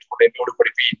നുഖമേറ്റുകൊണ്ട് എന്നോട്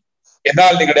പഠിപ്പിക്കും,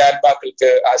 എന്നാൽ നിങ്ങളുടെ ആത്മാക്കൾക്ക്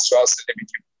ആശ്വാസം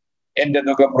ലഭിക്കും. എന്റെ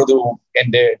നുഖം മൃദുവും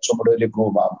എന്റെ ചുമട്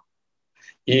ലഘുവുമാകും.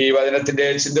 ഈ വചനത്തിന്റെ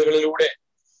ചിന്തകളിലൂടെ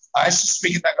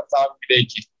ആശ്വസിപ്പിക്കുന്ന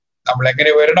കർത്താവിലേക്ക് നമ്മൾ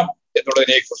എങ്ങനെ വരണം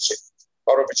എന്നുള്ളതിനെ കുറിച്ച്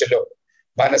ഓർമ്മിപ്പിച്ചല്ലോ.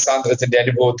 മാനസാന്തരത്തിന്റെ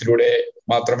അനുഭവത്തിലൂടെ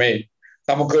മാത്രമേ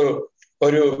നമുക്ക്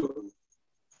ഒരു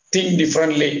തിങ്ക്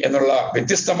ഡിഫറൻറ്റ്ലി എന്നുള്ള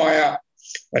വ്യത്യസ്തമായ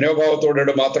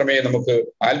മനോഭാവത്തോടെ മാത്രമേ നമുക്ക്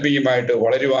ആത്മീയമായിട്ട്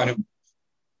വളരുവാനും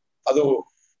അത്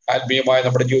ആത്മീയമായ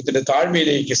നമ്മുടെ ജീവിതത്തിന്റെ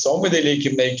താഴ്മയിലേക്ക്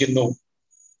സൗമ്യതയിലേക്കും നയിക്കുന്നു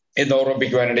എന്ന്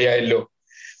ഓർമ്മിപ്പിക്കുവാനിടയായല്ലോ.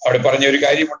 അവിടെ പറഞ്ഞ ഒരു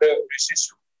കാര്യമുണ്ട്, ഒരു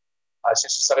ശിശു, ആ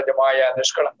ശിശു സഹജമായ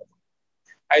നിഷ്കളങ്കം,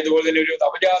 അതുപോലെ തന്നെ ഒരു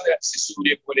നവജാത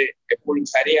ശിശുവിനെ പോലെ എപ്പോഴും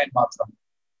കരയാൻ മാത്രം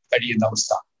കഴിയുന്ന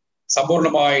അവസ്ഥ,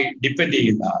 സമ്പൂർണമായി ഡിപ്പെൻഡ്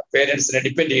ചെയ്യുന്ന, പേരൻസിനെ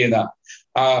ഡിപ്പെൻഡ് ചെയ്യുന്ന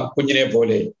ആ കുഞ്ഞിനെ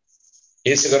പോലെ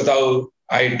യേശു കർത്താവ്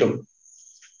ആയിട്ടും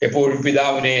എപ്പോഴും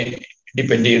പിതാവിനെ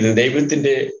ഡിപ്പെൻഡ്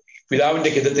ചെയ്ത്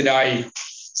പിതാവിന്റെ ഹിതത്തിനായി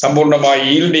സമ്പൂർണമായി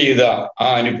ഈൽഡ് ചെയ്ത ആ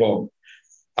അനുഭവം,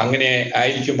 അങ്ങനെ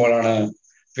ആയിരിക്കുമ്പോഴാണ്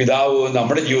പിതാവ്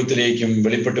നമ്മുടെ ജീവിതത്തിലേക്കും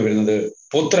വെളിപ്പെട്ടു വരുന്നത്.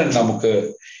 പുത്രൻ നമുക്ക്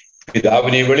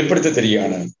പിതാവിനെ വെളിപ്പെടുത്തി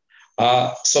തരികയാണ്. ആ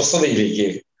സ്വസ്ഥതയിലേക്ക്,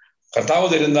 കർത്താവ്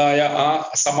തരുന്നതായ ആ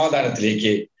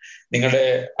സമാധാനത്തിലേക്ക് നിങ്ങളുടെ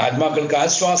ആത്മാക്കൾക്ക്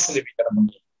ആശ്വാസം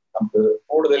ലഭിക്കണമെങ്കിൽ നമുക്ക്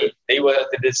കൂടുതൽ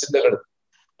ദൈവത്തിന്റെ ചിന്തകൾ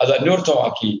അത്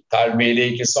അന്വർത്ഥമാക്കി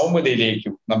താഴ്മയിലേക്ക്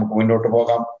സൗമ്യതയിലേക്കും നമുക്ക് മുന്നോട്ട്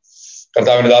പോകാം.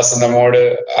 കർത്താവിന്റെ ദാസൻ നമ്മോട്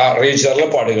അറിയിച്ച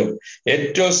അരുളപ്പാടുകൾ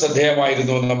ഏറ്റവും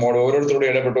ശ്രദ്ധേയമായിരുന്നു, നമ്മോട് ഓരോരുത്തരോടും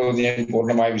ഇടപെട്ടു എന്ന് ഞാൻ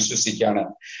പൂർണ്ണമായി വിശ്വസിക്കുകയാണ്.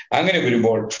 അങ്ങനെ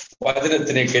വരുമ്പോൾ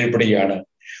വചനത്തിന് കീഴ്പ്പെടുകയാണ്.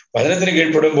 വചനത്തിന്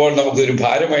കീഴ്പ്പെടുമ്പോൾ നമുക്കൊരു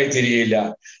ഭാരമായി തീരുകയില്ല,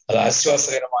 അത്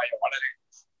ആശ്വാസകരമായ വളരെ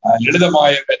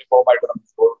ലളിതമായ അനുഭവമായിട്ട്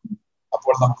നമുക്ക് തോന്നും.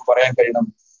 അപ്പോൾ നമുക്ക് പറയാൻ കഴിയണം,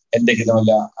 എന്റെ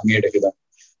ഹിതമല്ല അങ്ങയുടെ ഹിതം.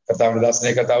 കർത്താവിന്റെ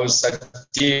ദാസനെ കർത്താവ്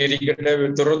സജ്ജീകരിക്കട്ടെ.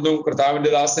 തുറന്നു കർത്താവിന്റെ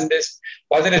ദാസന്റെ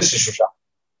വചന ശുശ്രൂഷ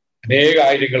അനേക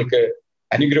ആയിരങ്ങൾക്ക്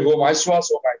അനുഗ്രഹവും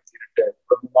ആശ്വാസവുമായി തീരട്ടെ.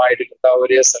 കുടുംബമായിട്ട്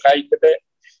കർത്താവരെ സഹായിക്കട്ടെ.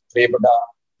 പ്രിയപ്പെട്ട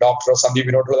ഡോക്ടർ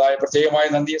സന്ദീപിനോടുള്ളതായ പ്രത്യേകമായ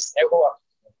നന്ദിയും സ്നേഹവും.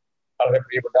 വളരെ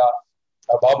പ്രിയപ്പെട്ട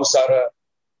ബാബു സാറ്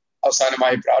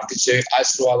അവസാനമായി പ്രാർത്ഥിച്ച്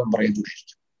ആശീർവാദം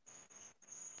പറയുന്നതായിരിക്കും.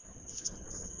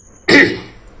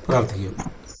 പ്രാർത്ഥിക്കും.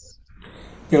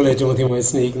 ഞങ്ങളെ ഏറ്റവും അധികമായി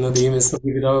സ്നേഹിക്കുന്ന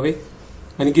ദൈവമേ,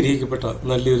 അനുഗ്രഹിക്കപ്പെട്ട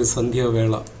നല്ലൊരു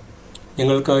സന്ധ്യാവേള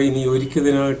ഞങ്ങൾക്കായി നീ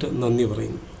ഒരുക്കിയതിനായിട്ട് നന്ദി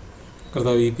പറയുന്നു.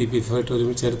 കർത്താവ് EPPF ആയിട്ട്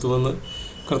ഒരുമിച്ച് ചേർത്ത് വന്ന്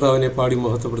കർത്താവിനെ പാടി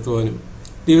മഹത്വപ്പെടുത്തുവാനും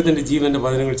ദൈവത്തിൻ്റെ ജീവൻ്റെ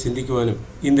വചനങ്ങൾ ചിന്തിക്കുവാനും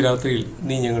ഇന്ന് രാത്രിയിൽ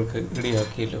നീ ഞങ്ങൾക്ക്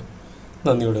ഇടയാക്കിയല്ലോ.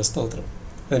 നന്ദിയുടെ സ്തോത്രം.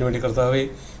 അതിനുവേണ്ടി കർത്താവെ,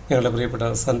 ഞങ്ങളുടെ പ്രിയപ്പെട്ട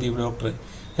സന്ദീപ് ഡോക്ടറെ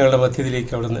ഞങ്ങളുടെ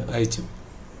മധ്യത്തിലേക്ക് അവിടുന്ന് അയച്ചു.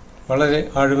 വളരെ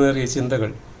ആഴമേറിയ ചിന്തകൾ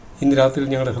ഇന്ന് രാത്രിയിൽ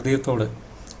ഞങ്ങളുടെ ഹൃദയത്തോട്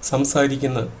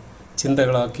സംസാരിക്കുന്ന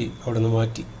ചിന്തകളാക്കി അവിടുന്ന്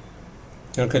മാറ്റി.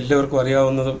 ഞങ്ങൾക്ക് എല്ലാവർക്കും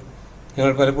അറിയാവുന്നതും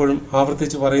ഞങ്ങൾ പലപ്പോഴും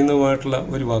ആവർത്തിച്ച് പറയുന്നതുമായിട്ടുള്ള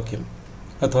ഒരു വാക്യം,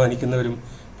 അധ്വാനിക്കുന്നവരും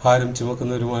ഭാരം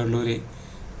ചുമക്കുന്നവരുമായുള്ളവരെ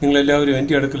നിങ്ങളെല്ലാവരും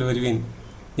എൻ്റെ അടുക്കൽ വരുവീൻ,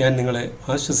 ഞാൻ നിങ്ങളെ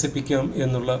ആശ്വസിപ്പിക്കാം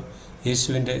എന്നുള്ള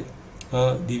യേശുവിൻ്റെ ആ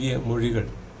ദിവ്യ മൊഴികൾ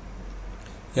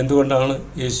എന്തുകൊണ്ടാണ്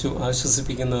യേശു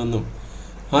ആശ്വസിപ്പിക്കുന്നതെന്നും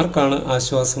ആർക്കാണ്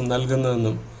ആശ്വാസം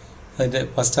നൽകുന്നതെന്നും അതിൻ്റെ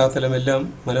പശ്ചാത്തലമെല്ലാം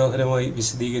മനോഹരമായി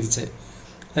വിശദീകരിച്ച്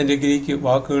അതിൻ്റെ ഗ്രീക്ക്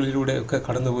വാക്കുകളിലൂടെ ഒക്കെ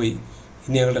കടന്നുപോയി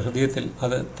ഇനി ഞങ്ങളുടെ ഹൃദയത്തിൽ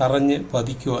അത് തറഞ്ഞ്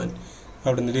പതിക്കുവാൻ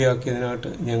അവിടെ നിലയാക്കിയതിനായിട്ട്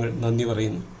ഞങ്ങൾ നന്ദി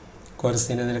പറയുന്നു.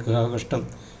 കോരസീന നിനക്ക് കഷ്ടം,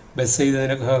 ബെത്സയിദ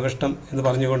നിനക്ക് കഷ്ടം എന്ന്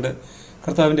പറഞ്ഞുകൊണ്ട്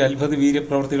കർത്താവിൻ്റെ അത്ഭുത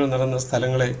വീര്യപ്രവർത്തികൾ നടന്ന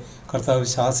സ്ഥലങ്ങളെ കർത്താവ്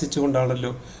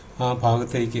ശാസിച്ചുകൊണ്ടാണല്ലോ ആ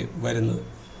ഭാഗത്തേക്ക് വരുന്നത്.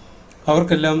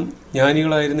 അവർക്കെല്ലാം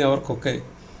ജ്ഞാനികളായിരുന്ന അവർക്കൊക്കെ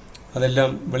അതെല്ലാം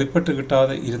വെളിപ്പെട്ട്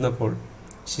കിട്ടാതെ ഇരുന്നപ്പോൾ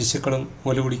ശിശുക്കളും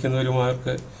മുല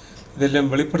കുടിക്കുന്നവരുമാർക്ക് ഇതെല്ലാം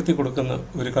വെളിപ്പെടുത്തി കൊടുക്കുന്ന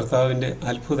ഒരു കർത്താവിൻ്റെ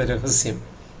അത്ഭുത രഹസ്യം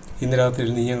ഇന്ന്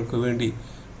രാത്രിയിൽ നീ ഞങ്ങൾക്ക് വേണ്ടി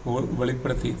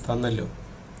വെളിപ്പെടുത്തി തന്നല്ലോ.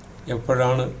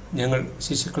 എപ്പോഴാണ് ഞങ്ങൾ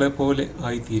ശിശുക്കളെ പോലെ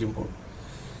ആയിത്തീരുമ്പോൾ,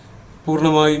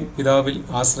 പൂർണ്ണമായും പിതാവിൽ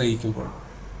ആശ്രയിക്കുമ്പോൾ,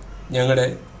 ഞങ്ങളുടെ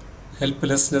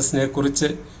ഹെൽപ്ലെസ്നെസ്സിനെ കുറിച്ച്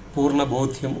പൂർണ്ണ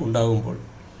ബോധ്യം ഉണ്ടാകുമ്പോൾ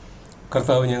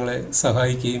കർത്താവ് ഞങ്ങളെ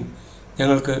സഹായിക്കുകയും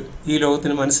ഞങ്ങൾക്ക് ഈ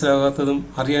ലോകത്തിന് മനസ്സിലാകാത്തതും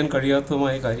അറിയാൻ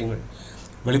കഴിയാത്തതുമായ കാര്യങ്ങൾ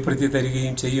വെളിപ്പെടുത്തി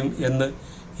തരികയും ചെയ്യും എന്ന്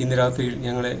ഇന്ന് രാത്രിയിൽ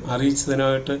ഞങ്ങളെ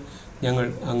അറിയിച്ചതിനായിട്ട് ഞങ്ങൾ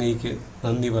അങ്ങേക്ക്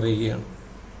നന്ദി പറയുകയാണ്.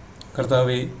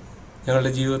 കർത്താവെ,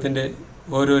 ഞങ്ങളുടെ ജീവിതത്തിൻ്റെ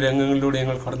ഓരോ രംഗങ്ങളിലൂടെ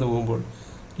ഞങ്ങൾ കടന്നു പോകുമ്പോൾ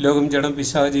ലോകം, ജഡം,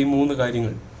 പിശാച് ഈ 3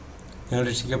 കാര്യങ്ങൾ, ഞങ്ങൾ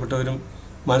രക്ഷിക്കപ്പെട്ടവരും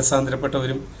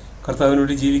മനസ്സാന്തരപ്പെട്ടവരും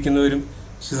കർത്താവിനോട് ജീവിക്കുന്നവരും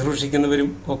ശുശ്രൂഷിക്കുന്നവരും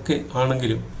ഒക്കെ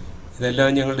ആണെങ്കിലും ഇതെല്ലാം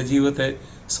ഞങ്ങളുടെ ജീവിതത്തെ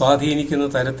സ്വാധീനിക്കുന്ന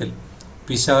തരത്തിൽ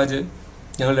പിശാച്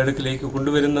ഞങ്ങളുടെ അടുക്കിലേക്ക്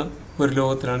കൊണ്ടുവരുന്ന ഒരു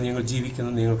ലോകത്തിലാണ് ഞങ്ങൾ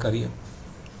ജീവിക്കുന്നത്. നിങ്ങൾക്കറിയാം,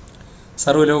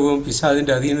 സർവ്വലോകവും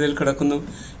പിശാചിൻ്റെ അധീനതയിൽ കിടക്കുന്നു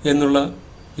എന്നുള്ള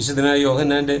വിശുദ്ധനായ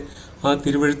യോഹന്നാൻ്റെ ആ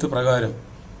തിരുവെഴുത്ത് പ്രകാരം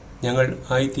ഞങ്ങൾ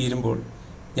ആയിത്തീരുമ്പോൾ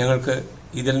ഞങ്ങൾക്ക്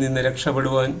ഇതിൽ നിന്ന്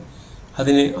രക്ഷപ്പെടുവാൻ,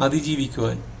 അതിനെ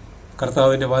അതിജീവിക്കുവാൻ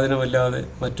കർത്താവിൻ്റെ വചനമല്ലാതെ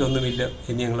മറ്റൊന്നുമില്ല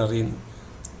എന്ന് ഞങ്ങൾ അറിയുന്നു.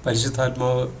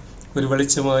 പരിശുദ്ധാത്മാവ് ഒരു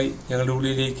വെളിച്ചമായി ഞങ്ങളുടെ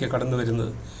ഉള്ളിലേക്ക് കടന്നു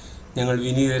വരുന്നത് ഞങ്ങൾ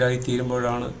വിനീതരായി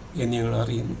തീരുമ്പോഴാണ് എന്ന് ഞങ്ങൾ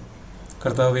അറിയുന്നു.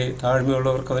 കർത്താവെ,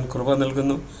 താഴ്മയുള്ളവർക്ക് അവൻ കൃപ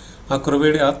നൽകുന്നു. ആ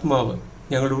കൃപയുടെ ആത്മാവ്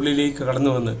ഞങ്ങളുടെ ഉള്ളിലേക്ക്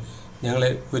കടന്നു വന്ന് ഞങ്ങളെ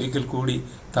ഒരിക്കൽ കൂടി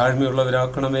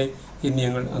താഴ്മയുള്ളവരാക്കണമേ എന്ന്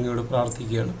ഞങ്ങൾ അങ്ങയോട്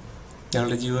പ്രാർത്ഥിക്കുകയാണ്.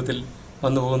 ഞങ്ങളുടെ ജീവിതത്തിൽ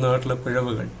വന്നു പോകുന്നതായിട്ടുള്ള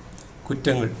പിഴവുകൾ,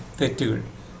 കുറ്റങ്ങൾ, തെറ്റുകൾ,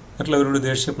 മറ്റുള്ളവരോട്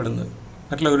ദേഷ്യപ്പെടുന്നത്,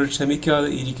 മറ്റുള്ളവരോട് ക്ഷമിക്കാതെ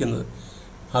ഇരിക്കുന്നത്,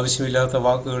 ആവശ്യമില്ലാത്ത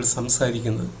വാക്കുകൾ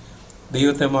സംസാരിക്കുന്നത്,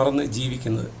 ദൈവത്തെ മറന്ന്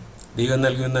ജീവിക്കുന്നത്, ദൈവം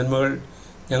നൽകിയ നന്മകൾ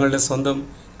ഞങ്ങളുടെ സ്വന്തം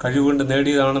കഴിവുകൊണ്ട്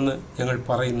നേടിയതാണെന്ന് ഞങ്ങൾ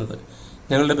പറയുന്നത്,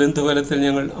 ഞങ്ങളുടെ ബന്ധുബലത്തിൽ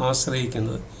ഞങ്ങൾ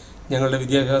ആശ്രയിക്കുന്നത്, ഞങ്ങളുടെ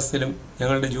വിദ്യാഭ്യാസത്തിലും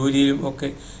ഞങ്ങളുടെ ജോലിയിലും ഒക്കെ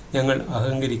ഞങ്ങൾ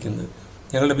അഹങ്കരിക്കുന്നത്,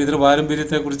 ഞങ്ങളുടെ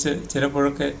പിതൃപാരമ്പര്യത്തെക്കുറിച്ച്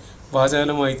ചിലപ്പോഴൊക്കെ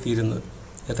വാചാലമായി തീരുന്നത്,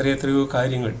 എത്രയെത്രയോ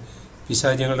കാര്യങ്ങൾ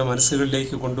പിശാച് ഞങ്ങളുടെ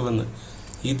മനസ്സുകളിലേക്ക് കൊണ്ടുവന്ന്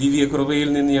ഈ ദിവ്യ കൃപയിൽ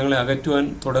നിന്ന് ഞങ്ങളെ അകറ്റുവാൻ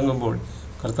തുടങ്ങുമ്പോൾ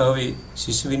കർത്താവേ,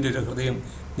 ശിശുവിൻ്റെ ഒരു ഹൃദയം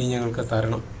നീ ഞങ്ങൾക്ക്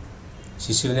തരണം.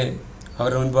 ശിശുവിനെ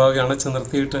അവരുടെ മുൻപാകെ അണച്ചു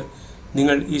നിർത്തിയിട്ട്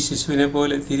നിങ്ങൾ ഈ ശിശുവിനെ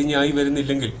പോലെ തിരിഞ്ഞായി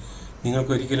വരുന്നില്ലെങ്കിൽ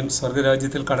നിങ്ങൾക്കൊരിക്കലും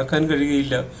സ്വർഗരാജ്യത്തിൽ കടക്കാൻ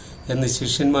കഴിയുകയില്ല എന്ന്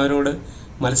ശിഷ്യന്മാരോട്,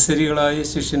 മത്സരികളായ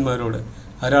ശിഷ്യന്മാരോട്,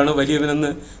 ആരാണ്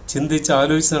വലിയവനെന്ന് ചിന്തിച്ച്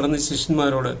ആലോചിച്ച് നടന്ന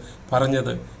ശിഷ്യന്മാരോട്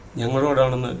പറഞ്ഞത്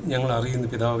ഞങ്ങളോടാണെന്ന് ഞങ്ങൾ അറിയുന്നു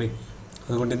പിതാവേ.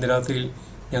 അതുകൊണ്ട് ഇന്ന് രാത്രിയിൽ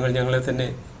ഞങ്ങൾ ഞങ്ങളെ തന്നെ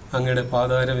അങ്ങയുടെ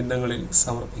പാതാരവിന്ദങ്ങളിൽ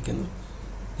സമർപ്പിക്കുന്നു.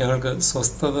 ഞങ്ങൾക്ക്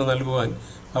സ്വസ്ഥത നൽകുവാൻ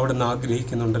അവിടുന്ന്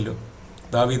ആഗ്രഹിക്കുന്നുണ്ടല്ലോ.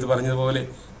 ദാവീദ് പറഞ്ഞതുപോലെ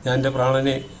ഞാൻ എൻ്റെ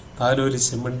പ്രാണനെ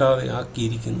താലോലിച്ച് മിണ്ടാതെ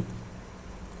ആക്കിയിരിക്കുന്നു.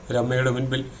 ഒരമ്മയുടെ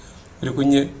മുൻപിൽ ഒരു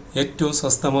കുഞ്ഞ് ഏറ്റവും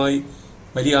സ്വസ്ഥമായി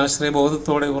വലിയ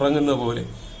ആശ്രയബോധത്തോടെ ഉറങ്ങുന്ന പോലെ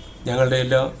ഞങ്ങളുടെ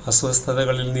എല്ലാ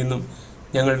അസ്വസ്ഥതകളിൽ നിന്നും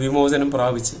ഞങ്ങൾ വിമോചനം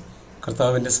പ്രാപിച്ച്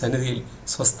കർത്താവിൻ്റെ സന്നിധിയിൽ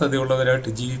സ്വസ്ഥതയുള്ളവരായിട്ട്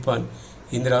ജീവിപ്പാൻ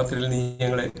ഇന്ന് രാത്രിയിൽ നീ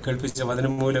ഞങ്ങളെ കേൾപ്പിച്ച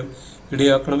വചനം മൂലം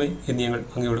ഇടയാക്കണമേ എന്ന് ഞങ്ങൾ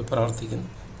അങ്ങയോട് പ്രാർത്ഥിക്കുന്നു.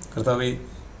 കർത്താവെ,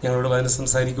 ഞങ്ങളോട് വചനം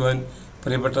സംസാരിക്കുവാൻ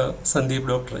പ്രിയപ്പെട്ട സന്ദീപ്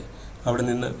ഡോക്ടറെ അവിടെ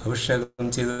നിന്ന് അഭിഷേകം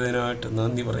ചെയ്തതിനായിട്ട്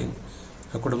നന്ദി പറയുന്നു.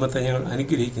 ആ കുടുംബത്തെ ഞങ്ങൾ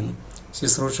അനുഗ്രഹിക്കുന്നു.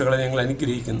 ശുശ്രൂഷകളെ ഞങ്ങൾ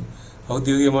അനുഗ്രഹിക്കുന്നു.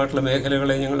 ഔദ്യോഗികമായിട്ടുള്ള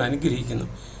മേഖലകളെ ഞങ്ങൾ അനുഗ്രഹിക്കുന്നു.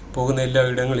 പോകുന്ന എല്ലാ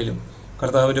ഇടങ്ങളിലും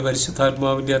കർത്താവിൻ്റെ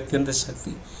പരിശുദ്ധാത്മാവിൻ്റെ അത്യന്ത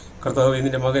ശക്തി കർത്താവ്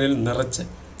ഇതിൻ്റെ മകനിൽ നിറച്ച്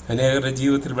അനേകരുടെ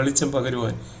ജീവിതത്തിൽ വെളിച്ചം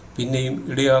പകരുവാൻ പിന്നെയും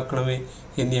ഇടയാക്കണമേ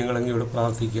എന്ന് ഞങ്ങൾ അങ്ങയോട്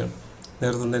പ്രാർത്ഥിക്കുകയാണ്.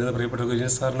 നേതൃത്വം തരുന്ന പ്രിയപ്പെട്ട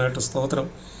കുര്യൻ സാറിനായിട്ട് സ്തോത്രം.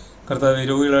 കർത്താവ്,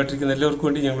 രോഗികളായിട്ടിരിക്കുന്ന എല്ലാവർക്കും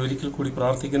വേണ്ടി ഞങ്ങൾ ഒരിക്കൽ കൂടി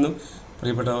പ്രാർത്ഥിക്കുന്നു.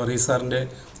 പ്രിയപ്പെട്ട റീസാറിൻ്റെ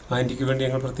ആൻറ്റിക്ക് വേണ്ടി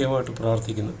ഞങ്ങൾ പ്രത്യേകമായിട്ട്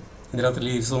പ്രാർത്ഥിക്കുന്നു. ഇന്ന് രാത്രി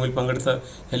ഈ സൂമിൽ പങ്കെടുത്ത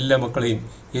എല്ലാ മക്കളെയും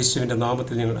യേശുവിൻ്റെ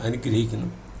നാമത്തിൽ ഞങ്ങൾ അനുഗ്രഹിക്കുന്നു.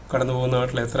 കടന്നു പോകുന്ന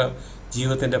നാട്ടിലെ എത്ര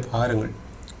ജീവിതത്തിൻ്റെ ഭാരങ്ങൾ,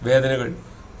 വേദനകൾ,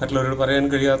 മറ്റുള്ളവരോട് പറയാൻ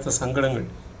കഴിയാത്ത സങ്കടങ്ങൾ,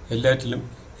 എല്ലാറ്റിലും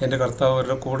എൻ്റെ കർത്താവ്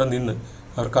അവരുടെ കൂടെ നിന്ന്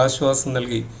അവർക്ക് ആശ്വാസം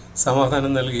നൽകി,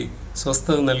 സമാധാനം നൽകി,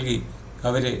 സ്വസ്ഥത നൽകി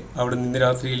അവരെ അവിടെ നിന്ന്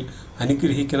രാത്രിയിൽ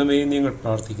അനുഗ്രഹിക്കണമേ എന്ന് ഞങ്ങൾ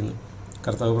പ്രാർത്ഥിക്കുന്നു.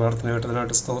 കർത്താവ്, പ്രാർത്ഥന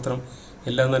കേട്ടതിനായിട്ട് സ്തോത്രം.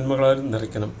 എല്ലാ നന്മകളാലും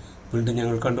നിറയ്ക്കണം. വീണ്ടും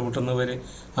ഞങ്ങൾ കണ്ടുമുട്ടുന്നവരെ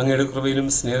അങ്ങയുടെ കൃപയിലും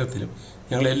സ്നേഹത്തിലും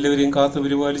ഞങ്ങളെല്ലാവരെയും കാത്തു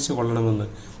പരിപാലിച്ചു കൊള്ളണമെന്ന്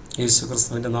യേശു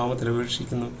ക്രിസ്തുവിൻ്റെ നാമത്തിൽ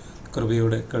അപേക്ഷിക്കുന്നു.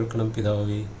 കൃപയോടെ കേൾക്കണം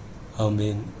പിതാവേ.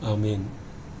 ആമേൻ, ആമേൻ.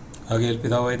 ആകയാൽ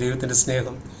പിതാവായ ദൈവത്തിൻ്റെ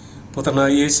സ്നേഹം,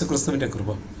 പുത്രനായ യേശു ക്രിസ്തുവിൻ്റെ കൃപ,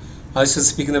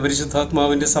 ആശ്വസിപ്പിക്കുന്ന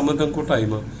പരിശുദ്ധാത്മാവിൻ്റെ സംബന്ധം,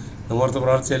 കൂട്ടായ്മ, നമ്മോർത്ത്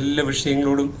പ്രാർത്ഥിച്ച എല്ലാ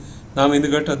വിഷയങ്ങളോടും നാം ഇന്ന്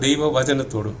കേട്ട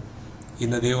ദൈവവചനത്തോടും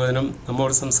ഇന്ന് ദൈവവചനം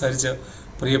നമ്മോട് സംസാരിച്ച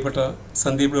പ്രിയപ്പെട്ട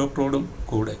സന്ദീപ് ഡോക്ടറോടും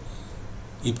കൂടെ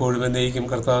ഇപ്പോഴും എന്നേക്കും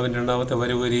കർത്താവിൻ്റെ രണ്ടാമത്തെ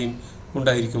വരവ് വരെയും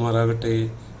ഉണ്ടായിരിക്കുമാറാകട്ടെ.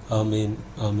 ആമേൻ,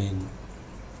 ആമേൻ.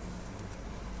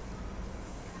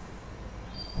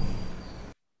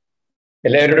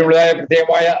 എല്ലാവരോടുള്ളതായ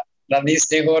പ്രത്യേകമായ നന്ദി,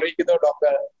 സ്നേഹം അറിയിക്കുന്നു.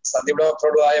 ഡോക്ടർ സന്ദീപ്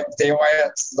ഡോക്ടറോടുമായ പ്രത്യേകമായ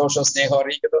സന്തോഷവും സ്നേഹം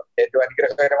അറിയിക്കുന്നു. ഏറ്റവും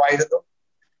അനുഗ്രഹകരമായിരുന്നു.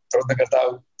 തുടർന്ന്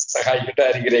കർത്താവ് സഹായിക്കട്ടെ,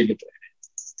 അനുഗ്രഹിക്കട്ടെ.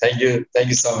 Thank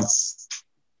you so much.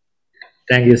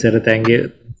 Thank you sir. Thank you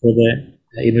for the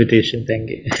invitation.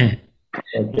 Thank you.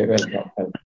 Okay, welcome.